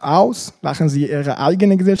Gesellschaften aus? Lachen Sie Ihre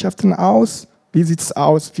eigenen Gesellschaften aus? Wie sieht's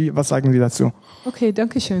aus? Was sagen Sie dazu? Okay,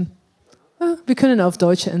 danke schön. Wir können auf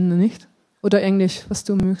Deutsch enden, nicht? Oder Englisch, was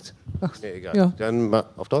du möchtest. Nee, egal. Ja. Dann mal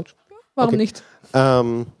auf Deutsch? Warum okay. nicht?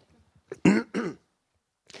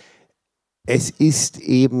 Es ist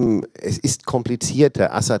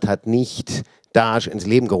komplizierter. Assad hat nicht Daesh ins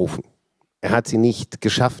Leben gerufen. Er hat sie nicht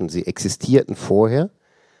geschaffen. Sie existierten vorher.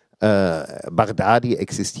 Baghdadi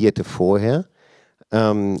existierte vorher.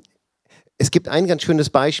 Es gibt ein ganz schönes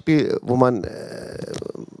Beispiel, wo man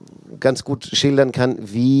ganz gut schildern kann,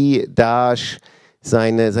 wie Daesh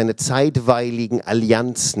seine zeitweiligen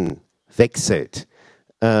Allianzen wechselt.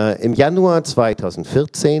 Im Januar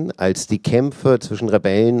 2014, als die Kämpfe zwischen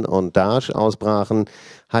Rebellen und Daesh ausbrachen,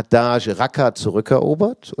 hat Daesh Raqqa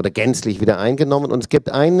zurückerobert oder gänzlich wieder eingenommen. Und es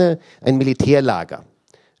gibt ein Militärlager,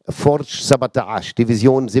 Fort Sabatash,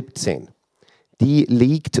 Division 17. Die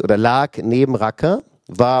lag neben Raqqa,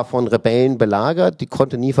 war von Rebellen belagert, die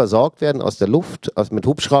konnte nie versorgt werden aus der Luft, mit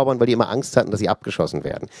Hubschraubern, weil die immer Angst hatten, dass sie abgeschossen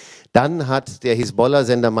werden. Dann hat der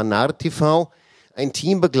Hisbollah-Sender Manar TV ein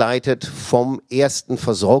Team begleitet vom ersten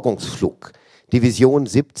Versorgungsflug. Division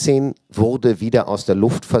 17 wurde wieder aus der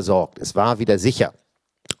Luft versorgt. Es war wieder sicher.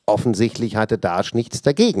 Offensichtlich hatte Daesh nichts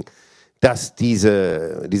dagegen, dass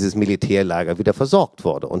dieses Militärlager wieder versorgt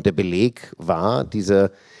wurde. Und der Beleg war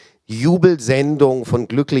diese Jubelsendung von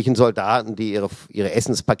glücklichen Soldaten, die ihre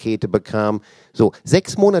Essenspakete bekamen. So,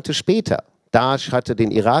 6 Monate später, Daesh hatte den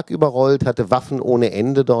Irak überrollt, hatte Waffen ohne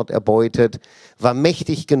Ende dort erbeutet, war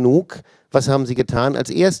mächtig genug. Was haben sie getan? Als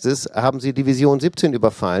erstes haben sie Division 17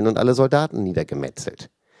 überfallen und alle Soldaten niedergemetzelt.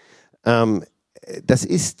 Das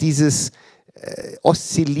ist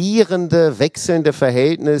oszillierende, wechselnde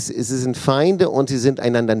Verhältnis. Sie sind Feinde und sie sind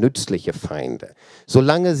einander nützliche Feinde.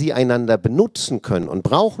 Solange sie einander benutzen können und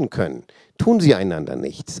brauchen können, tun sie einander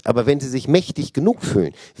nichts. Aber wenn sie sich mächtig genug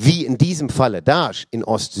fühlen, wie in diesem Falle Daesh in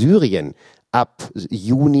Ostsyrien ab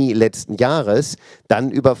Juni letzten Jahres,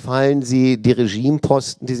 dann überfallen sie die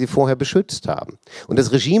Regimeposten, die sie vorher beschützt haben. Und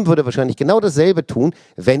das Regime würde wahrscheinlich genau dasselbe tun,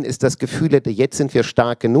 wenn es das Gefühl hätte, jetzt sind wir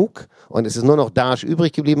stark genug und es ist nur noch Daesh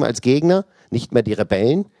übrig geblieben als Gegner, nicht mehr die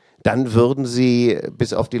Rebellen. Dann würden sie,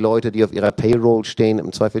 bis auf die Leute, die auf ihrer Payroll stehen,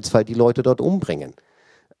 im Zweifelsfall die Leute dort umbringen.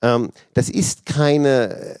 Das ist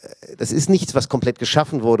nichts, was komplett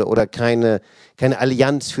geschaffen wurde oder keine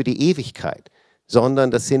Allianz für die Ewigkeit,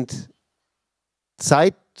 sondern das sind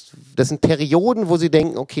Perioden, wo sie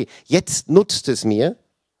denken, okay, jetzt nutzt es mir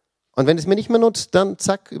und wenn es mir nicht mehr nutzt, dann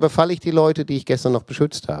zack, überfalle ich die Leute, die ich gestern noch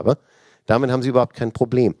beschützt habe. Damit haben sie überhaupt kein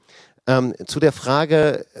Problem. Zu der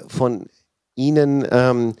Frage von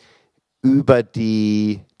Ihnen über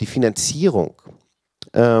die Finanzierung.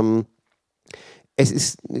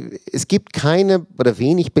 Es gibt keine oder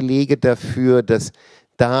wenig Belege dafür, dass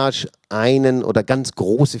Daesh einen oder ganz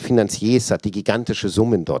große Finanziers hat, die gigantische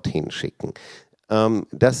Summen dorthin schicken.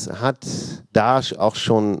 Das hat Daesh auch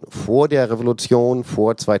schon vor der Revolution,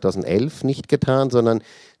 vor 2011 nicht getan, sondern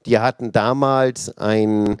die hatten damals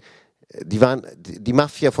die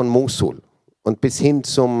Mafia von Mosul und bis hin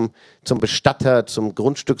zum Bestatter, zum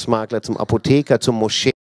Grundstücksmakler, zum Apotheker, zum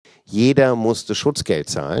Moschee. Jeder musste Schutzgeld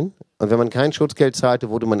zahlen und wenn man kein Schutzgeld zahlte,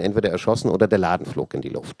 wurde man entweder erschossen oder der Laden flog in die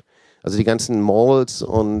Luft. Also die ganzen Malls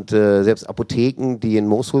und selbst Apotheken, die in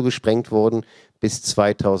Mosul gesprengt wurden bis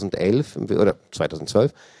 2011 oder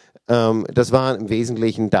 2012, das war im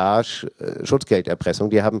Wesentlichen Daesh Schutzgelderpressung.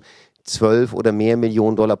 Die haben 12 oder mehr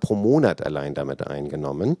Millionen Dollar pro Monat allein damit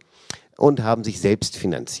eingenommen und haben sich selbst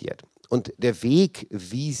finanziert. Und der Weg,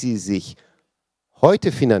 wie sie sich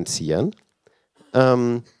heute finanzieren,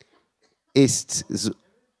 ist so,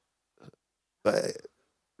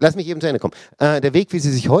 lass mich eben zu Ende kommen. Der Weg, wie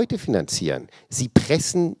sie sich heute finanzieren, sie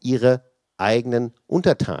pressen ihre eigenen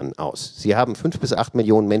Untertanen aus. Sie haben 5 bis 8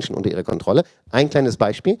 Millionen Menschen unter ihrer Kontrolle. Ein kleines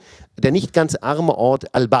Beispiel, der nicht ganz arme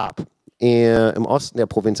Ort Al-Bab im Osten der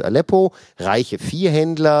Provinz Aleppo, reiche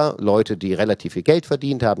Viehhändler, Leute, die relativ viel Geld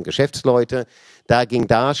verdient haben, Geschäftsleute. Da ging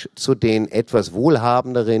Daesh zu den etwas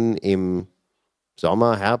wohlhabenderen im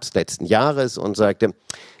Sommer, Herbst letzten Jahres und sagte,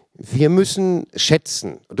 wir müssen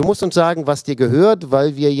schätzen. Du musst uns sagen, was dir gehört,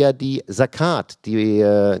 weil wir ja die Zakat, die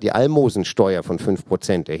Almosensteuer von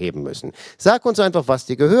 5% erheben müssen. Sag uns einfach, was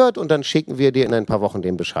dir gehört und dann schicken wir dir in ein paar Wochen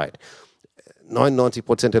den Bescheid.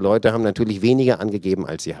 99% der Leute haben natürlich weniger angegeben,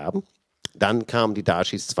 als sie haben. Dann kamen die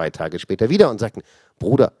Daeshis 2 Tage später wieder und sagten,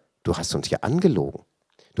 Bruder, du hast uns ja angelogen.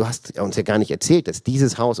 Du hast uns ja gar nicht erzählt, dass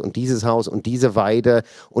dieses Haus und diese Weide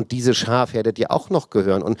und diese Schafherde dir auch noch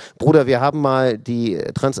gehören. Und Bruder, wir haben mal die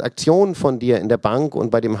Transaktionen von dir in der Bank und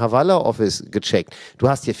bei dem Hawala-Office gecheckt. Du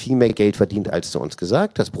hast ja viel mehr Geld verdient, als du uns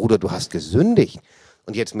gesagt hast. Bruder, du hast gesündigt.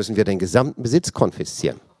 Und jetzt müssen wir deinen gesamten Besitz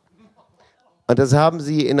konfiszieren. Und das haben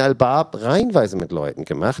sie in Al-Bab reihenweise mit Leuten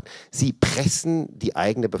gemacht. Sie pressen die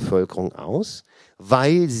eigene Bevölkerung aus,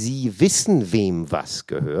 weil sie wissen, wem was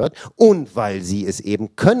gehört und weil sie es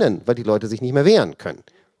eben können, weil die Leute sich nicht mehr wehren können.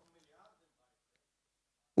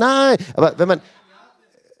 Nein, aber wenn man...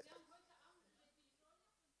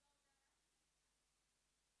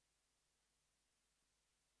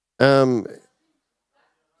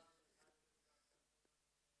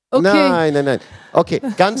 Okay. Nein. Okay,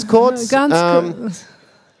 ganz kurz.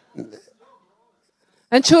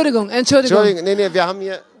 Entschuldigung. Nee, wir haben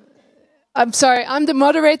hier... I'm sorry, I'm the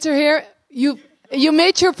moderator here. You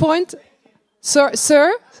made your point. Sir,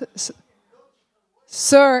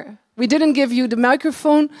 we didn't give you the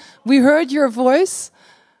microphone. We heard your voice.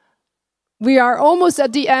 We are almost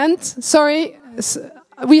at the end. Sorry,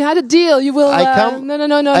 we had a deal. You will...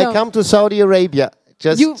 No. I come to Saudi Arabia.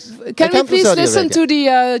 Can we please listen to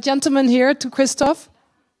the gentleman here, to Christoph?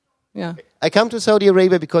 Yeah. I come to Saudi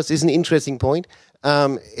Arabia because it's an interesting point.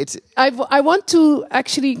 I want to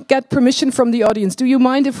actually get permission from the audience. Do you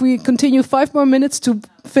mind if we continue 5 more minutes to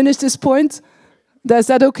finish this point? Is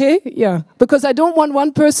that okay? Yeah. Because I don't want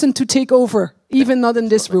one person to take over, even not in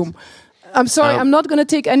this room. I'm sorry, I'm not going to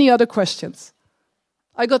take any other questions.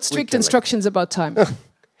 I got strict instructions about time.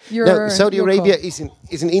 Saudi Arabia is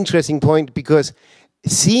an interesting point because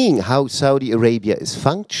seeing how Saudi Arabia is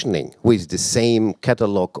functioning with the same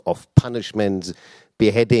catalog of punishments,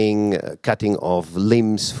 beheading, cutting of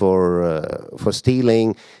limbs for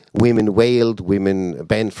stealing, women wailed, women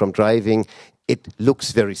banned from driving, it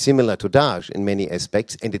looks very similar to Daesh in many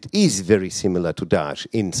aspects, and it is very similar to Daesh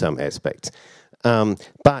in some aspects.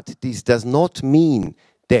 But this does not mean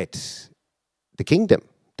that the kingdom,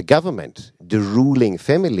 the government, the ruling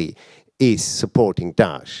family is supporting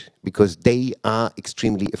Daesh, because they are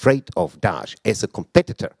extremely afraid of Daesh as a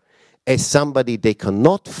competitor, as somebody they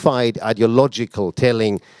cannot fight ideological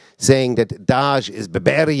saying that Daesh is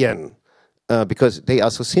barbarian, because they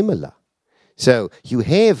are so similar. So you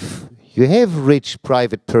have rich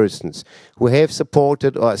private persons who have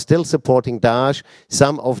supported or are still supporting Daesh.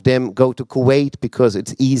 Some of them go to Kuwait because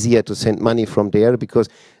it's easier to send money from there, because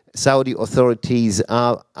Saudi authorities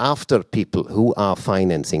are after people who are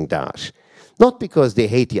financing Daesh. Not because they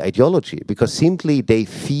hate the ideology, because simply they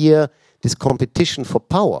fear this competition for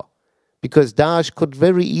power. Because Daesh could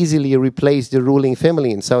very easily replace the ruling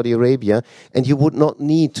family in Saudi Arabia, and you would not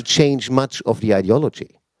need to change much of the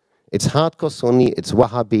ideology. It's hardcore Sunni, it's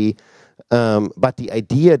Wahhabi, but the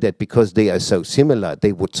idea that because they are so similar,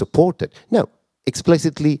 they would support it, no,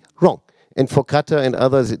 explicitly wrong. And for Qatar and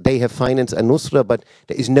others, they have financed al-Nusra, but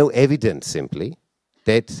there is no evidence simply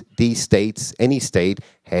that these states, any state,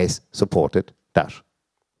 has supported Daesh.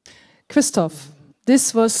 Christoph,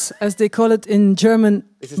 this was, as they call it in German,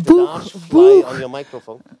 this is the Daesh fly on your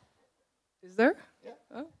microphone. Is there? Yeah.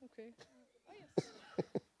 Oh, okay. Oh, yes.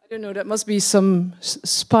 I don't know, that must be some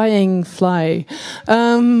spying fly.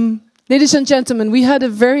 Ladies and gentlemen, we had a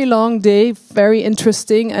very long day, very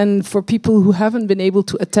interesting, and for people who haven't been able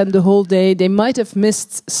to attend the whole day, they might have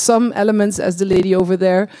missed some elements, as the lady over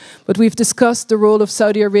there, but we've discussed the role of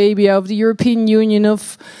Saudi Arabia, of the European Union,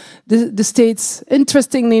 of the states.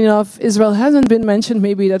 Interestingly enough, Israel hasn't been mentioned.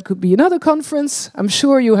 Maybe that could be another conference. I'm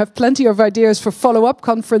sure you have plenty of ideas for follow-up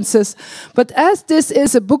conferences, but as this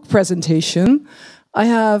is a book presentation, I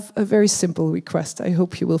have a very simple request. I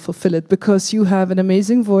hope you will fulfill it, because you have an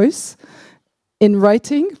amazing voice in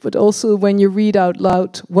writing, but also when you read out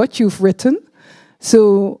loud what you've written.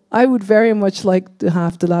 So I would very much like to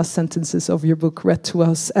have the last sentences of your book read to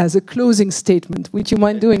us as a closing statement. Would you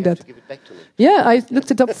mind doing that? Give it back to me. Yeah, I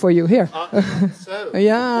looked it up for you. Here. So.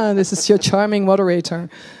 Yeah, this is your charming moderator.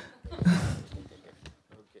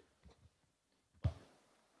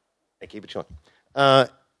 I keep it short.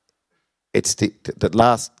 It's the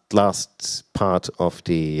last part of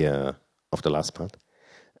the last part.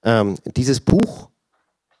 Dieses Buch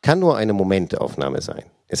kann nur eine Momentaufnahme sein.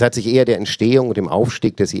 Es hat sich eher der Entstehung und dem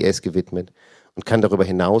Aufstieg des IS gewidmet und kann darüber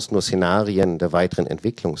hinaus nur Szenarien der weiteren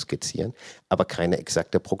Entwicklung skizzieren, aber keine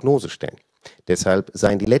exakte Prognose stellen. Deshalb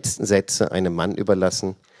seien die letzten Sätze einem Mann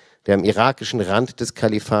überlassen, der am irakischen Rand des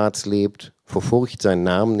Kalifats lebt, vor Furcht seinen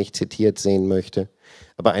Namen nicht zitiert sehen möchte,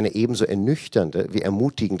 aber eine ebenso ernüchternde wie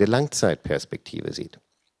ermutigende Langzeitperspektive sieht.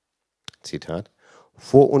 Zitat: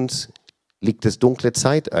 Vor uns liegt das dunkle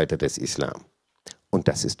Zeitalter des Islam. Und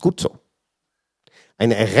das ist gut so.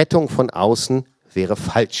 Eine Errettung von außen wäre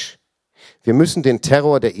falsch. Wir müssen den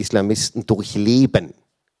Terror der Islamisten durchleben.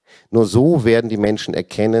 Nur so werden die Menschen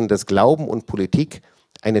erkennen, dass Glauben und Politik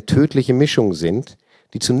eine tödliche Mischung sind,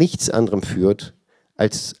 die zu nichts anderem führt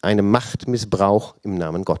als einem Machtmissbrauch im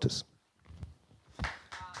Namen Gottes.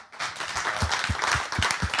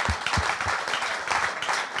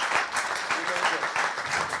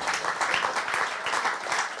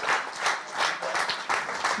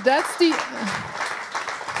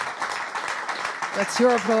 That's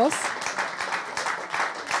your applause.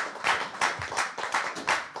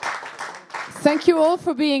 Thank you all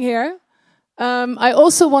for being here. I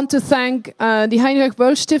also want to thank the Heinrich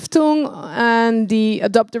Böll Stiftung and the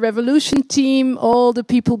Adopt the Revolution team, all the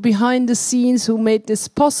people behind the scenes who made this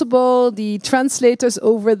possible, the translators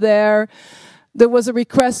over there. There was a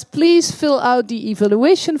request, please fill out the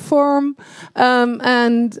evaluation form.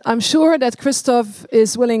 And I'm sure that Christoph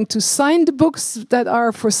is willing to sign the books that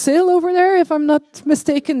are for sale over there, if I'm not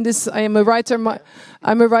mistaken. I am a writer.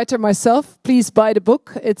 I'm a writer myself. Please buy the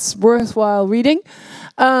book. It's worthwhile reading.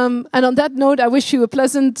 And on that note, I wish you a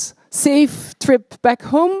pleasant, safe trip back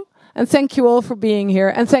home. And thank you all for being here.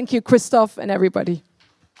 And thank you, Christoph and everybody.